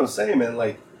 that's what I'm saying, man.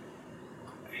 Like,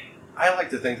 I like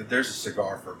to think that there's a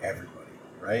cigar for everybody,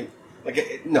 right?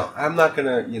 Like, no, I'm not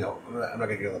gonna, I'm not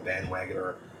gonna get on the bandwagon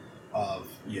of,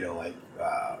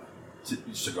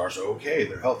 cigars are okay,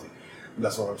 they're healthy. And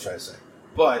that's what I'm trying to say.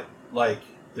 But like,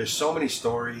 there's so many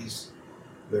stories,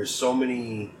 there's so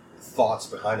many thoughts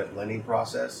behind a blending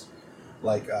process.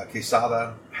 Like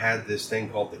Quesada had this thing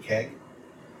called the keg,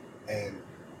 and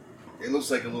it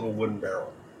looks like a little wooden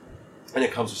barrel, and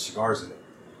it comes with cigars in it.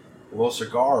 Well, those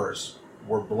cigars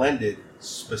were blended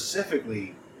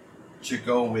specifically to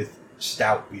go with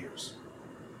stout beers,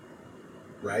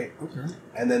 right? Okay.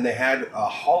 And then they had a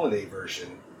holiday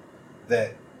version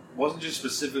that wasn't just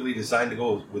specifically designed to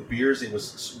go with beers. It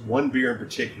was one beer in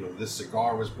particular. This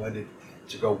cigar was blended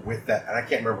to go with that, and I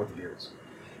can't remember what the beer is.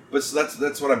 But so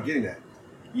that's what I'm getting at.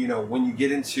 When you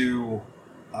get into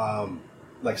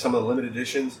like some of the limited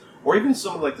editions, or even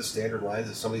some of like the standard lines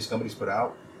that some of these companies put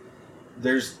out,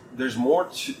 there's more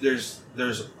to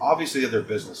there's obviously other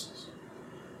businesses,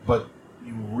 but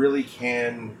you really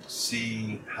can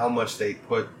see how much they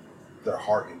put their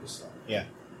heart into stuff. Yeah.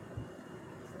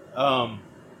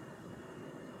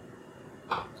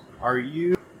 Are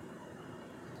you?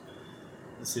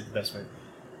 Let's see the best way.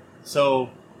 So,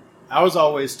 I was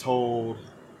always told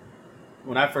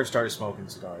when I first started smoking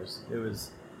cigars, it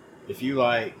was if you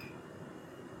like.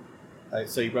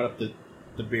 So you brought up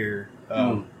the beer.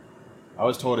 I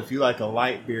was told if you like a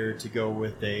light beer to go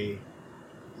with a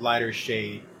lighter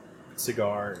shade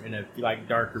cigar, and if you like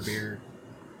darker beer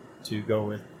to go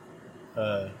with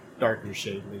a darker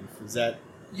shade leaf. Is that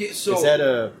is that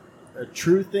a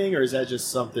true thing, or is that just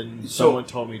something someone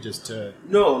told me just to?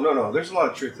 No. There's a lot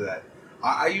of truth to that.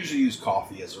 I usually use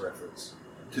coffee as a reference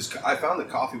because I found that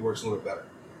coffee works a little bit better.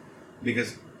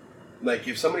 Because, like,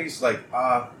 if somebody's like,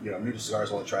 I'm new to cigars,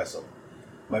 I want to try something.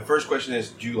 My first question is,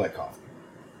 do you like coffee?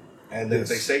 And then if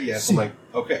they say yes, I'm like,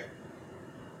 okay.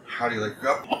 How do you like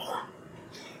your cup?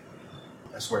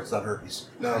 I swear it's not herpes.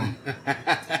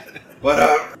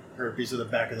 But Herpes to the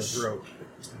back of the throat.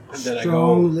 and then Strong, I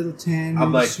go, little tan,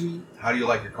 I'm like, sweet, how do you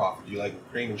like your coffee? Do you like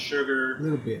it cream and sugar, a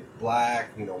little bit. black,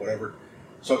 whatever?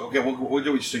 So okay, we'll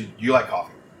do it. So you like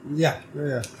coffee? Yeah.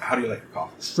 How do you like your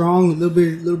coffee? Strong, a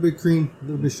little bit cream, a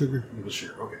little bit sugar. A little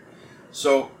sugar. Okay.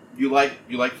 So you like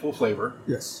full flavor,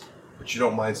 Yes. but you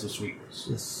don't mind some sweetness.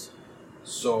 Yes.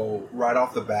 So right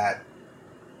off the bat,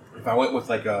 if I went with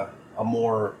like a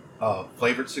more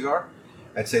flavored cigar,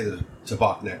 I'd say the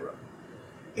Tabac Negro.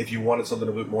 If you wanted something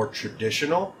a bit more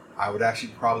traditional, I would actually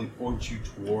probably point you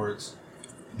towards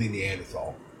the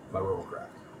Neanderthal by Robocraft.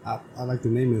 I like the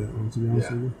name of that one, to be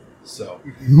honest with you. So,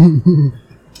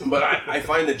 but I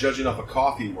find that judging off of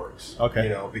coffee works.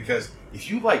 Okay. Because if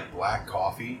you like black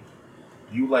coffee,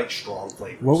 you like strong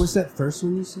flavors. What was that first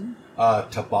one you said?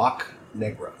 Tabac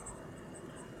Negra.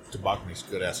 Tobacco makes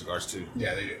good ass cigars too.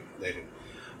 Yeah, they do. They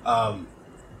do.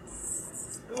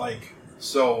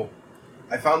 So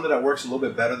I found that it works a little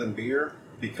bit better than beer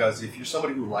because if you're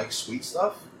somebody who likes sweet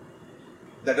stuff,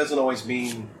 that doesn't always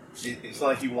mean it's not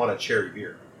like you want a cherry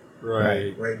beer.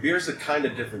 Right. Right? Beer's a kind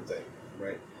of different thing,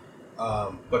 right?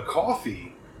 But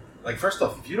coffee, like first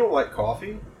off, if you don't like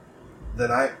coffee,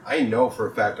 then I know for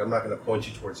a fact I'm not going to point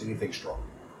you towards anything strong,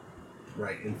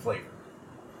 right, in flavor.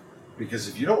 Because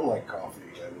if you don't like coffee,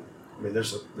 then, I mean,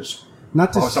 there's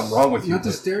Not to, something wrong with you. Not to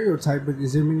but- stereotype, but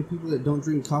is there many people that don't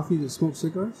drink coffee that smoke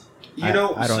cigars? You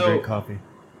know, I don't drink coffee.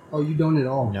 Oh, you don't at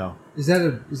all? No. Is that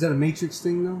a Matrix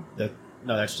thing though?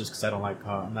 No, that's just because I don't like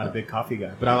coffee. I'm not a big coffee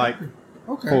guy, but I like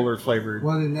Okay. fuller flavored.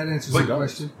 Well, then that answers the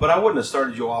question. But I wouldn't have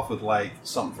started you off with like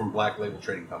something from Black Label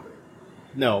Trading Company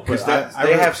No, because but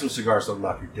they have some cigars that'll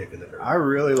knock your dick in the dirt. I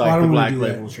really I like don't the wanna Black do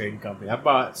that. Label Trading Company. I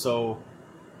bought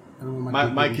I don't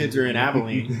want my dick kids are in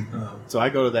Abilene, so I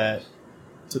go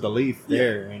to the Leaf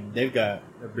there, and they've got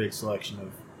a big selection of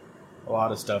a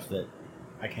lot of stuff that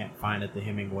I can't find at the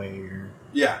Hemingway or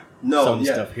some of the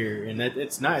stuff here, and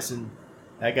it's nice. And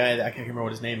that guy, I can't remember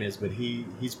what his name is, but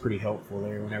he's pretty helpful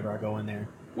there whenever I go in there.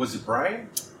 Was it Brian?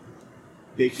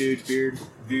 Big dude, beard.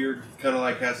 Beard, kind of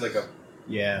like has like a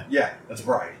Yeah. that's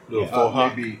Brian. Little faux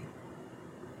hawk. Maybe.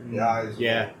 Yeah,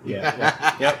 Yeah.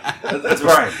 Yep. That's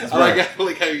Brian. That's Brian. I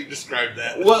like how you described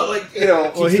that. Well, like you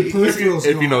know, Well, if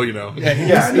you know, you know. Yeah,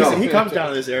 Yeah, no. he comes down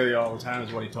to this area all the time,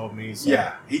 is what he told me. So.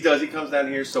 yeah, he does. He comes down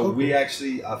here, so Okay. we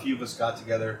actually a few of us got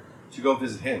together to go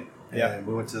visit him, Yeah. and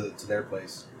we went to their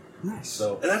place. Nice.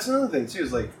 So, and that's another thing too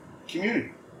is like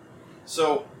community.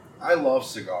 So, I love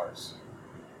cigars.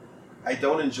 I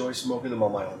don't enjoy smoking them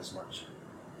on my own as much,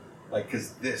 like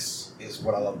because this is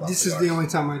what I love about. This is cigars. the only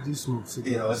time I do smoke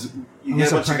cigars. You know, you Unless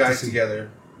get a I'm bunch of guys practicing. together,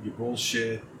 you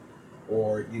bullshit,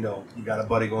 or you know, you got a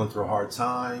buddy going through a hard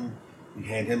time. You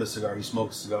hand him a cigar, he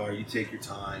smokes a cigar. You take your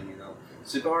time. You know,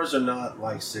 cigars are not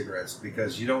like cigarettes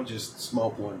because you don't just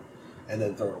smoke one and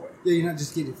then throw it away. Yeah, you're not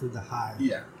just getting it for the high.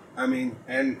 Yeah, I mean,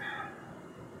 and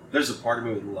there's a part of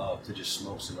me would love to just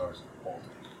smoke cigars all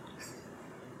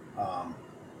day,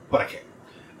 but I can't.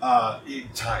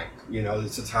 Time, you know,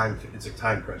 it's a time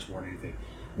crunch more than anything.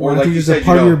 Or like you there's said, a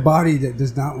part you of know, your body that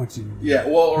does not want you to do yeah,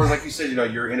 well, or like you said, you know,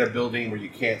 you're in a building where you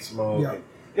can't smoke, Yeah. and,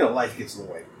 you know, life gets in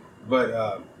the way.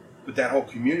 But that whole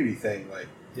community thing, like,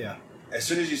 Yeah. as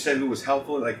soon as you said who was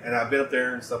helpful, like, and I've been up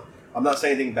there and stuff. I'm not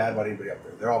saying anything bad about anybody up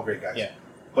there. They're all great guys. Yeah.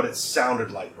 But it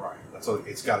sounded like Brian. That's all.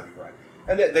 It's got to be Brian.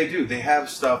 And they do. They have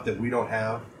stuff that we don't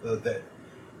have. That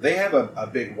they have a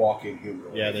big walk-in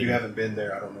humidor. Yeah, if they you do. haven't been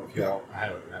there, I don't know if you all I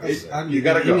haven't. I've You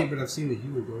gotta been in go. it, but I've seen the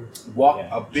humidor. walk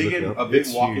Yeah. a big Look it up. big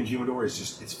It's walk-in huge. humidor is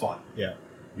just it's fun. Yeah.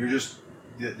 You're just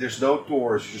there's no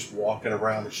doors. You're just walking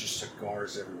around. There's just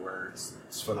cigars everywhere.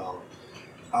 It's phenomenal.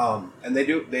 And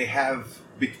they have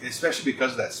especially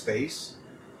because of that space,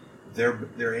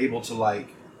 they're able to like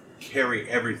carry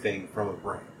everything from a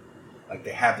brand. Like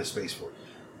they have the space for it.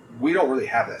 We don't really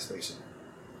have that space in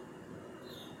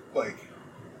there. Like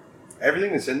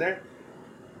everything that's in there,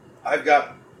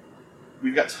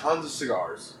 we've got tons of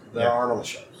cigars that Yeah. aren't on the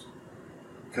shelves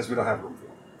because we don't have room for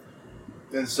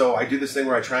them. And so I do this thing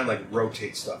where I try and like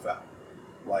rotate stuff out.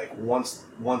 Like once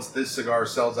this cigar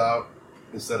sells out,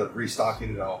 instead of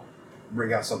restocking it, I'll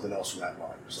bring out something else from that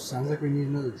line. Or something. Sounds like we need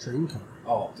another train car.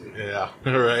 Oh, dude, Yeah.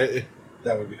 Right.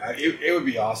 that would be. It would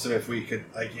be awesome if we could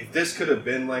like if this could have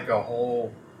been like a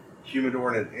whole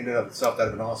humidor in and of itself.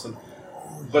 That'd have been awesome.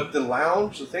 But the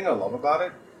lounge, the thing I love about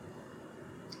it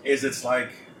is it's like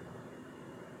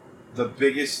the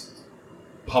biggest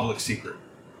public secret.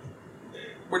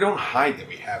 We don't hide that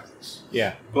we have this.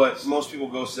 Yeah. But most people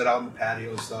go sit out in the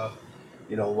patio and stuff.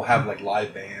 You know, we'll have like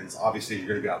live bands. Obviously, you're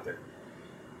going to be out there.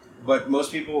 But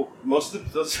most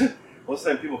of the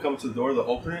time people come to the door, they'll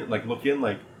open it, like look in,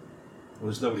 like, well,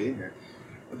 there's nobody in here.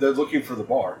 They're looking for the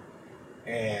bar.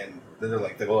 And then they're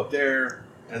like, they go up there,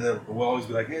 and then we'll always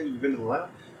be like, hey, you been to the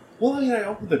lounge? Well, I mean, I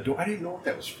opened the door. I didn't know what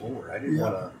that was for. I didn't Yeah.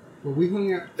 want to. Well, we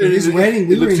hung out for his wedding.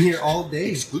 We were in here all day.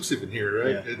 Exclusive in here,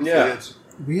 right? Yeah. Yeah.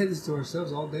 We had this to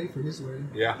ourselves all day for his wedding.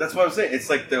 Yeah. That's what I'm saying. It's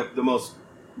like the most,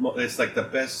 it's like the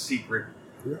best secret,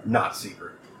 Yeah. not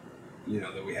secret, you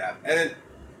know, that we have. And then,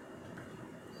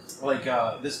 like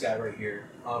this guy right here,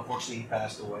 unfortunately, he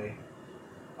passed away.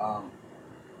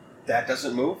 That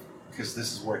doesn't move because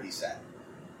this is where he sat.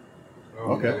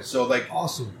 Okay. You know, so like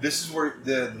Awesome. this is where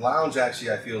the lounge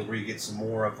actually I feel is where you get some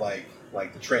more of like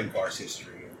the train cars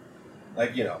history,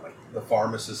 like you know like the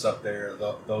pharmacists up there,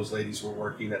 those ladies were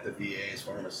working at the VA as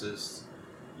pharmacists.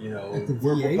 You know, At the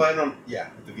we're VA? planning on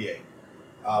at the VA.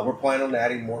 We're planning on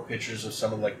adding more pictures of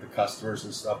some of like the customers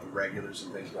and stuff, the regulars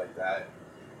and things like that.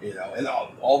 You know, and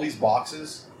all these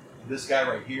boxes. This guy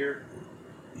right here,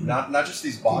 not just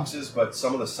these boxes, but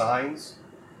some of the signs.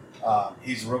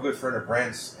 He's a real good friend of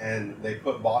Brent's, and they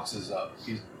put boxes up.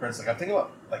 Brent's like, I'm thinking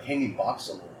about like hanging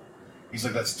boxes on the wall. He's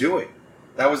like, let's do it.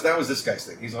 That was this guy's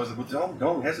thing. He's always like, well,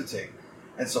 don't hesitate.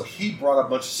 And so he brought a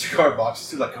bunch of cigar boxes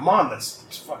too. Like, come on, let's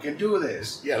fucking do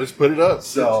this. Yeah, let's put it up.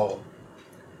 So,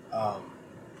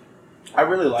 I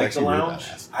really like It's the actually really lounge.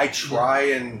 badass. I try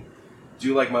and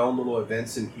do like my own little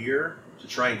events in here to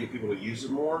try and get people to use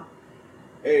it more.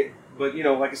 But you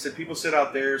know, like I said, people sit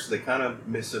out there, so they kind of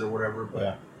miss it or whatever. But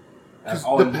Yeah. 'Cause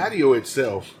all the in- patio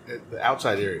itself, the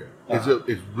outside area,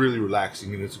 it's really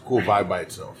relaxing and it's a cool vibe by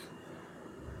itself.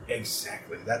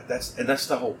 Exactly. That's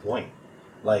the whole point.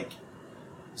 Like,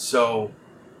 so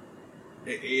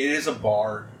it is a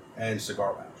bar and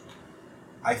cigar lounge.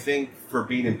 I think for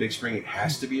being in Big Spring, it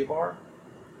has to be a bar.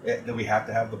 That we have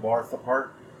to have the bar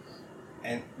part.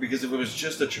 And because if it was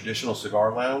just a traditional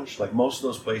cigar lounge, like most of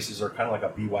those places are kind of like a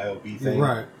BYOB thing.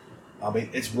 Right. I mean,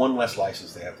 it's one less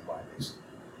license they have to buy, basically.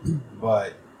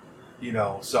 But, you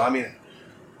know, so I mean,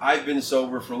 I've been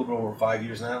sober for a little bit over 5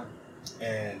 years now,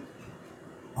 and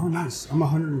Oh, nice. I'm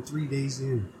 103 days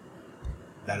in.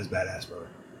 that is badass, brother.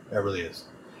 That really is.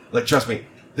 Like, trust me,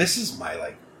 this is my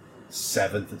like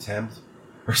 7th attempt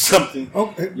or something.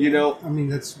 Oh, You know, I mean,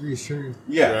 that's reassuring.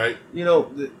 yeah. Right? You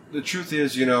know, the truth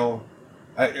is, you know,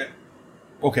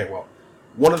 okay, well,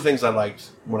 one of the things I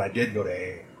liked when I did go to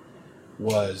AA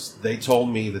was they told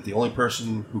me that the only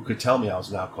person who could tell me I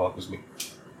was an alcoholic was me.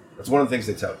 That's one of the things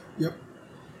they tell you. Yep.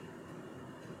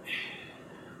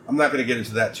 I'm not going to get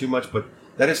into that too much, but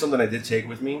that is something I did take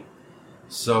with me.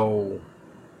 So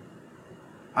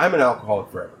I'm an alcoholic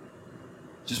forever.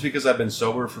 Just because I've been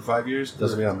sober for 5 years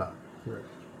doesn't mean I'm not. Correct.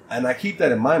 And I keep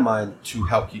that in my mind to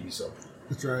help keep me sober.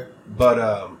 That's right.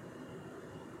 But,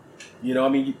 you know, I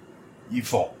mean, you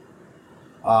fall.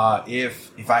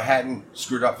 If I hadn't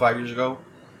screwed up 5 years ago,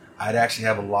 I'd actually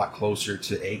have a lot closer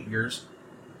to 8 years.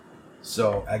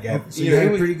 So I got, So you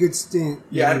had a pretty good stint.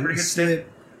 yeah, I had a pretty good stint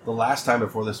the last time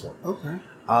before this one. Okay.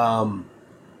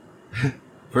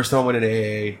 First time I went in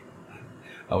AA,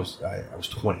 I was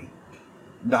 20,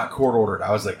 not court ordered.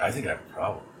 I was like, I think I have a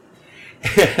problem,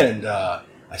 and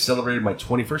I celebrated my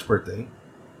 21st birthday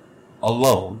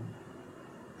alone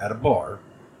at a bar,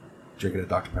 drinking a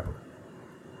Dr. Pepper,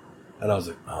 and I was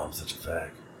like, oh, I'm such a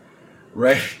fag,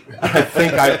 right? I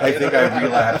think I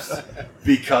relapsed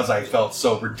because I felt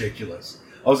so ridiculous.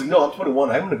 I was like, no, I'm 21.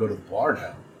 I'm going to go to the bar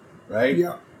now, right?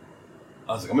 Yeah.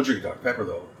 I was like, I'm gonna drink Dr. Pepper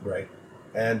though, right?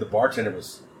 And the bartender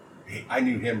I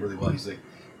knew him really well. He's like,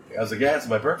 I was like, yeah, it's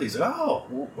my birthday. He's like, oh,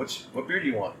 what beer do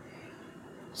you want?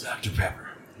 It's Dr. Pepper.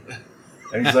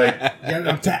 And he's like, Yeah,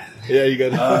 I'm tap. Yeah, you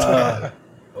got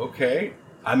okay,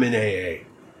 I'm in AA.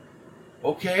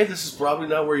 Okay, this is probably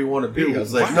not where you want to be. I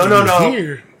was like, why no. are you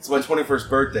here? It's my 21st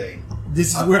birthday.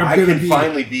 This is where I I'm going can to be.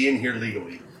 finally be in here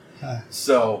legally.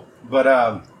 So,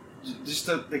 but just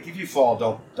to, like, if you fall,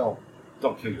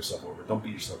 don't kill yourself over it. Don't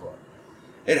beat yourself up.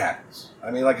 It happens. I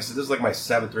mean, like I said, this is like my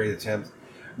 7th or 8th attempt.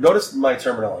 Notice my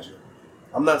terminology.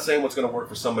 I'm not saying what's going to work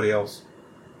for somebody else.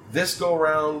 This go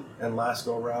around and last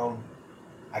go around,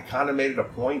 I kind of made it a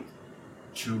point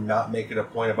to not make it a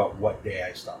point about what day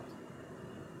I stopped.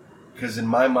 Because in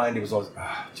my mind, it was always,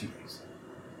 2 days,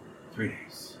 3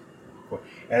 days.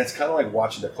 And it's kind of like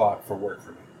watching the clock for work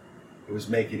for me. It was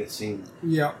making it seem,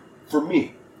 Yeah. for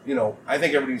me, you know, I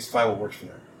think everybody needs to find what works for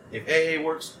them. If AA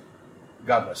works,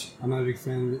 God bless you. I'm not a big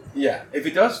fan of it. Yeah. If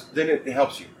it does, then it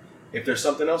helps you. If there's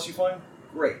something else you find,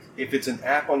 great. If it's an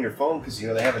app on your phone, because, you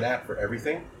know, they have an app for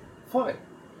everything, fine.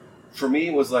 For me,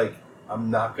 it was like, I'm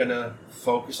not going to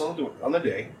focus on the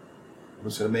day. I'm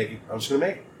just going to make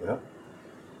it. You know?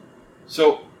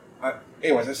 So,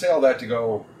 anyways, I say all that to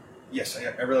go, yes,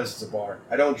 I realize it's a bar.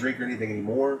 I don't drink or anything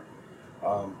anymore.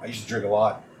 I used to drink a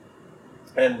lot.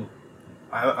 And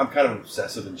I'm kind of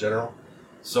obsessive in general.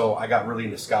 So I got really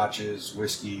into scotches,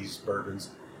 whiskeys, bourbons.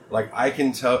 Like, I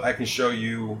can show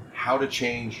you how to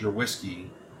change your whiskey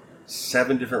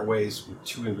 7 different ways with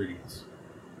 2 ingredients.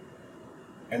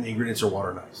 And the ingredients are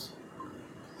water and ice.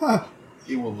 Huh.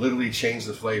 It will literally change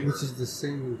the flavor. Which is the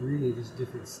same ingredient, just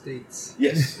different states.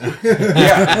 Yes.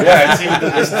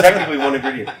 yeah, it's technically one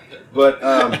ingredient. But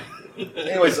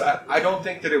anyways, I don't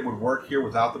think that it would work here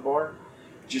without the bar,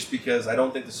 just because I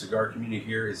don't think the cigar community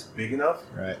here is big enough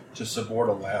to support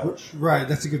a lounge. Right,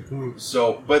 that's a good point.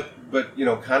 So, but you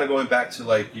know, kind of going back to,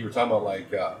 like, you were talking about,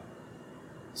 like,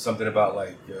 something about,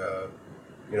 like,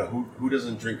 you know, who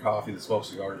doesn't drink coffee that smokes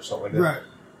cigars or something like that. Right.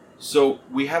 So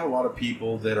we have a lot of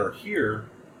people that are here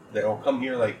They'll come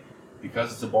here like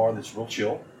because it's a bar that's real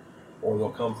chill, or they'll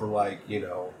come for like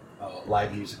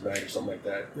live music night or something like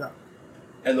that. Yeah.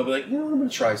 And they'll be like, I'm going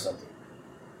to try something.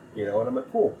 And I'm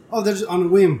like, cool. Oh, they're just on a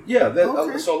whim. Yeah.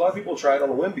 Okay. So a lot of people try it on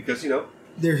a whim because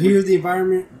They're here, the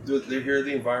environment. they're here.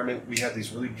 The environment. We have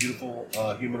these really beautiful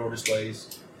humidor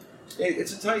displays.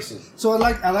 It's enticing. So I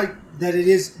like that it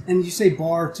is, and you say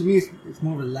bar, to me it's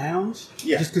more of a lounge.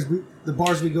 Yeah. Just because the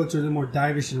bars we go to are a little more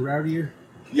divish and rowdier.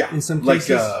 Yeah. In some like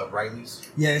cases. Riley's.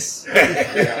 Yes.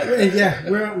 And yeah,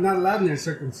 we're not allowed in there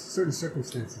in certain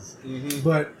circumstances. Mm-hmm.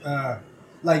 But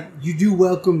like you do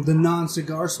welcome the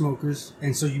non-cigar smokers,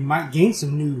 and so you might gain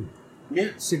some new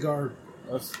cigar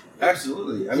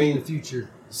Absolutely. I in mean, the future.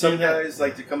 some guys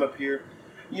like to come up here,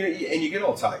 and you get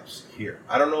all types here.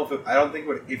 I don't know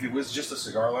if it was just a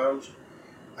cigar lounge,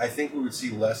 I think we would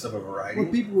see less of a variety.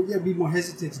 Well, people would be more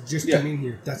hesitant to just come in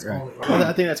here. That's all. Well,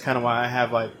 I think that's kind of why I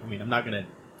have I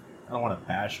don't want to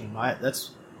bash them.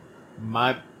 That's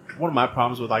one of my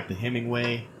problems with like the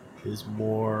Hemingway is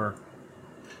more.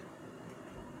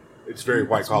 It's very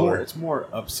white collar. It's more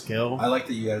upscale. I like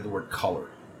that you added the word color.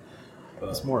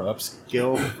 It's more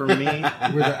upscale for me.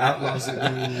 We're the outlaws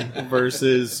that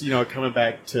versus coming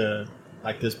back to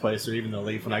like this place or even the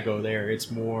Leaf when I go there. It's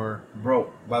more.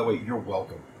 Bro, by the way, you're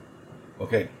welcome.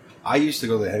 Okay, I used to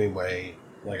go to the Hemingway,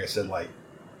 like I said, like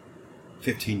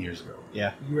 15 years ago.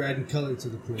 Yeah, you were adding color to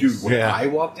the place. Dude, when I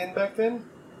walked in back then,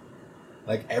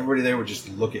 like everybody there would just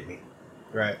look at me.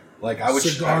 Right. Like I would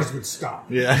cigars would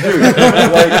stop. Yeah.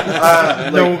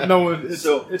 No one.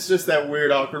 It's just that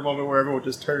weird awkward moment where everyone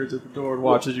just turns at the door and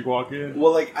watches you walk in.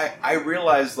 Well, like I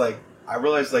realized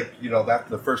after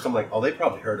the first time, like, oh, they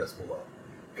probably heard us below,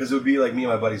 because it would be like me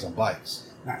and my buddies on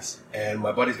bikes. Nice. And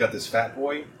my buddy's got this Fat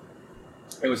Boy.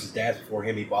 It was his dad's before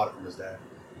him. He bought it from his dad.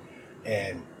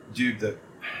 And dude,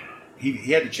 he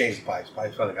had to change the pipes.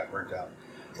 Pipes finally got burnt out.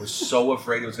 I was so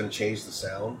afraid it was going to change the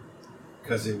sound.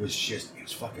 Because it was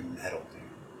fucking metal,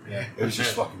 dude. Yeah. It was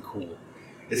just fucking cool.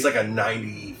 It's like a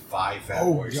 95 Fat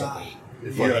Boy or something.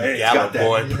 It's You know, like and a it's Gallup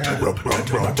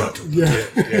got boy.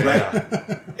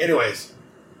 Yeah. Anyways,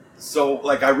 so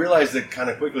like I realized it kind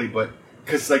of quickly, but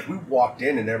because like we walked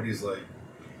in and everybody's like,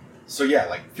 so yeah,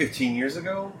 like 15 years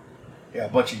ago, a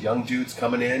bunch of young dudes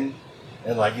coming in,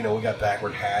 and like we got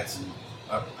backward hats and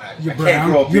I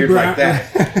can't grow a beard like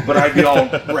that, but I'd be all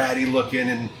bratty looking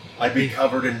and I'd be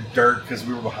covered in dirt because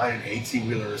we were behind an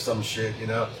 18-wheeler or some shit,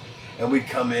 and we'd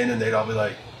come in and they'd all be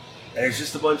like, and it's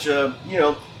just a bunch of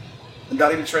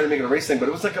not even trying to make it a race thing, but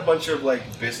it was like a bunch of like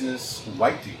business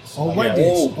white dudes. Old white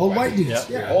dudes. Old white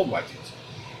dudes. Old white dudes.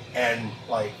 And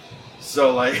like,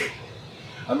 so like,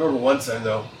 I remember one time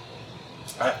though,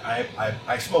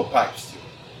 I smoked pipes too,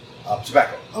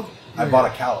 tobacco. Oh, I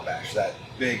bought a Calabash, that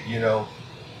big,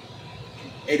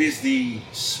 it is the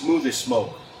smoothest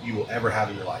smoke you will ever have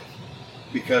in your life,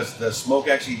 because the smoke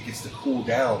actually gets to cool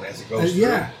down as it goes through.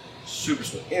 Yeah. Super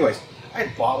smooth. Anyways, I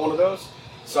had bought one of those.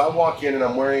 So I walk in and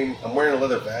I'm wearing a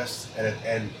leather vest,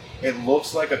 and it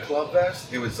looks like a club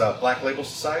vest. It was Black Label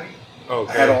Society.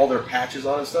 Okay. I had all their patches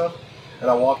on and stuff, and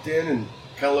I walked in and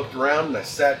kind of looked around, and I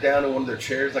sat down in one of their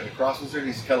chairs like a crossing and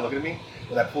he's kind of looking at me,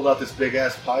 and I pulled out this big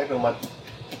ass pipe, and I'm like,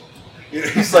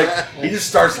 he's like, he just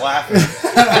starts laughing,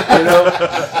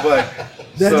 but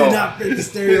that did not fit the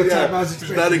stereotype I was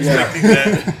expecting. Not expecting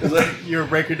that. It's like, You're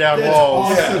breaking down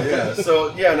walls. awesome. yeah.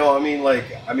 So I mean,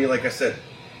 like I said,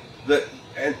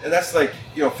 and that's like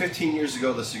 15 years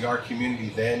ago, the cigar community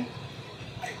then,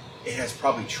 it has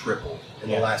probably tripled in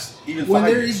the last even 5 When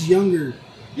there years. is younger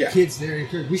Yeah. kids there,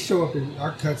 we show up in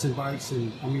our cuts and bikes,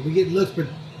 and I mean we get looks, but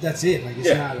that's it. Like it's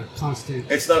not a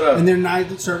constant. It's not a And they're nice.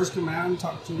 The servers come out and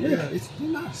talk to them. Yeah, they're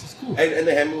nice. It's cool. and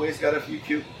the Hemingway's got a few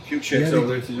cute chicks over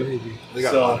there too. They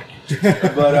got So- a lot of cute chicks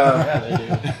there. But Yeah, they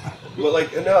do. but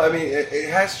like no, I mean it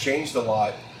has changed a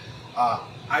lot.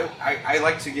 I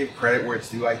like to give credit where it's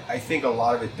due. I think a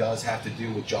lot of it does have to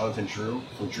do with Jonathan Drew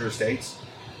from Drew Estates.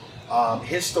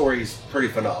 His story is pretty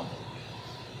phenomenal.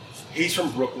 He's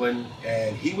from Brooklyn,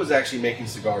 and he was actually making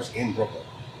cigars in Brooklyn.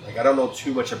 Like, I don't know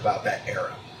too much about that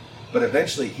era. But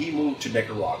eventually, he moved to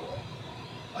Nicaragua.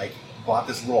 Like, bought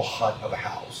this little hut of a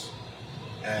house.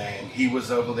 And he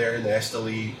was over there in the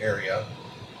Esteli area.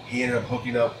 He ended up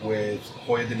hooking up with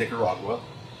Hoya de Nicaragua.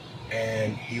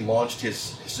 And he launched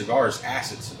his cigars,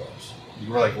 Acid Cigars.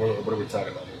 You were like, what are we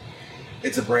talking about here?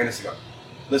 It's a brand of cigar.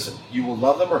 Listen, you will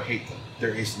love them or hate them.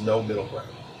 There is no middle ground.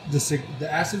 The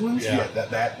acid ones. Yeah,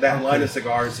 that line of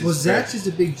cigars is... Well, Zach is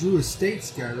a big Drew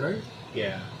Estates guy, right?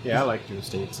 Yeah, I like Drew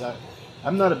Estates.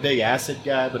 I'm not a big acid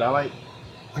guy, but I like.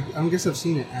 I guess I've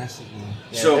seen an acid one.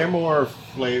 Yeah, So- they're more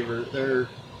flavored. They're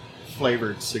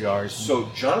flavored cigars. So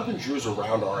Jonathan Drew's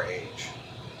around our age.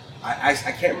 I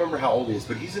can't remember how old he is,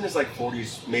 but he's in his like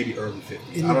 40s, maybe early 50s.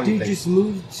 And I the don't even dude think. just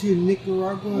moved to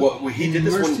Nicaragua. Well, he and did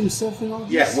this immersed when- himself in all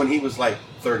this. Yeah, when he was like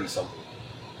 30 something,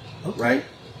 Okay. right?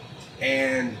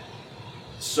 And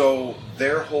so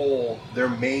their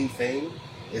main thing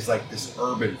is like this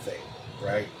urban thing,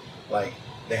 right? Like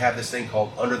they have this thing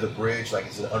called Under the Bridge, like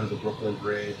it's an Under the Brooklyn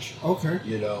Bridge. Okay.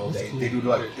 You know, That's they do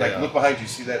cool. like look behind you,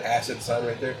 see that asset sign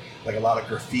right there? Like a lot of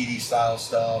graffiti style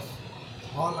stuff.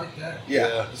 Oh, I like that.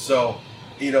 Yeah. So,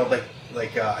 you know,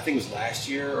 like I think it was last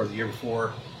year or the year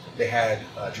before, they had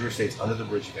Drew Estate's Under the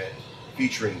Bridge event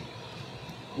featuring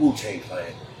Wu-Tang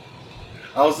Clan.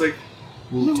 I was like,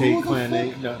 Wu-Tang who the Clan fuck?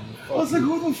 ain't nothing. I was like,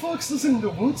 who the fuck's listening to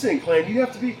Wu-Tang Clan? You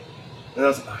have to be. And I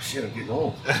was like, oh shit, I'm getting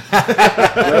old.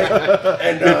 Right?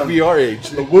 And Good to be our age.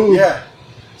 The Wu. yeah.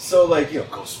 So like, you know,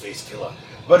 Ghostface Killer.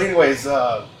 But anyways,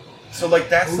 so like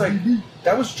that's like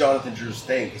that was Jonathan Drew's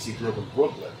thing because he grew up in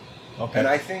Brooklyn. Okay. And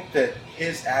I think that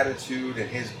his attitude and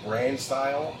his brand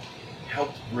style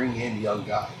helped bring in young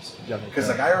guys. Because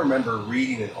like I remember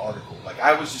reading an article, like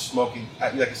I was just smoking.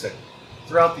 Like I said,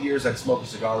 throughout the years I'd smoke a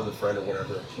cigar with a friend or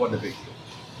whatever. It wasn't a big deal.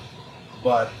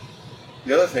 But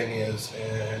the other thing is,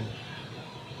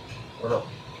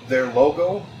 their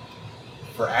logo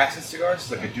for acid cigars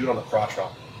is like a dude on the crotch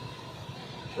rock.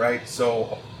 Right?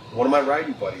 So one of my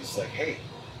writing buddies is like, hey,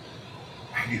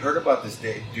 have you heard about this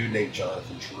dude named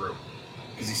Jonathan Drew?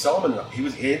 Because he saw him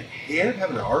he ended up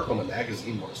having an article in a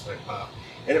magazine,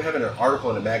 ended up having an article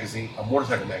in a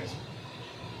motorcycle magazine.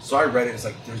 So I read it, it's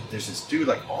like, there's this dude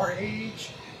like our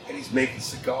age, and he's making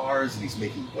cigars, and he's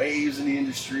making waves in the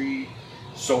industry.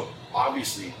 So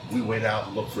obviously, we went out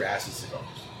and looked for acid cigars.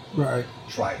 Right.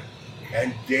 Tried it.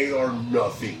 And they are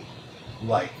nothing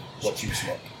like what you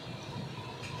smoke.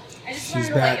 I just She's wanted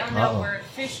to let back. y'all know Uh-oh. we're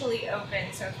officially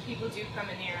open, so if people do come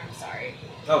in here, I'm sorry.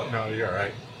 Oh, No, you're all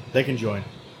right. They can join.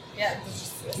 Yeah, it's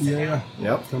just sit Yeah. down.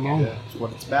 Yep. Come on. Yeah. That's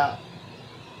what it's about.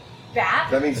 That?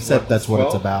 that means Except that's what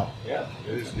it's 12? about. Yeah.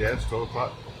 It is. Yeah, it's 12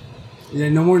 o'clock. Yeah.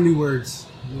 No more new words.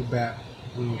 No bat.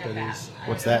 I don't know Yeah, what that that. is. I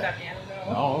What's don't know that? about the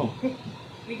animal. Oh.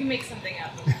 We can make something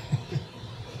up.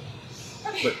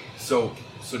 Okay. But so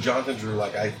Jonathan Drew,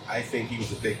 like I think he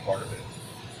was a big part of it.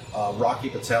 Rocky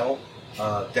Patel,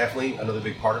 definitely another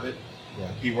big part of it.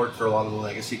 Yeah. He worked for a lot of the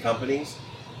legacy companies,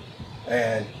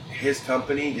 and his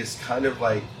company is kind of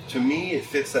like, to me, it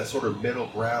fits that sort of middle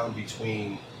ground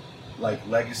between like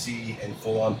legacy and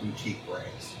full-on boutique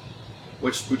brands.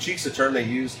 Which boutique's a term they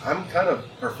use. I'm kind of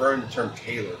preferring the term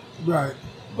tailor, Right.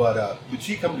 but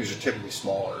boutique companies are typically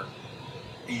smaller.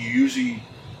 You usually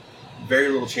very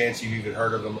little chance you've even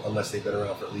heard of them unless they've been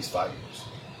around for at least 5 years,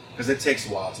 because it takes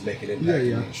a while to make an impact in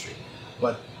Yeah. the industry.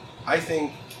 But I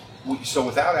think so.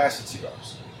 Without acid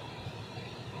cigars,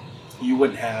 you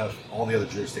wouldn't have all the other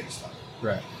Drew Estate stuff.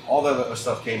 Right. All the other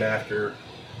stuff came after.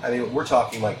 I mean, we're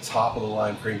talking like top of the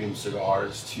line premium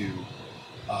cigars to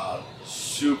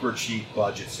super cheap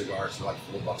budget cigars for like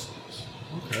 $4 a piece.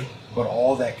 Okay. But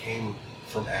all that came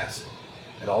from acid,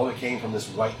 and all that came from this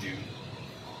white dude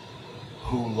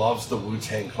who loves the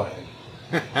Wu-Tang Clan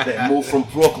that moved from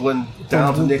Brooklyn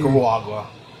down to Nicaragua.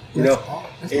 You know,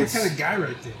 That's it's- my kind of guy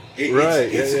right there. Right,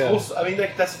 It's yeah, cool. I mean,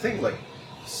 like, that's the thing. Like,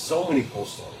 so many cool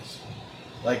stories.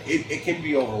 Like, it can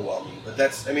be overwhelming, but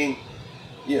that's. I mean,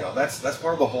 you know, that's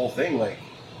part of the whole thing. Like,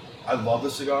 I love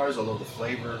the cigars. I love the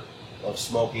flavor. I love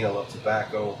smoking. I love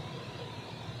tobacco.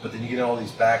 But then you get all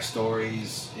these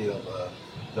backstories. You know,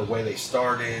 the way they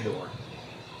started, or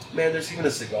man, there's even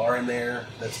a cigar in there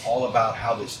that's all about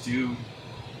how this dude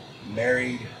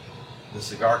married the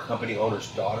cigar company owner's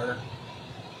daughter,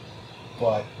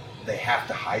 but they have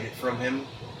to hide it from him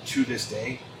to this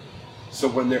day. So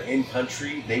when they're in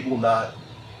country, they will not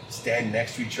stand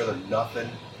next to each other, nothing.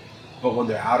 But when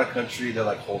they're out of country, they're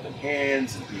like holding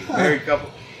hands and being a married couple.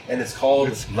 And it's called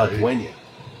That's La great. Dueña.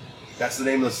 That's the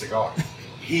name of the cigar.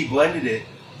 He blended it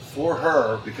for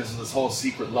her because of this whole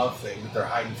secret love thing that they're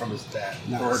hiding from his dad,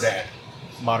 for her Nice. dad.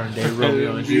 Modern day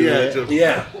Romeo and Yeah, Juliet.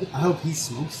 Yeah. I hope he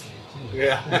smokes it.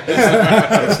 yeah.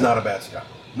 It's not a bad cigar.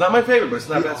 Not my favorite, but it's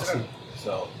not a bad Awesome. cigar.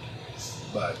 So,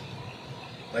 but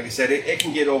like I said, it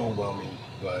can get overwhelming.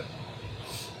 But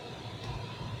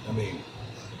I mean,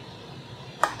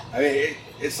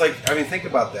 it's like, I mean, think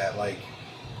about that. Like,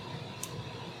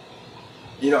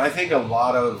 you know, I think a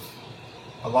lot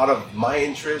of my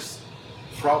interest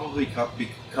probably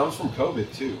comes from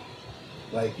COVID too.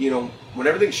 Like, you know, when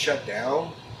everything's shut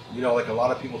down, you know, like a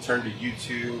lot of people turned to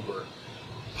YouTube, or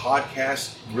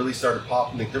podcasts really started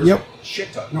popping. Like, there was Yep. a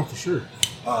shit ton. No, for sure.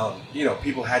 You know,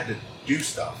 people had to do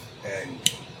stuff and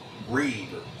read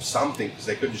or something because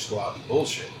they couldn't just go out and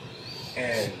bullshit.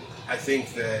 And I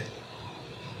think that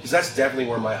Because that's definitely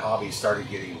where my hobby started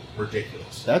getting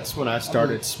ridiculous. That's when I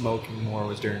started smoking more.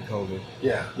 Was during COVID.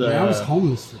 Yeah. I was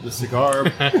homeless for The cigar.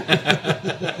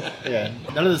 Yeah,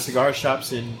 none of the cigar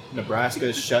shops in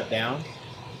Nebraska shut down,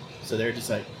 so they're just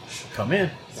like, come in.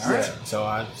 All right. So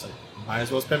I was like, might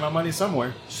as well spend my money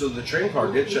somewhere. So the train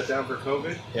car did shut down for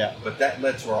COVID. Yeah. But that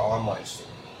led to our online store.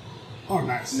 Oh,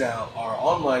 nice. Now, our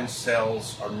online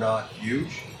sales are not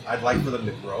huge. I'd like for them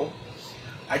to grow.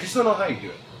 I just don't know how you do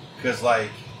it. Because, like,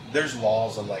 there's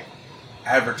laws on, like,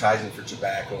 advertising for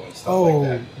tobacco and stuff like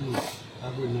that. I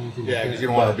wouldn't know anything Yeah, about because that. you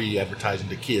don't want to be advertising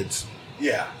to kids.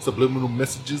 Yeah. Subliminal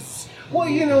messages. Well,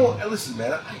 you know, listen,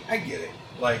 man, I get it.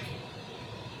 Like,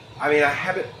 I mean,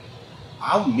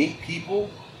 I'll meet people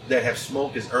that have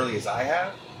smoked as early as I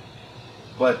have,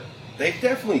 but they've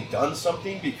definitely done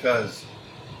something because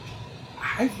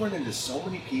I've run into so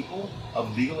many people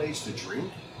of legal age to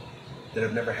drink that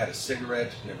have never had a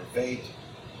cigarette, never vaped,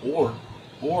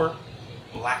 or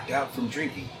blacked out from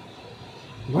drinking.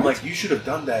 I'm What? like, you should have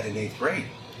done that in 8th grade.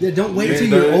 Yeah, don't wait till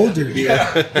you're older.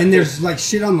 Yeah. And there's like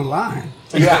shit on the line.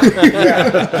 Yeah.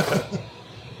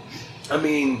 I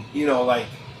mean, you know, like,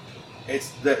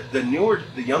 it's the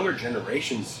younger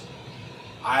generations.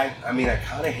 I mean, I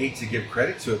kind of hate to give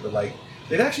credit to it, but like,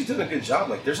 they've actually done a good job.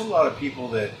 Like, there's a lot of people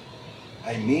that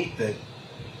I meet that,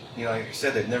 you know, like I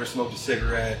said, they've never smoked a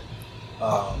cigarette.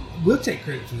 We'll take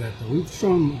credit for that, though. We've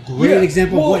shown a great Yeah,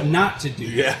 example well- of what not to do.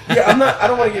 Yeah. Yeah, I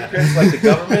don't want to give credit to like the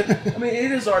government. I mean,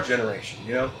 it is our generation,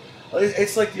 you know.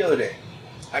 It's like the other day,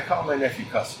 I caught my nephew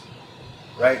cussing.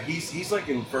 Right? He's like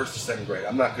in 1st or 2nd grade.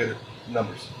 I'm not good at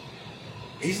numbers.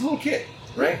 He's a little kid,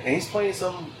 right? And he's playing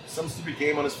some stupid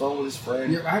game on his phone with his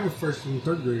friend. Yeah, I have a 1st and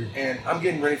 3rd grader. And I'm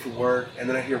getting ready for work, and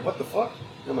then I hear, "What the fuck?"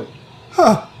 And I'm like,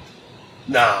 Huh.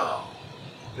 "No,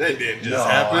 That didn't just no,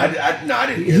 happen. I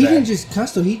didn't hear He that." didn't just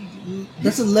cuss, though.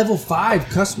 That's a level 5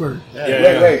 cuss word.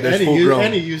 Yeah, Wait, That's and, full grown.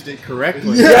 and he used it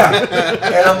correctly. Yeah.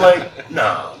 And I'm like,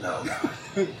 no.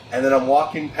 And then I'm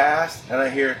walking past, and I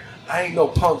hear, "I ain't no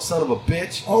punk son of a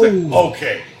bitch." I was like, Oh.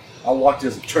 okay. I walked in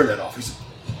and said, "Turn that off." He's like,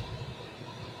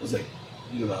 I was like,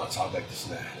 "You do not talk like this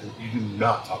and that. You do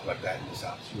not talk like that in this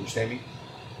house. You understand me?"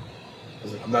 I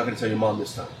was like, "I'm not going to tell your mom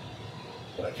this time.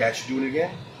 When I catch you doing it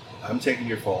again, I'm taking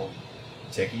your phone,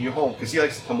 taking you home." Because he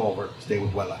likes to come over, stay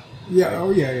with Wella. Yeah, Right? oh,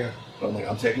 yeah. But I'm like,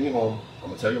 "I'm taking you home. I'm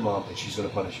going to tell your mom, and she's going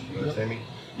to punish you. You understand me?"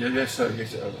 "Yeah, yes, sir.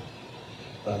 Yes, sir."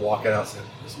 And I'm walking out and saying,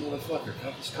 "This motherfucker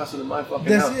is cussing in my fucking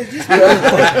That's house." it. Just, Like,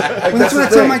 well, that's what I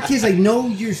the tell thing. my kids. Like, know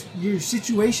your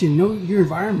situation, know your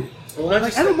environment. Well, not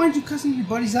Like, just I don't that- mind you cussing your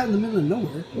buddies out in the middle of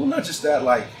nowhere. Well, not just that.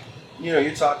 Like, you know,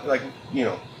 you're talking like, you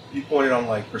know, you pointed on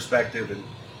like perspective and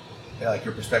like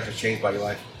your perspective changed by your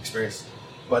life experience.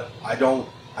 But I don't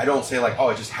say like, "Oh,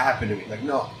 it just happened to me." Like,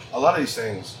 no, a lot of these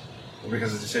things are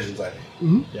because of decisions I made.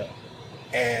 Mm-hmm. Yeah.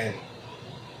 And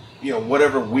you know,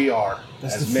 whatever we are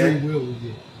That's as the free men, will we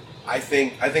get. I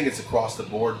think it's across the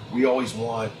board. We always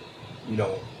want, you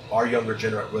know, our younger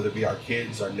generation, whether it be our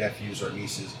kids, our nephews, our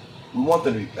nieces, we want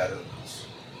them to be better than us.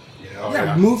 You know,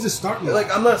 Yeah, remove the start line.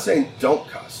 like I'm not saying don't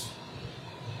cuss.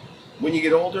 When you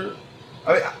get older,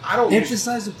 I mean, I don't.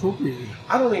 Emphasize appropriately.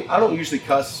 I don't usually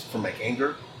cuss from like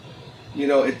anger. You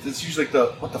know, it's usually like the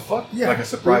what the fuck, Yeah. like a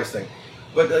surprise thing.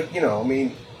 But like, you know, I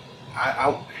mean,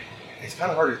 I it's kind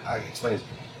of hard to explain.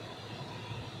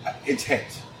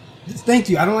 Intent. Thank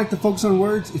you. I don't like to focus on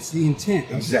words. It's the intent.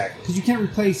 Exactly. Because you can't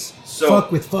replace So-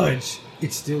 fuck with fudge.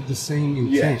 It's still the same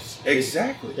intent. Yes,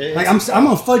 exactly. Like I'm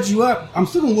gonna fudge you up. I'm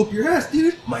still gonna whoop your ass,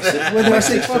 dude. My sister, Whether my I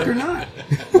say sister- fuck or not.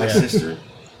 My sister,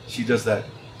 she does that.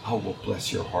 "Oh, well,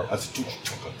 bless your heart." I said, "Don't you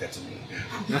talk like that to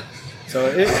me."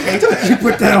 So Don't you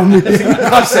put that on me. You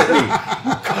cuss at me.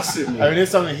 You cuss at me. I mean,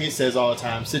 it's something he says all the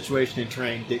time. Situation and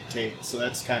terrain dictate. So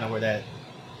that's kind of where that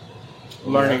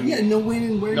learning. Yeah, no win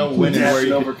and where No you win put and that. where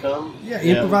you overcome. Yeah,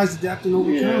 Yeah. improvise, adapt, and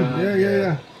overcome. Yeah,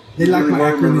 Yeah. They like Really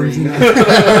my were acronyms. Marine. And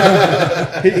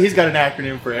that. He's got an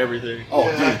acronym for everything. Oh,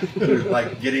 dude,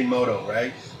 like getting moto,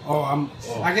 right? Oh, I'm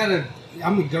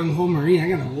a gung ho Marine. I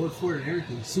got an award for it and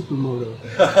everything. Supermoto.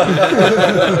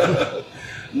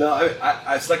 No,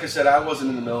 it's like I said, I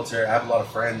wasn't in the military. I have a lot of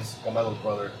friends. Got my little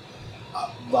brother. A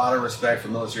lot of respect for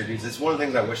military dudes. It's one of the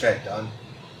things I wish I had done,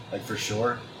 like for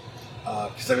sure.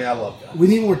 Because I mean, I love guns. We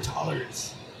need more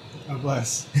tolerance of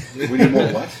us. We need more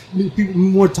what? We need people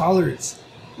more tolerance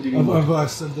What do you mean? of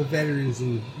us, of the veterans,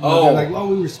 and you know, Oh. they're like, oh,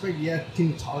 we respect. Yeah,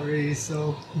 can you tolerate it?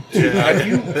 So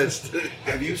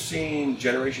Have you seen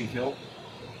Generation Kill?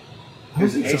 I don't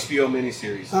It's an think so. HBO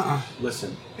miniseries. Uh-uh.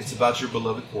 Listen, it's about your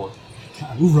beloved war.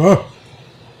 Hoorah.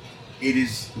 It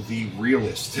is the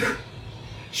realest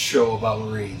show about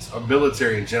Marines or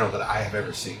military in general that I have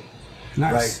ever seen.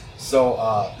 Nice. Right?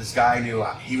 So this guy I knew,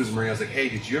 he was a Marine. I was like, hey,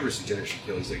 did you ever see Generation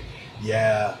Kill? He's like,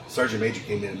 yeah. Sergeant Major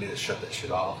came in and made us shut that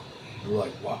shit off. And we're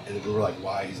like, what? And we were like,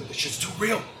 why? He's like, this shit's too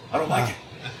real. I don't like it.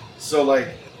 So, like,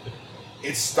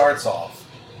 it starts off,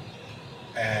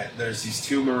 and there's these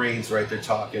two Marines, right? They're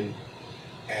talking,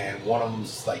 and one of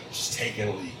them's, like, just taking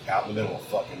a leak out in the middle of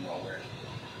fucking nowhere,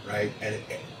 right? And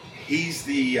he's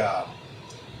the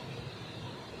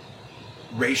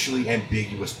racially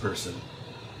ambiguous person.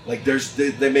 Like,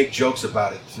 they make jokes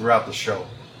about it throughout the show.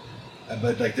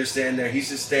 But, like, they're standing there, he's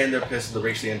just standing there pissed at the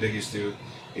racially ambiguous dude.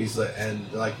 He's like,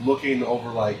 and, like, looking over,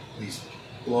 like, these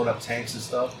blown up tanks and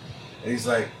stuff. And he's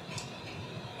like,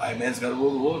 "Hey, man's got to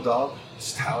rule the world, dog.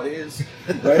 Just how it is."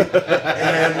 Right?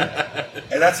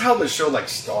 and that's how the show, like,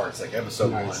 starts, like,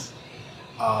 episode Nice.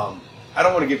 1. I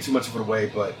don't want to give too much of it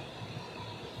away, but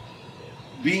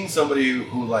being somebody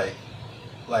who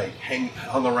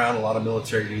hung around a lot of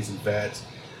military dudes and vets,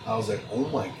 I was like, oh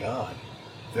my god,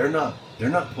 they're not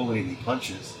pulling any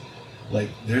punches. Like,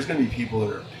 there's gonna be people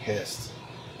that are pissed.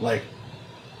 Like,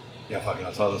 yeah, fucking,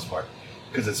 I'll tell this part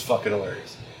because it's fucking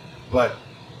hilarious. But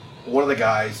one of the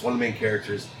guys, one of the main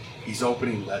characters, he's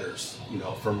opening letters, you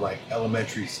know, from like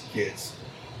elementary kids,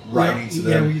 writing to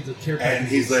them, we the care and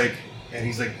packages.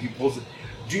 he's like, he pulls it,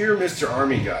 "Dear Mr.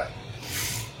 Army guy,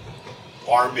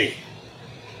 Army,"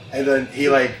 and then he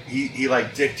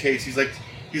dictates. He's like,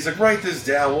 "Write this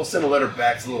down. We'll send a letter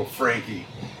back to little Frankie.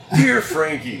 Dear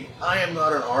Frankie, I am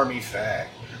not an Army fag.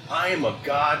 I am a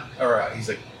he's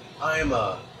like, I am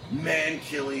a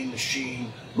man-killing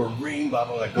machine, Marine, blah,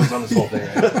 blah, blah." That goes on this whole thing,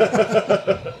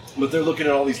 right? But they're looking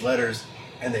at all these letters,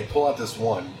 and they pull out this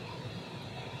one,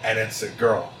 and it's a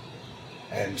girl,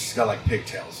 and she's got, like,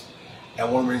 pigtails. And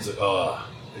one of the Marines is like, "Ugh,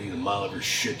 I need a mile of your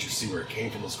shit just to see where it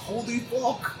came from." It's like, holy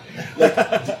fuck.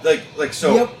 Like,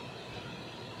 so, Yep.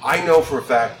 I know for a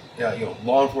fact, you know,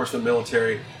 law enforcement,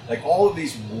 military, like, all of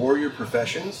these warrior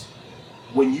professions,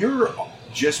 when you're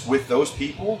just with those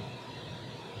people,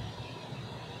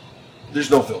 there's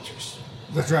no filters.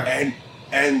 That's right.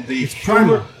 And the It's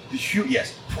humor, primal.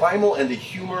 yes, primal, and the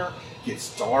humor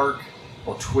gets dark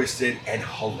or twisted and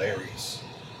hilarious,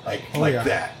 like yeah.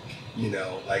 that. You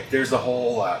know, like, there's a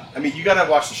whole. I mean, you gotta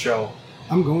watch the show,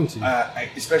 I'm going to.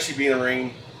 especially being a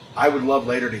Marine. I would love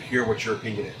later to hear what your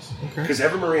opinion is, Okay. because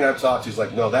every Marine I've talked to is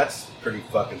like, no, that's pretty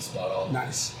fucking spot on.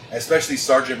 Nice. Especially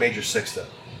Sergeant Major Sixta.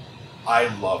 I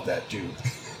love that dude.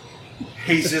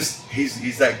 He's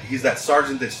that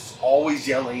sergeant that's always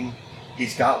yelling.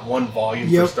 He's got one volume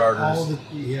for starters,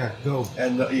 Go.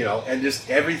 and you know, and just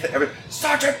everything.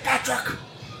 Sergeant Patrick,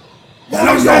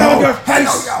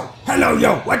 Hello,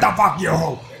 yo, what the fuck,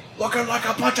 yo? looking like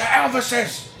a bunch of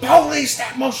Elvises. Police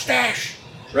that mustache.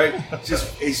 Right?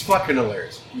 He's fucking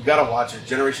hilarious. You gotta watch it.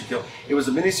 Generation Kill. It was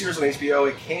a miniseries on HBO.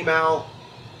 It came out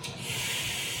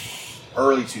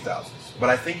early 2000s, but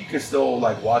I think you can still,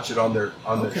 like, watch it on their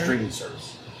Okay. streaming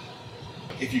service.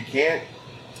 If you can't,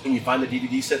 and you find the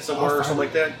DVD set somewhere I'll or find something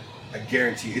it. like that, I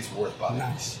guarantee it's worth buying.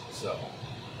 Nice. So,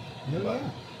 Hell But-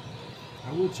 yeah.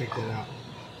 I will check that out.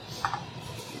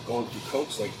 you're going through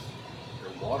Cokes like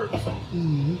your water or something.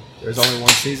 Mm-hmm. There's only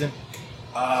one season.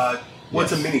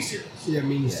 What's a miniseries? Yeah,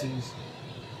 miniseries.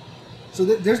 So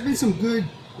there's been some good.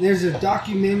 There's a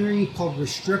documentary called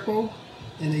Restrepo,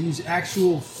 and they use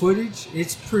actual footage.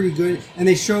 It's pretty good, and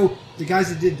they show the guys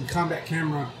that did the combat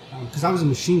camera. Because I was a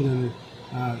machine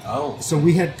gunner, so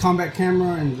we had combat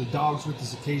camera and the dogs with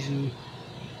us occasionally,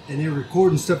 and they were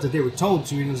recording stuff that they were told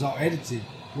to, and it was all edited.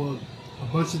 Well, a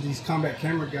bunch of these combat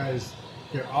camera guys,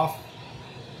 they're off.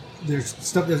 There's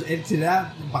stuff that was edited out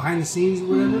behind the scenes or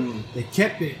whatever. They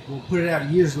kept it. We'll put it out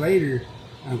years later,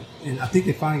 and I think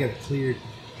they finally got it cleared.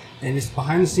 And it's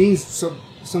behind the scenes. So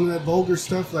some of that vulgar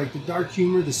stuff, like the dark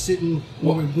humor, the sitting.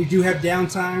 When we do have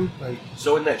downtime, like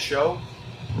So in that show,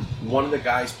 one of the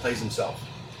guys plays himself.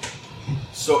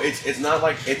 So it's not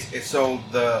like it's so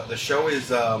the show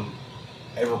is a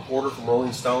reporter from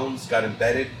Rolling Stones got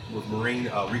embedded with Marine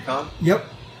Recon, yep,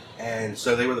 and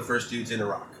so they were the first dudes in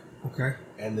Iraq. okay,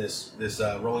 And this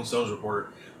Rolling Stones reporter,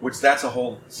 which that's a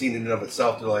whole scene in and of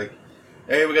itself. They're like,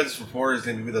 "Hey, we got this reporter. He's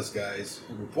gonna be with us, guys."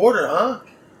 "Reporter, huh?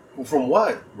 Well, from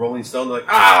what?" Rolling Stone. They're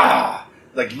like,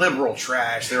 like liberal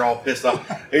trash. They're all pissed off.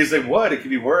 And he's like, "What? It could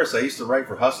be worse. I used to write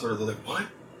for Hustler." They're like, "What?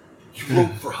 You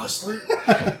wrote for Hustler?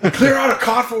 Clear out a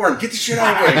cot for him. Get the shit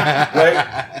out of the way."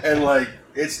 Right? And like,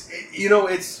 it's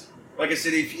like I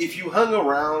said, if you hung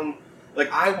around, like,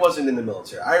 I wasn't in the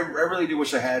military. I really do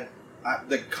wish I had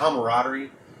the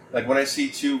camaraderie. Like, when I see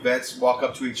two vets walk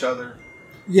up to each other,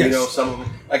 yes, you know, some of them,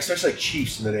 like, especially like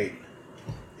chiefs in the Navy.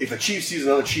 If a chief sees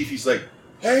another chief, he's like,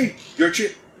 "Hey, you're a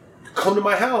chief. come to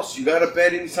my house. You got a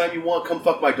bed anytime you want. Come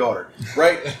fuck my daughter,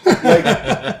 right?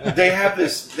 Like they have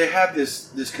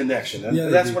this connection, and Yeah,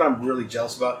 they that's do. what I'm really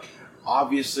jealous about.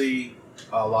 Obviously,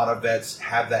 a lot of vets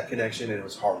have that connection, and it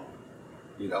was horrible.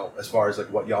 You know, as far as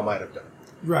like what y'all might have done.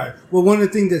 Right. Well, one of the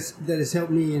things that has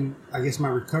helped me in, I guess, my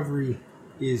recovery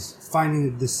is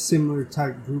finding the similar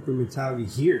type group of mentality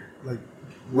here, like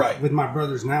Right. with my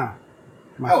brothers now,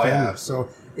 my Oh, family. yeah. So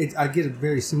I get a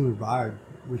very similar vibe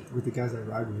with the guys I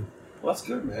ride with. Well, that's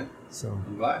good, man. So,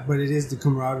 I'm glad. but it is the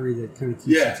camaraderie that kind of keeps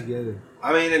Yeah. it together.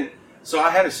 I mean, and so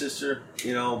I had a sister,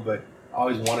 you know, but I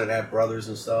always wanted to have brothers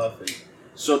and stuff. And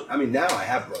so, I mean, now I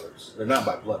have brothers. They're not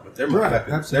by blood, but they're my Right.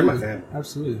 fucking, Absolutely. they're my family.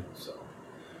 Absolutely. So,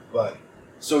 but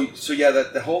so yeah,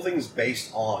 that the whole thing is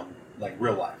based on like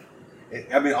real life.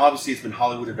 I mean, obviously it's been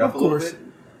Hollywooded up Of a little course. bit,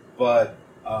 but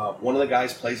one of the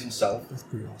guys plays himself, That's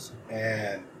pretty awesome.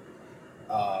 and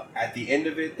at the end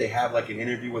of it, they have like an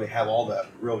interview where they have all the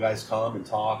real guys come and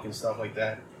talk and stuff like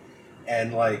that.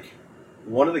 And like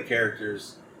one of the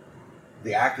characters,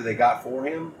 the actor they got for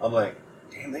him, I'm like,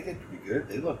 damn, they did pretty good.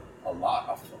 They look a lot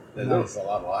of them. They Nice. look a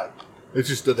lot alike. It's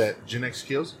just that Gen X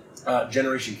Kills?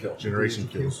 Generation Kill. Generation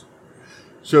Kills.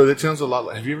 So that sounds a lot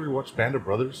like... Have you ever watched Band of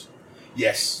Brothers?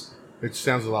 Yes. It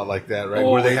sounds a lot like that, right? Oh,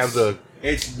 Where they it's- have the...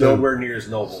 It's nowhere near as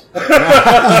noble.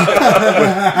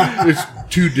 It's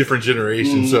two different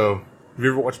generations. So, have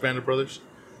you ever watched Band of Brothers?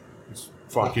 It's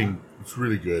fucking... It's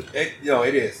really good. It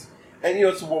is. And you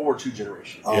know, it's a World War II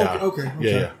generation. Oh, Yeah. okay.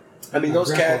 Yeah, yeah. I mean, those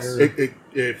Grandpa cats. era.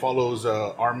 It follows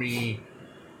Army...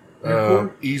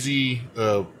 Airborne? Easy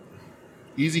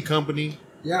Company,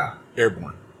 Yeah.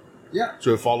 Airborne. Yeah.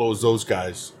 So it follows those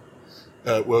guys.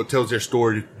 Well, it tells their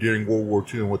story during World War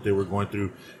II and what they were going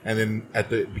through. And then at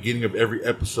the beginning of every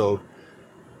episode,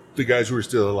 the guys who are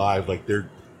still alive, like they're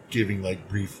giving like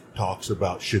brief talks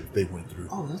about shit that they went through.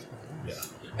 Oh, that's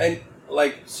badass. Yeah. And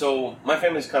like, so my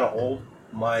family's kind of old.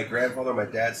 My grandfather, on my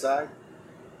dad's side,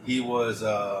 he was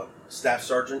a staff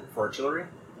sergeant for artillery,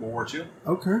 World War II.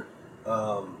 Okay.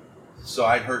 So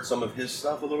I'd heard some of his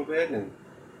stuff a little bit, and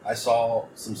I saw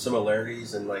some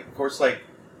similarities. And like, of course, like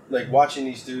watching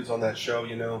these dudes on that show,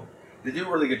 you know, they do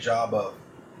a really good job of.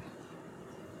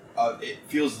 It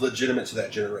feels legitimate to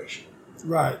that generation.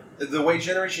 Right. The way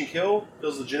Generation Kill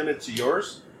feels legitimate to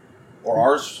yours or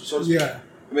ours, so to speak. Yeah.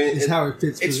 I mean, It's how it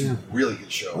fits for it's a them. really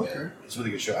good show. Okay. Man. It's a really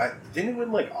good show. Didn't it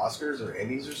win like Oscars or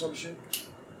Emmys or some shit?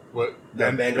 What?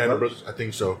 That Band of Brothers? I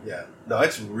think so. Yeah. No,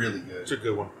 it's really It's good. a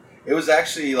good one. It was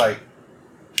actually like,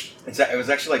 it was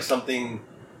actually like something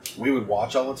we would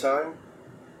watch all the time,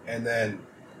 and then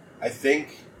I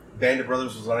think Band of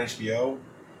Brothers was on HBO.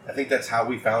 I think that's how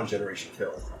we found Generation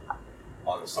Kill.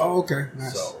 Honestly. Oh, okay.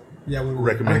 Nice. So Yeah, we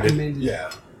Recommended.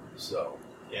 yeah. So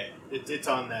Yeah, it's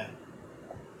on that.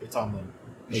 It's on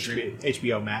the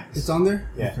HBO Max. It's on there?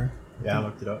 Yeah. Okay. Yeah, I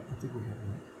looked it up. I think we have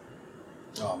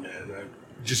that. oh man,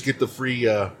 Just get the free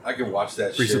I could watch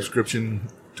that free shit. subscription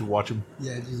to watch them.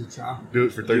 Yeah, just a trial. Do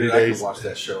it for 30 Dude, I days. could watch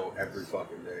that show every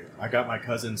fucking day. I got my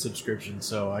cousin's subscription,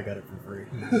 so I got it for free.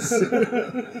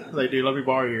 Like, dude, let me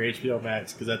borrow your HBO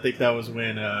Max because I think that was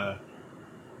when.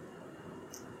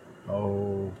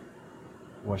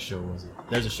 What show was it?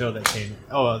 There's a show that came.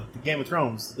 The Game of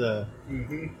Thrones, the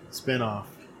spinoff.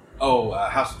 Oh,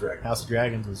 House of Dragon. House of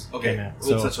Dragons was Okay, came out.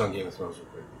 we'll So touch on Game of Thrones real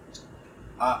quick.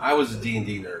 I was a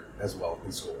D&D nerd as well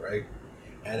in school, right?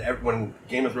 And when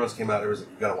Game of Thrones came out, it was like,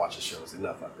 you gotta watch the show. It's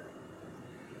enough out there.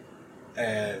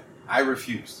 And I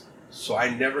refused. So I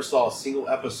never saw a single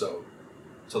episode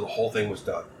till the whole thing was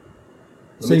done.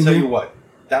 Let me Same tell here. you what,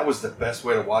 that was the best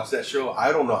way to watch that show.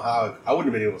 I don't know how, I wouldn't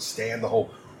have been able to stand the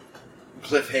whole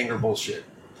cliffhanger bullshit.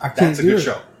 I can't That's a do good it.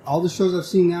 show. All the shows I've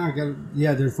seen now,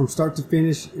 they're from start to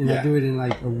finish, and Yeah. I do it in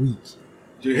like a week.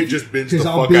 Dude, It just binged the Because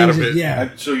I'll fuck out of binge it. it, yeah.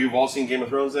 so you've all seen Game of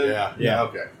Thrones then? Yeah. Yeah.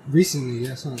 Okay. Recently,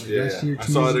 yeah, something like Yeah, last year, I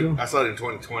 2 saw years it. ago. I saw it in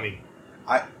 2020.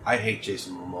 I hate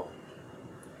Jason Momoa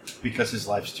because his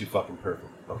life's too fucking perfect.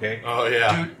 Okay, Oh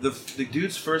yeah. dude, the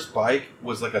dude's first bike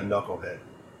was like a knucklehead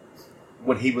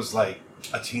when he was like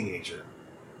a teenager.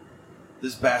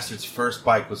 This bastard's first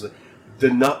bike was a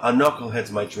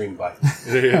knucklehead's my dream bike.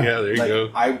 Yeah, there you Like,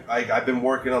 go. I've been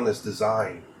working on this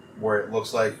design where it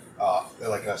looks like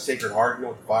a Sacred Heart, you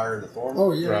know, with fire and the thorns.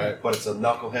 Oh yeah, Right. But it's a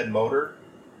knucklehead motor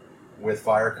with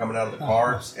fire coming out of the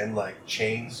carbs and like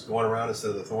chains going around instead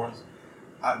of the thorns.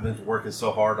 I've been working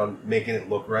so hard on making it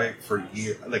look right for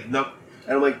years.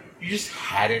 And I'm like, you just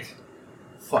had it.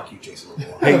 Fuck you, Jason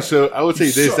Momoa. Hey, so I would say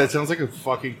You this. suck. That sounds like a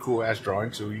fucking cool ass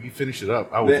drawing. So you can finish it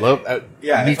up. I would Man, love.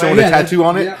 yeah, need if someone I- to tattoo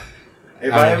on it. Yeah.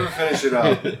 If I ever finish it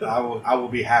up, I will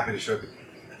be happy to show you.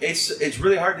 It's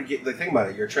really hard to get. Like, think about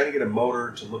it. You're trying to get a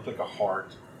motor to look like a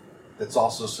heart, that's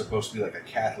also supposed to be like a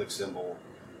Catholic symbol.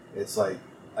 It's like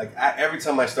every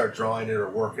time I start drawing it or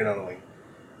working on it, I'm like,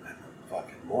 I'm a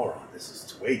fucking moron. This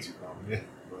is way too complicated.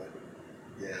 But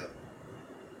yeah.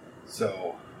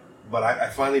 So, but I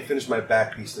finally finished my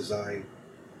back piece design.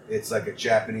 It's like a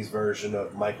Japanese version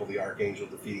of Michael the Archangel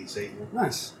defeating Satan.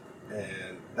 Nice.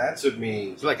 And that took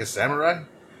me. It's like a samurai.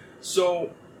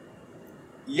 So,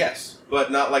 yes,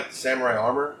 but not like samurai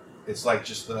armor. It's like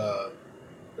just the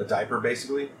diaper,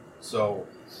 basically. So,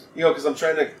 because I'm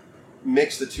trying to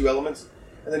mix the two elements.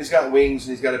 And then he's got wings,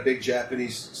 and he's got a big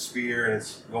Japanese spear, and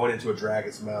it's going into a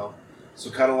dragon's mouth. So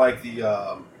kind of like the,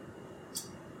 I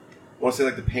want to say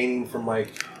like the painting from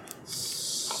like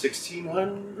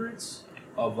 1600s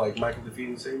of like Michael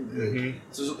defeating Satan. Mm-hmm.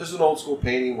 So this is an old school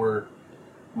painting where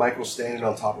Michael's standing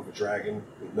on top of a dragon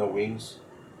with no wings.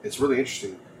 It's really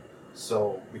interesting.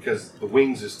 So, because the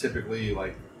wings is typically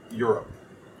like Europe,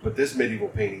 but this medieval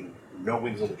painting, no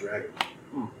wings on the dragon.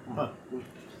 Huh.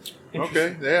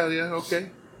 Okay. Yeah. Okay.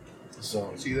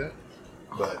 So, See that?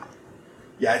 but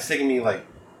yeah, it's taken me like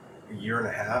a year and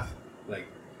a half, like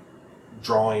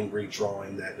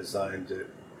redrawing that design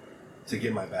to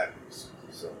get my back piece.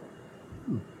 So,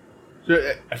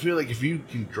 So I feel like if you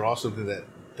can draw something that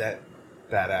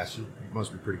badass, you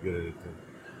must be pretty good at it. Then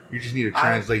you just need to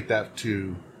translate that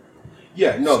to.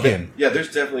 yeah, no, Skin.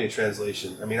 there's definitely a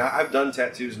translation. I mean, I've done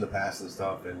tattoos in the past and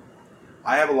stuff, and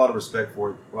I have a lot of respect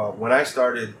for it. When I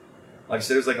started, like I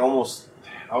said, it was like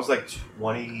I was like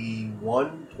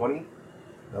 21, 20.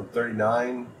 I'm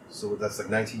 39, so that's like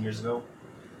 19 years ago.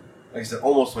 Like I said,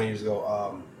 almost 20 years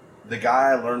ago.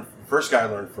 The first guy I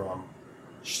learned from,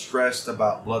 stressed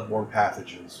about bloodborne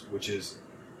pathogens, which is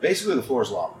basically the floor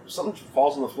is lava. If something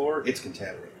falls on the floor, it's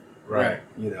contaminated. Right.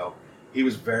 He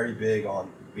was very big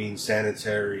on being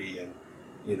sanitary and,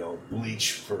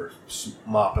 bleach for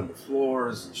mopping the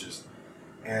floors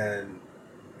and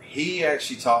he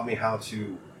actually taught me how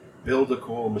to build a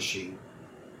coil machine,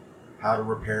 how to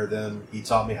repair them. He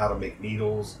taught me how to make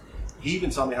needles. He even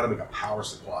taught me how to make a power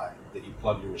supply that you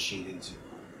plug your machine into,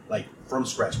 like from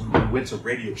scratch. We went to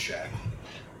Radio Shack.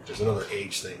 There's another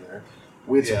age thing there.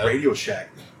 We went to Radio Shack,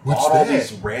 bought all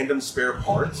these random spare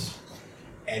parts,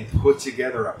 and put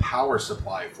together a power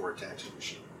supply for a tattoo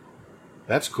machine.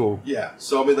 That's cool. Yeah.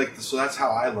 So I mean, so that's how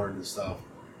I learned this stuff.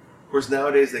 Of course,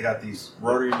 nowadays they got these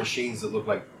rotary machines that look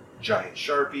like giant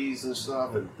Sharpies and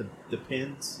stuff, and The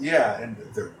pins. yeah, and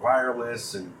they're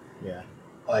wireless and Yeah.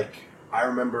 like I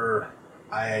remember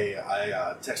I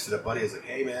texted a buddy. I was like,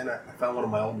 "Hey man, I found one of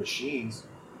my old machines.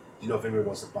 Do you know if anybody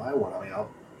wants to buy one? I mean,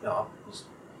 it's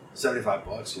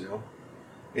 $75,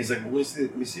 He's like, well,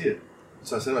 let me see it.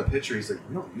 So I sent him a picture. He's like,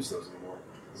 we don't use those anymore.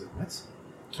 I was like, what?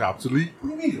 It's obsolete. What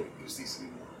do you mean you don't use these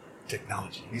anymore?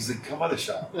 Technology. He's like, come by the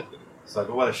shop. So I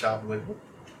go by the shop. I'm like, what?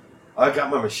 I got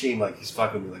my machine. Like he's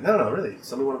fucking me. Like, no, really.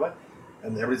 Somebody want to buy?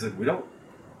 And everybody's like, we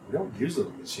don't use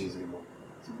those machines anymore.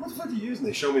 I said, what the fuck do you use? And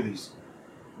they show me these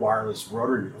wireless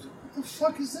rotary. I was like, what the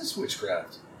fuck is this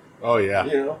witchcraft? Oh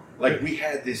yeah. Like we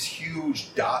had this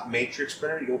huge dot matrix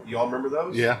printer. You all remember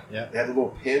those? Yeah. They had the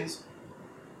little pins.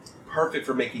 Perfect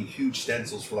for making huge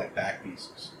stencils for like back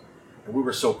pieces. And we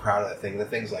were so proud of that thing. And the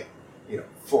thing's like,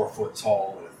 4 foot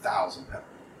tall and 1,000 pounds.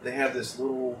 They have this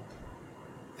little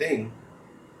thing,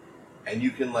 and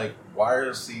you can like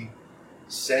wirelessly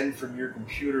send from your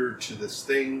computer to this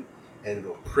thing, and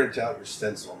it'll print out your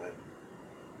stencil, man.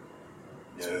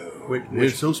 No. We're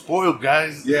so spoiled,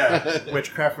 guys. Yeah.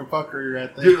 Witchcraft and fuckery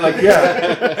right there. Dude, like,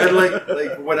 yeah. And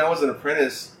like when I was an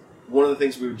apprentice, one of the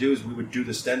things we would do is we would do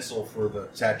the stencil for the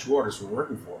tattoo artists we're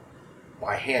working for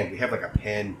by hand. We have like a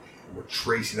pen, and we're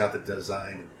tracing out the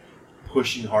design and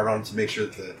pushing hard on it to make sure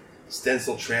that the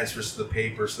stencil transfers to the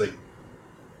paper. So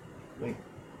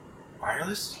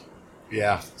wireless?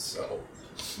 Yeah. So,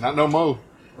 Not no more.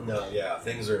 no, yeah,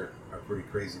 things are pretty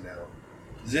crazy now.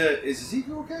 Is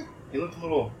Ezekiel okay? He looked a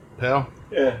little... Hell,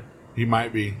 Yeah. he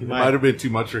might be. It might- might have been too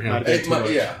much for him. Might have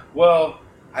been. Yeah. Well,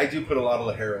 I do put a lot of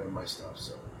the heroin in my stuff,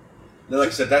 so... Now, like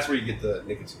I said, that's where you get the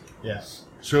nicotine. Yeah.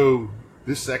 So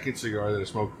this second cigar that I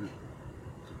smoked, the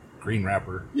Green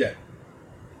Wrapper, Yeah.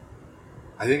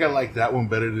 I think I like that one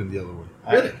better than the other one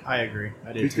Really? I agree.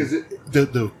 I did because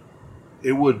too.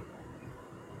 it would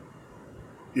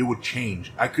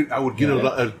change. I would get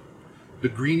the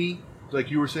greeny, like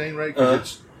you were saying, right?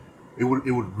 Because it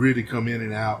would really come in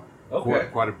and out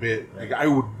quite a bit. Like I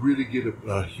would really get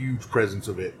a huge presence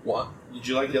of it. What? Did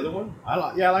you like the other one? I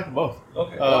like them both.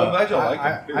 Okay. Well, I'm glad you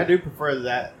like them. I do prefer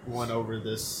that one over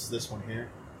this one here.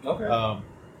 Okay.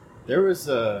 There was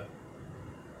a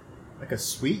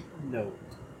sweet note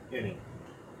in it.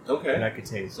 Okay. that I could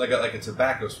taste. It's like a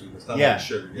tobacco sweetness, not yeah, like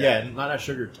sugar. yeah, not a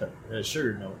sugar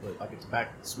note, but like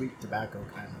a sweet tobacco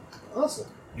kind of. Awesome.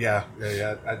 Yeah,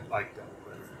 I like that.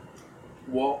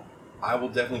 Well, I will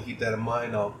definitely keep that in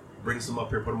mind. I'll bring some up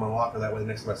here, put them in my locker. That way, the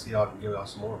next time I see y'all, I can give y'all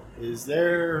some more. Is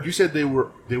there? You said they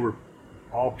were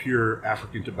all pure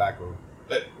African tobacco.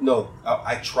 But no,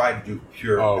 I tried to do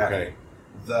pure. Oh, okay.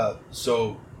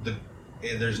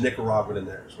 There's Nicaraguan in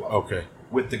there as well. Okay.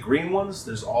 With the green ones,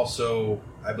 there's also,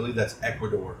 I believe that's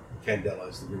Ecuador Candela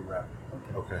is the green wrapper.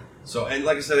 Okay. So, and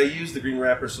like I said, I use the green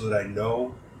wrapper so that I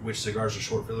know which cigars are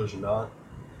short fillers or not,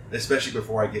 especially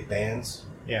before I get bands.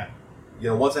 Yeah. You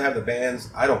know, once I have the bands,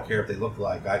 I don't care if they look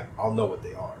like, I'll know what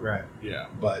they are. Right. Yeah.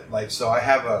 But like, so I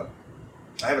have a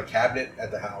cabinet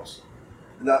at the house,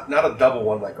 not a double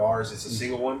one like ours. It's a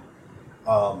single one,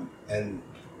 and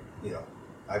you know,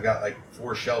 I've got like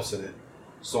 4 shelves in it.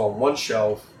 So on one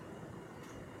shelf,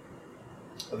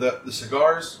 the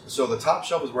cigars. So the top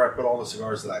shelf is where I put all the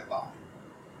cigars that I buy.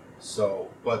 So,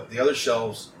 but the other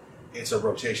shelves, it's a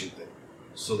rotation thing.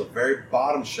 So the very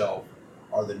bottom shelf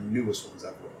are the newest ones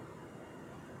I've rolled,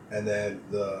 and then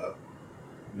the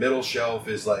middle shelf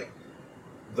is like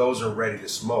those are ready to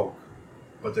smoke,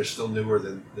 but they're still newer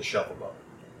than the shelf above.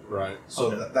 Right.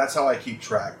 So that's how I keep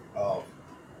track of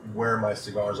where my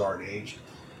cigars are in age.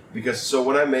 Because so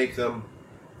when I make them,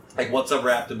 like once I've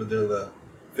wrapped them into the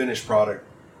finished product,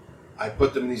 I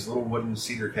put them in these little wooden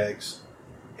cedar kegs,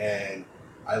 and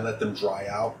I let them dry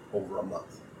out over a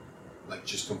month, like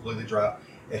just completely dry out.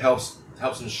 It helps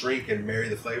them shrink and marry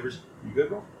the flavors. You good,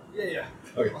 bro? Yeah.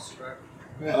 Okay. I'll subscribe.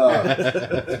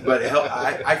 But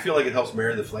I feel like it helps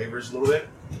marry the flavors a little bit.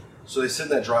 So they sit in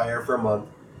that dry air for a month.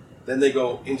 Then they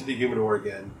go into the humidor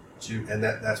again, and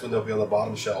that's when they'll be on the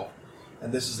bottom shelf.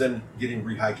 And this is them getting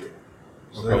rehydrated.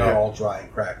 So they're not all dry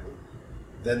and crackly.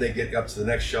 Then they get up to the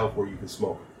next shelf where you can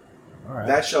smoke them. All right.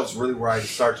 That shelf's really where I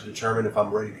start to determine if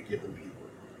I'm ready to give them people.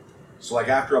 So like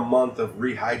after a month of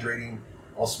rehydrating,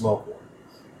 I'll smoke one.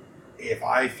 If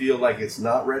I feel like it's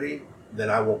not ready,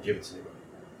 then I won't give it to anybody.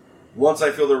 Once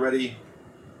I feel they're ready,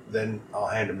 then I'll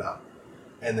hand them out.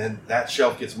 And then that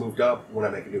shelf gets moved up when I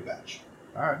make a new batch.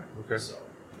 All right. Okay. So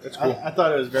That's cool. I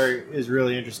thought it was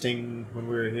really interesting when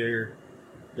we were here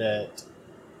that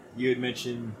you had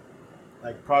mentioned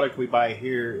like product we buy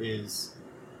here is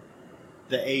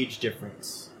the age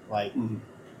difference. Like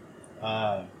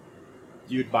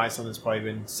you'd buy something that's probably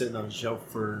been sitting on the shelf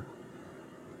for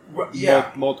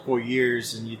multiple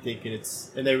years, and you thinking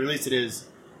and they released it as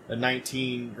a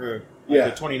 19 or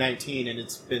a 2019, and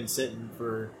it's been sitting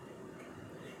for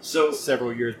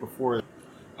several years before.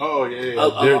 Oh yeah.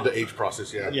 They're the age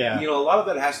process. Yeah. Yeah. You know, a lot of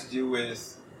that has to do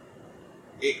with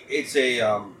it's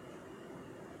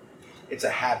a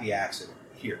happy accident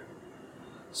here.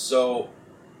 So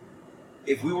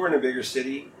if we were in a bigger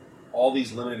city, all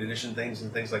these limited edition things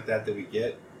and things like that we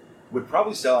get would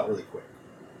probably sell out really quick.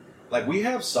 Like we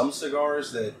have some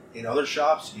cigars that in other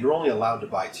shops you're only allowed to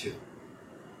buy 2,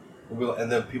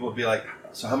 and then people would be like,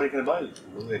 "So how many can I buy?"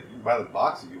 Well, you can buy the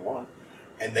box if you want,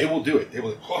 and they will do it. They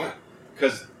will,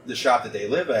 because the shop that they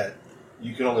live at,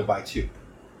 you can only buy 2,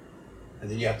 and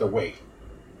then you have to wait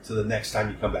till the next time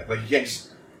you come back. Like you can't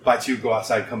just buy 2, go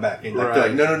outside, come back in. Like, they're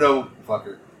like, no,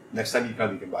 fucker. Next time you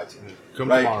come, you can buy 2. Come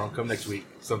right? tomorrow. Come next week.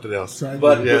 Something else.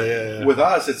 But Yeah. with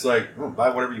us, it's like buy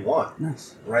whatever you want,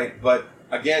 Nice. right? But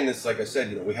again, it's like I said,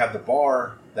 you know, we have the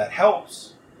bar that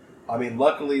helps. I mean,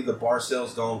 luckily the bar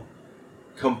sales don't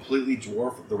completely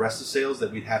dwarf the rest of the sales.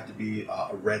 That we'd have to be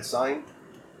a red sign.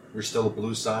 We're still a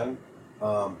blue sign.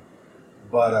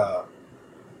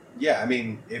 Yeah, I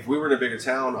mean, if we were in a bigger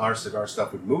town, our cigar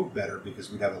stuff would move better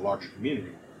because we'd have a larger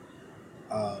community.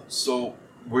 So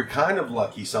we're kind of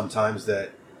lucky sometimes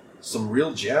that some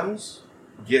real gems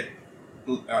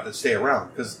stay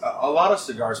around, because a lot of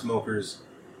cigar smokers,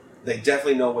 they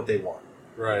definitely know what they want.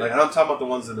 Right. Like, and I'm talking about the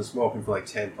ones that have been smoking for like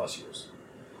 10 plus years.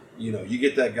 You know, you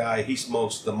get that guy, he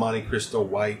smokes the Monte Cristo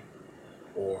White,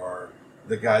 or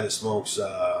the guy that smokes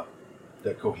the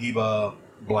Cohiba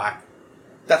Black.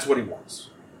 That's what he wants,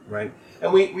 right?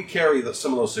 And we carry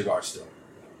some of those cigars still.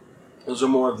 Those are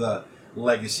more of the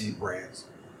legacy brands.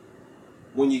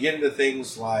 When you get into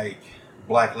things like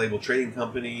Black Label Trading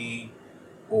Company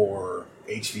or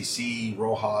HVC,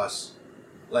 Rojas,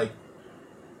 like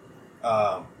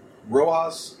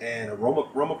Rojas and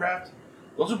Aromacraft,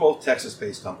 those are both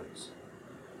Texas-based companies.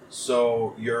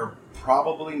 So you're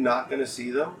probably not going to see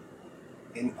them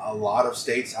in a lot of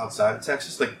states outside of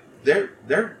Texas. Like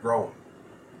they're growing.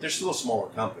 They're still a smaller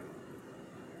company.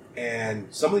 And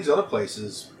some of these other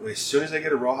places, as soon as they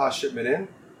get a Rojas shipment in,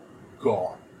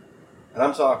 gone. And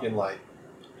I'm talking like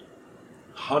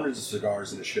hundreds of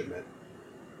cigars in a shipment.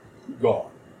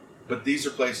 gone. But these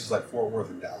are places like Fort Worth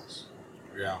and Dallas.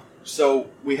 Yeah. So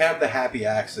we have the happy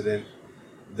accident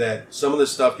that some of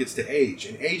this stuff gets to age,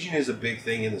 and aging is a big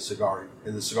thing in the cigar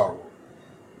world.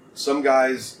 Some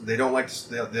guys, they don't like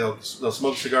to, they'll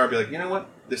smoke a cigar and be like, you know what,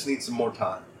 this needs some more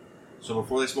time. So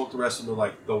before they smoke the rest of them,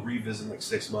 they'll revisit in like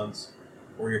 6 months,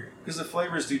 or because the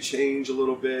flavors do change a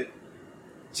little bit.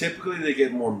 Typically, they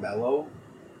get more mellow,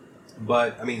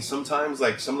 but I mean, sometimes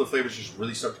like some of the flavors just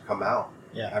really start to come out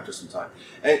after some time,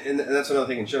 and that's another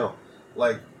thing in general.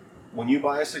 Like when you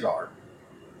buy a cigar,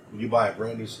 when you buy a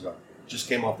brand new cigar, just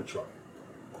came off the truck.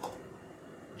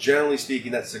 Generally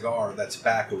speaking, that cigar, that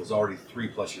tobacco is already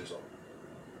 3+ years old.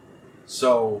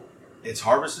 So it's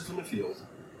harvested from the field.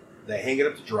 They hang it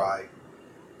up to dry,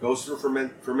 goes through a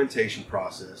fermentation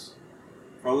process.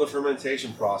 From the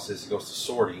fermentation process, it goes to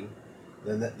sorting.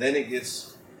 Then it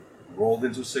gets rolled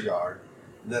into a cigar.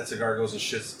 And that cigar goes and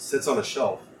sits on a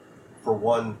shelf for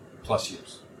 1+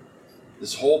 years.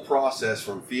 This whole process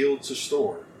from field to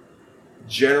store,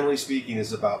 generally speaking,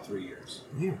 is about 3 years.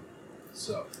 Yeah.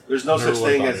 So there's no such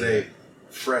thing as a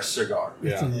fresh cigar.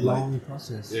 It's a long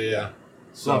process. Yeah.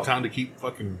 So Long time to keep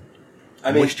fucking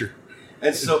moisture.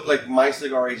 And so, like, my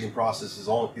cigar aging process is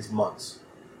months.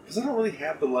 Because I don't really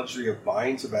have the luxury of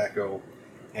buying tobacco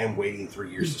and waiting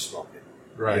 3 years to smoke it.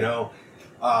 Right. You know?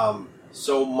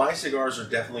 So my cigars are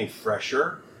definitely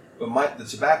fresher, but the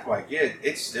tobacco I get,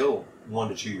 it's still 1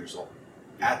 to 2 years old,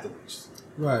 at the least.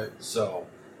 Right. So,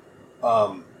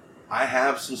 I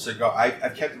have some cigar.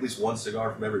 I've kept at least one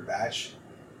cigar from every batch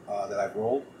that I've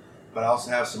rolled, but I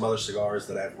also have some other cigars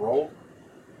that I've rolled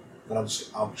that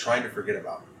I'm trying to forget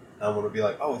about. I want to be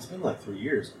like, oh, it's been like 3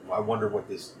 years. I wonder what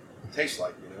this tastes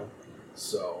like, you know?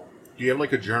 So, Do you have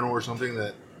like a journal or something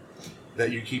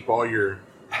that you keep all your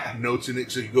notes in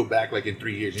it so you go back like in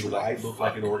 3 years? And do you're I like, look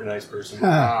like an organized person?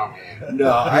 oh, man.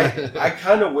 No, I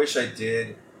kind of wish I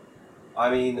did. I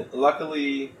mean,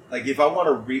 luckily, like if I want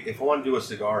to do a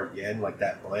cigar again, like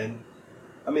that blend.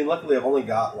 I mean, luckily I've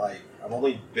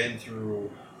only been through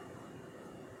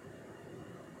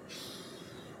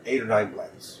 8 or 9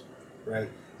 blends, right?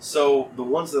 So the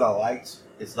ones that I liked,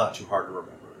 it's not too hard to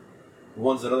remember. The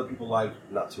ones that other people like,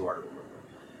 not too hard to remember.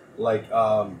 Like,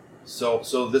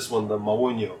 so this one, the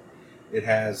Mauño, it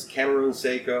has Cameroon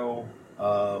Seco,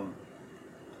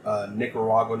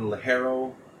 Nicaraguan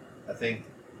Ligero, I think.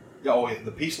 Oh, yeah,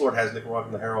 the Peace Lord has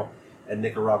Nicaraguan Ligero and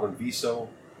Nicaraguan Viso,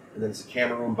 and then it's a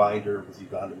Cameroon binder with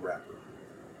Ugandan wrapper.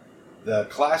 The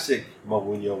classic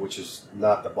Mauño, which is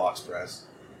not the box press,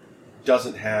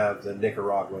 doesn't have the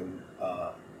Nicaraguan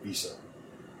Viso.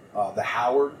 The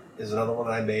Howard is another one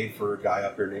that I made for a guy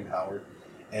up here named Howard,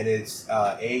 and it's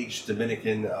aged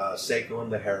Dominican Seco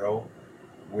and Ligero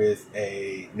with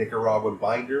a Nicaraguan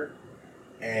binder,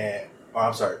 a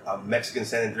Mexican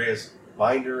San Andreas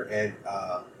binder, and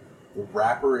the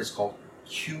wrapper is called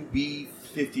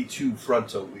QB52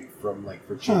 Fronto Leaf from like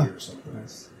Virginia or something.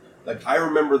 Nice. Like I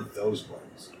remember those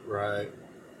blends. Right.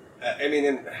 I mean,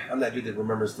 and I'm that dude that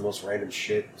remembers the most random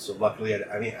shit. So luckily,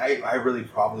 I really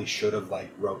probably should have like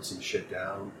wrote some shit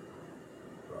down.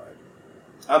 But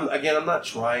I'm not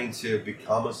trying to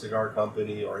become a cigar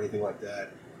company or anything like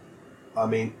that. I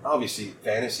mean, obviously,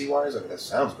 fantasy wise, I mean that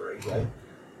sounds great, right?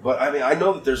 But I mean, I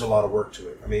know that there's a lot of work to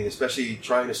it. I mean, especially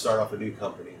trying to start off a new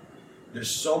company. There's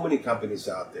so many companies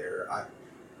out there.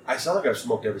 I sound like I've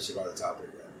smoked every cigar that's out there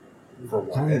yet. For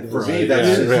one, and for me,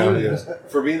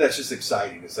 that's just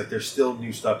exciting. It's like there's still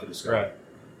new stuff to discover. Right.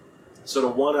 So to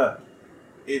wanna,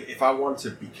 if I want to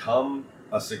become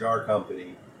a cigar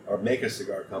company or make a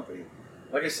cigar company,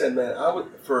 like I said, man, I would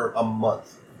for a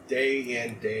month, day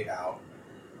in, day out,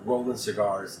 rolling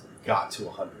cigars got to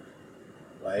 100.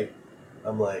 Right?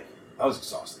 I'm like, I was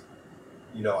exhausted.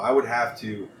 You know, I would have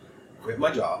to quit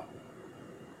my job,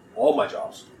 all my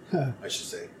jobs, I should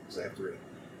say, because I have 3.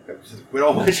 I have to quit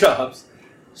all my jobs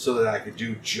so that I could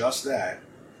do just that.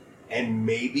 And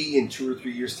maybe in 2 or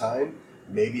 3 years' time,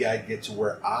 maybe I'd get to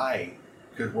where I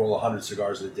could roll 100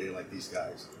 cigars in a day like these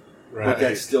guys. Right. But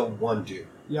that's still one dude.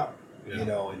 Yeah. You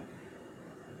know, and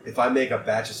if I make a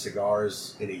batch of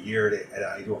cigars in a year and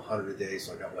I do 100 a day,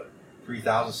 so I got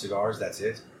 3,000 cigars, that's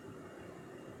it.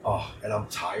 Oh, and I'm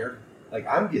tired. Like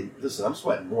I'm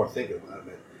sweating more thinking about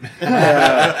it.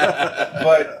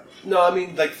 But no, I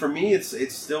mean, like for me, it's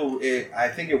still. I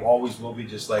think it always will be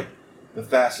just like the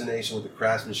fascination with the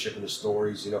craftsmanship and the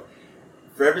stories. You know,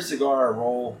 for every cigar I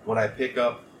roll, when I pick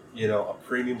up, you know, a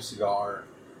premium cigar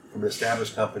from an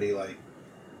established company, like,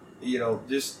 you know,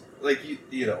 just like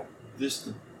you know,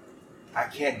 this. I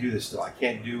can't do this still. I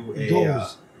can't do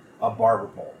a barber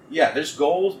pole. Yeah, there's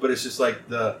goals, but it's just like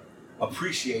the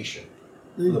appreciation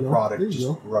There you the go. product There you just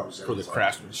go. rubs For the everything.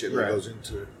 craftsmanship Right. that goes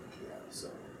into it. Yeah,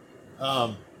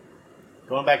 so.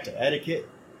 Going back to etiquette,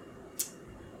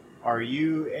 how do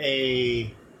you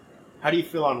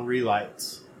feel on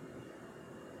relights?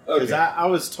 Because Okay. I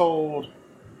was told,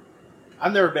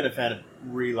 I've never been a fan of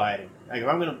relighting. Like if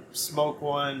I'm going to smoke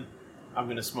one, I'm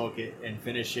going to smoke it and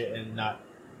finish it and not.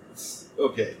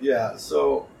 Okay, yeah.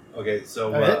 So This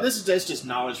is just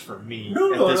knowledge for me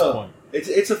No, at no, this no. point.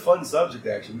 It's a fun subject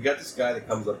actually. We got this guy that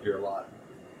comes up here a lot,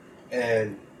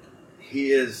 and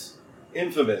he is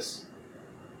infamous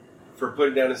for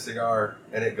putting down a cigar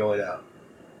and it going out.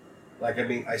 Like, I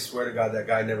mean, I swear to God, that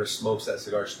guy never smokes that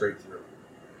cigar straight through.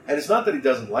 And it's not that he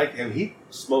doesn't like him; he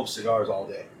smokes cigars all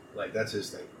day. Like, that's his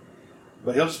thing.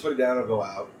 But he'll just put it down and go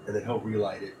out, and then he'll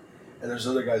relight it. And there's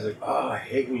other guys like, oh, I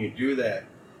hate when you do that.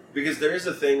 Because there is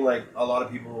a thing, like, a lot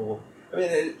of people, I mean,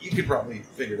 and you could probably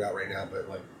figure it out right now, but,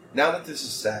 like, now that this is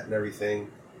sat and everything,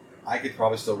 I could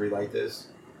probably still relight this.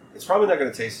 It's probably not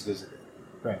going to taste as good as it did.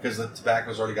 Right. Because the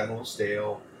tobacco's already gotten a little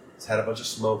stale. It's had a bunch of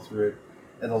smoke through it.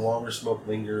 And the longer smoke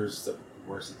lingers, the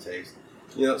worse it tastes.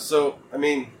 You know, so, I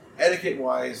mean,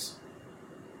 etiquette-wise,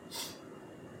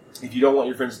 if you don't want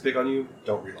your friends to pick on you,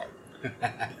 don't relight.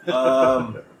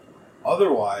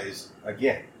 Otherwise,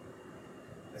 again,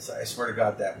 I swear to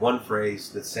God, that one phrase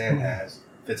that Sam has,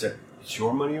 it's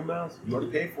your money in your mouth. You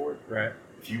already paid for it. Right.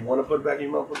 If you want to put it back in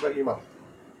your mouth, put it back in your mouth.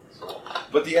 So,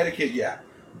 but the etiquette, yeah.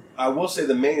 I will say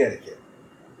the main etiquette,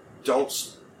 don't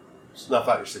snuff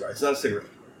out your cigar. It's not a cigarette.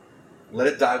 Let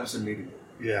it die with some meat in it.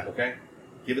 Yeah. Okay?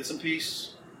 Give it some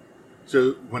peace.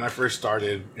 So when I first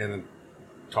started and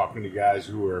talking to guys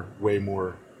who were way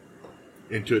more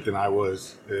into it than I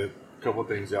was, a couple of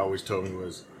things they always told me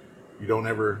was, you don't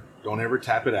ever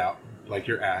tap it out like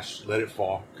your ash. Let it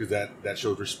fall, because that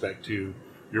shows respect to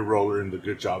your roller and the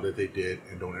good job that they did,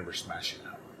 and don't ever smash it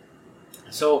out.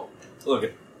 So, look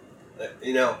at,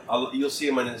 you know, you'll see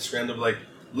them on Instagram. They'll be like,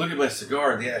 look at my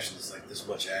cigar, and the ash is like this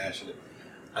much ash. And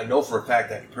I know for a fact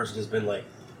that person has been like,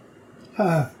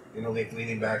 you know, like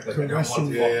leaning back, like I don't want to fall.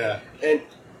 Yeah. And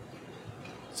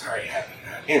sorry,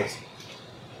 anyways,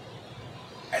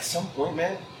 at some point,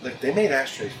 man, like they made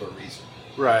ashtrays for a reason.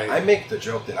 Right. I make the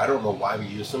joke that I don't know why we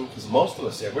use them, because most of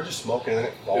us, we're just smoking and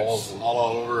then it falls. It's And all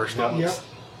over our stomachs.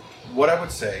 Yep. what I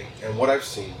would say, and what I've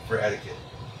seen for etiquette,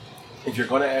 if you're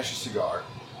going to ash a cigar,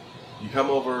 you come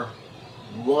over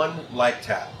one light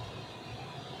tap,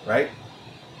 right?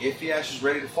 If the ash is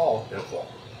ready to fall, it'll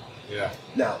fall. Yeah.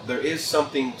 Now, there is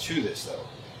something to this, though.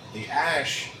 The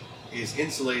ash is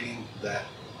insulating that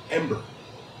ember.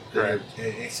 Correct. And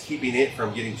it's keeping it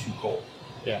from getting too cold.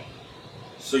 Yeah.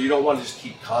 So you don't want to just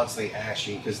keep constantly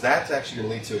ashing, because that's actually going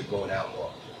to lead to it going out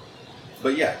long.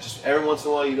 But yeah, just every once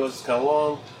in a while, you notice it's kind of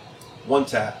long. One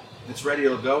tap. If it's ready,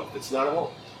 it'll go. If it's not, it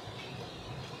won't.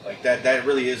 Like that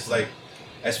really is like,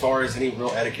 as far as any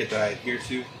real etiquette that I adhere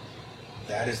to,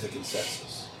 that is the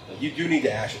consensus. Like, you do need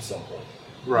to ash at some point.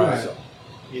 Right. So,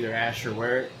 Either ash or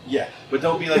wear it. yeah, but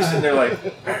don't be like sitting there like.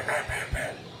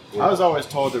 I was always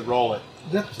told to roll it.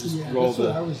 That's roll what the-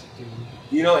 I was doing.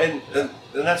 You know, and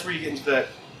that's where you get into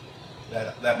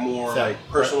that more That like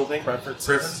personal thing.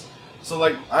 preferences. So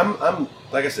like I'm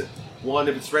like I said, one,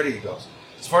 if it's ready, it goes.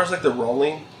 As far as like the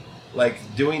rolling, like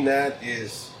doing that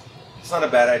it's not a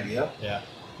bad idea, Yeah.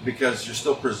 because you're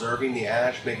still preserving the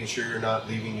ash, making sure you're not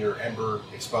leaving your ember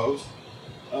exposed.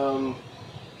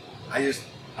 I just,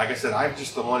 like I said, I'm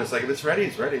just the one. It's like if it's ready,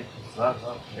 it's ready. It's not. It's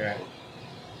not. You're right.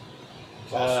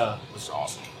 It's awesome. It's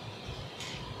awesome.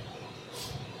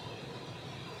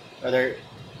 Are there?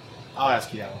 I'll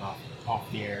ask you that one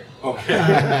off the air.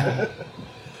 Okay.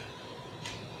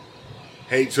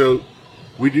 Hey, so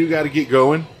we do got to get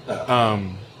going. Uh,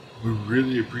 We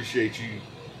really appreciate you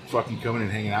fucking coming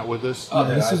and hanging out with us. Oh,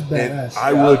 Yeah, this is And badass.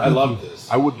 I love this.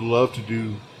 I would love to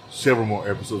do several more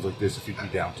episodes like this if you'd be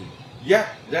down to. Yeah.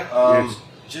 Yes.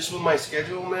 Just with my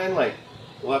schedule, man. Like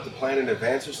we'll have to plan in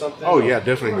advance or something. Oh yeah,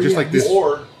 definitely. Oh, Just yeah. like this.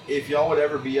 Or if y'all would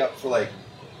ever be up for like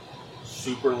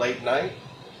super late night,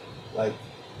 like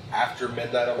after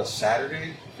midnight on a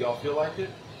Saturday, if y'all feel like it.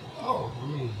 Oh, I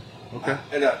mean, Okay.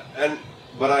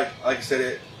 But I like I said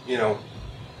it.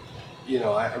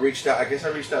 I reached out. I guess I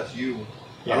reached out to you.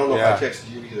 I don't know Yeah. if I texted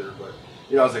you either, but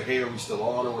I was like, hey, are we still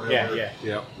on or whatever? Yeah.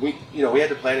 Yeah. We had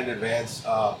to plan in advance.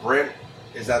 Brent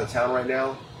is out of town right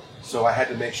now, so I had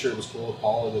to make sure it was cool with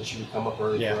Paula that she would come up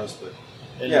early Yeah. for us. But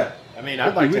And, Yeah. I mean,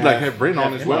 I'd like We'd to like to have Brent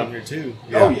on as him well. here too.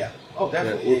 Yeah. oh yeah, oh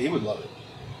definitely, Yeah. he would love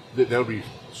it. That would be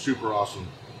super awesome.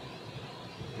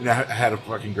 And I had a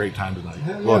fucking great time tonight.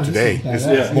 Hell Well, yeah, today this is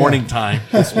it's badass. morning time.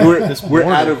 We're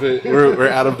out of it. We're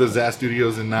out of the ZAS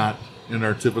studios and not in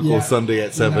our typical Yeah. Sunday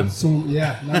at 7.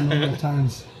 Not normal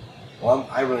times. Well,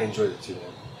 I really enjoyed it too, man.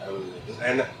 I really did.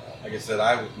 And like I said,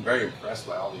 I'm very impressed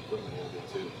by all the equipment and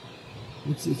everything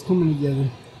too. It's coming together.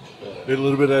 A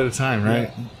little bit at a time,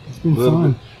 right? It's been Little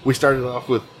fun. bit. We started off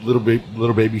with little baby We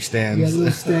got stands.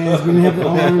 little stands. We didn't have the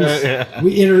arms. Yeah.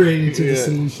 We iterated to the We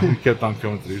solution. kept on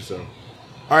coming through. So,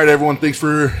 all right, everyone, thanks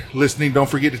for listening. Don't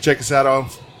forget to check us out on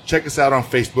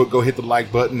Facebook. Go hit the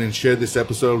like button and share this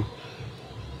episode.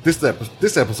 This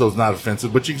episode's not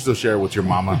offensive, but you can still share it with your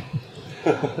mama.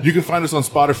 You can find us on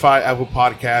Spotify, Apple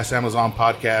Podcasts, Amazon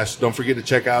Podcasts. Don't forget to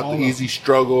check out the Easy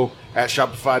Struggle at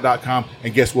Shopify.com.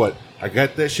 And guess what? I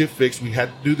got that shit fixed. We had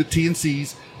to do the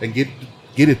T&Cs and get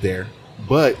it there.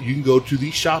 But you can go to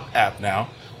the Shop app now,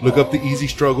 look up the Easy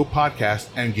Struggle podcast,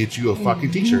 and get you a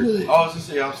fucking T-shirt. Oh, I was gonna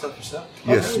say y'all stuff yourself.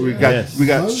 Yes, Okay. we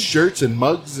got Mugs? shirts and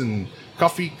mugs and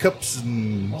coffee cups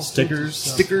and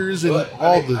Stickers. and But,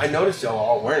 all I know y'all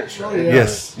all wearing shirts. Oh, yeah.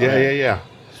 Yes, yeah.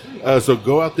 So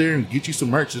go out there and get you some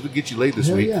merch. It'll get you laid this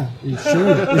Hell week. yeah. It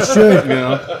should. It should. You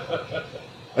know.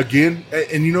 Again,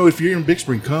 and you know, if you're in Big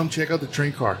Spring, come check out the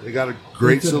train car. They got a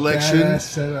great It's a selection badass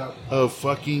setup. of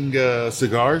fucking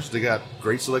cigars. They got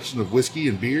great selection of whiskey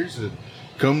and beers. And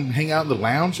come hang out in the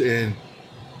lounge and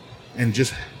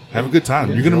just have a good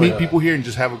time. You're gonna meet people here and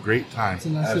just have a great time. It's a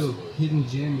nice little hidden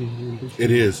gem in here in Big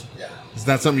It is. Yeah. It's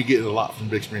not something you get a lot from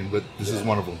Big Spring, but this is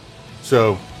one of them.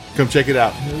 So come check it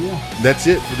out. Hell yeah. That's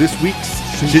it for this week's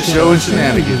Shit Show and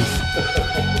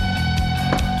Shenanigans.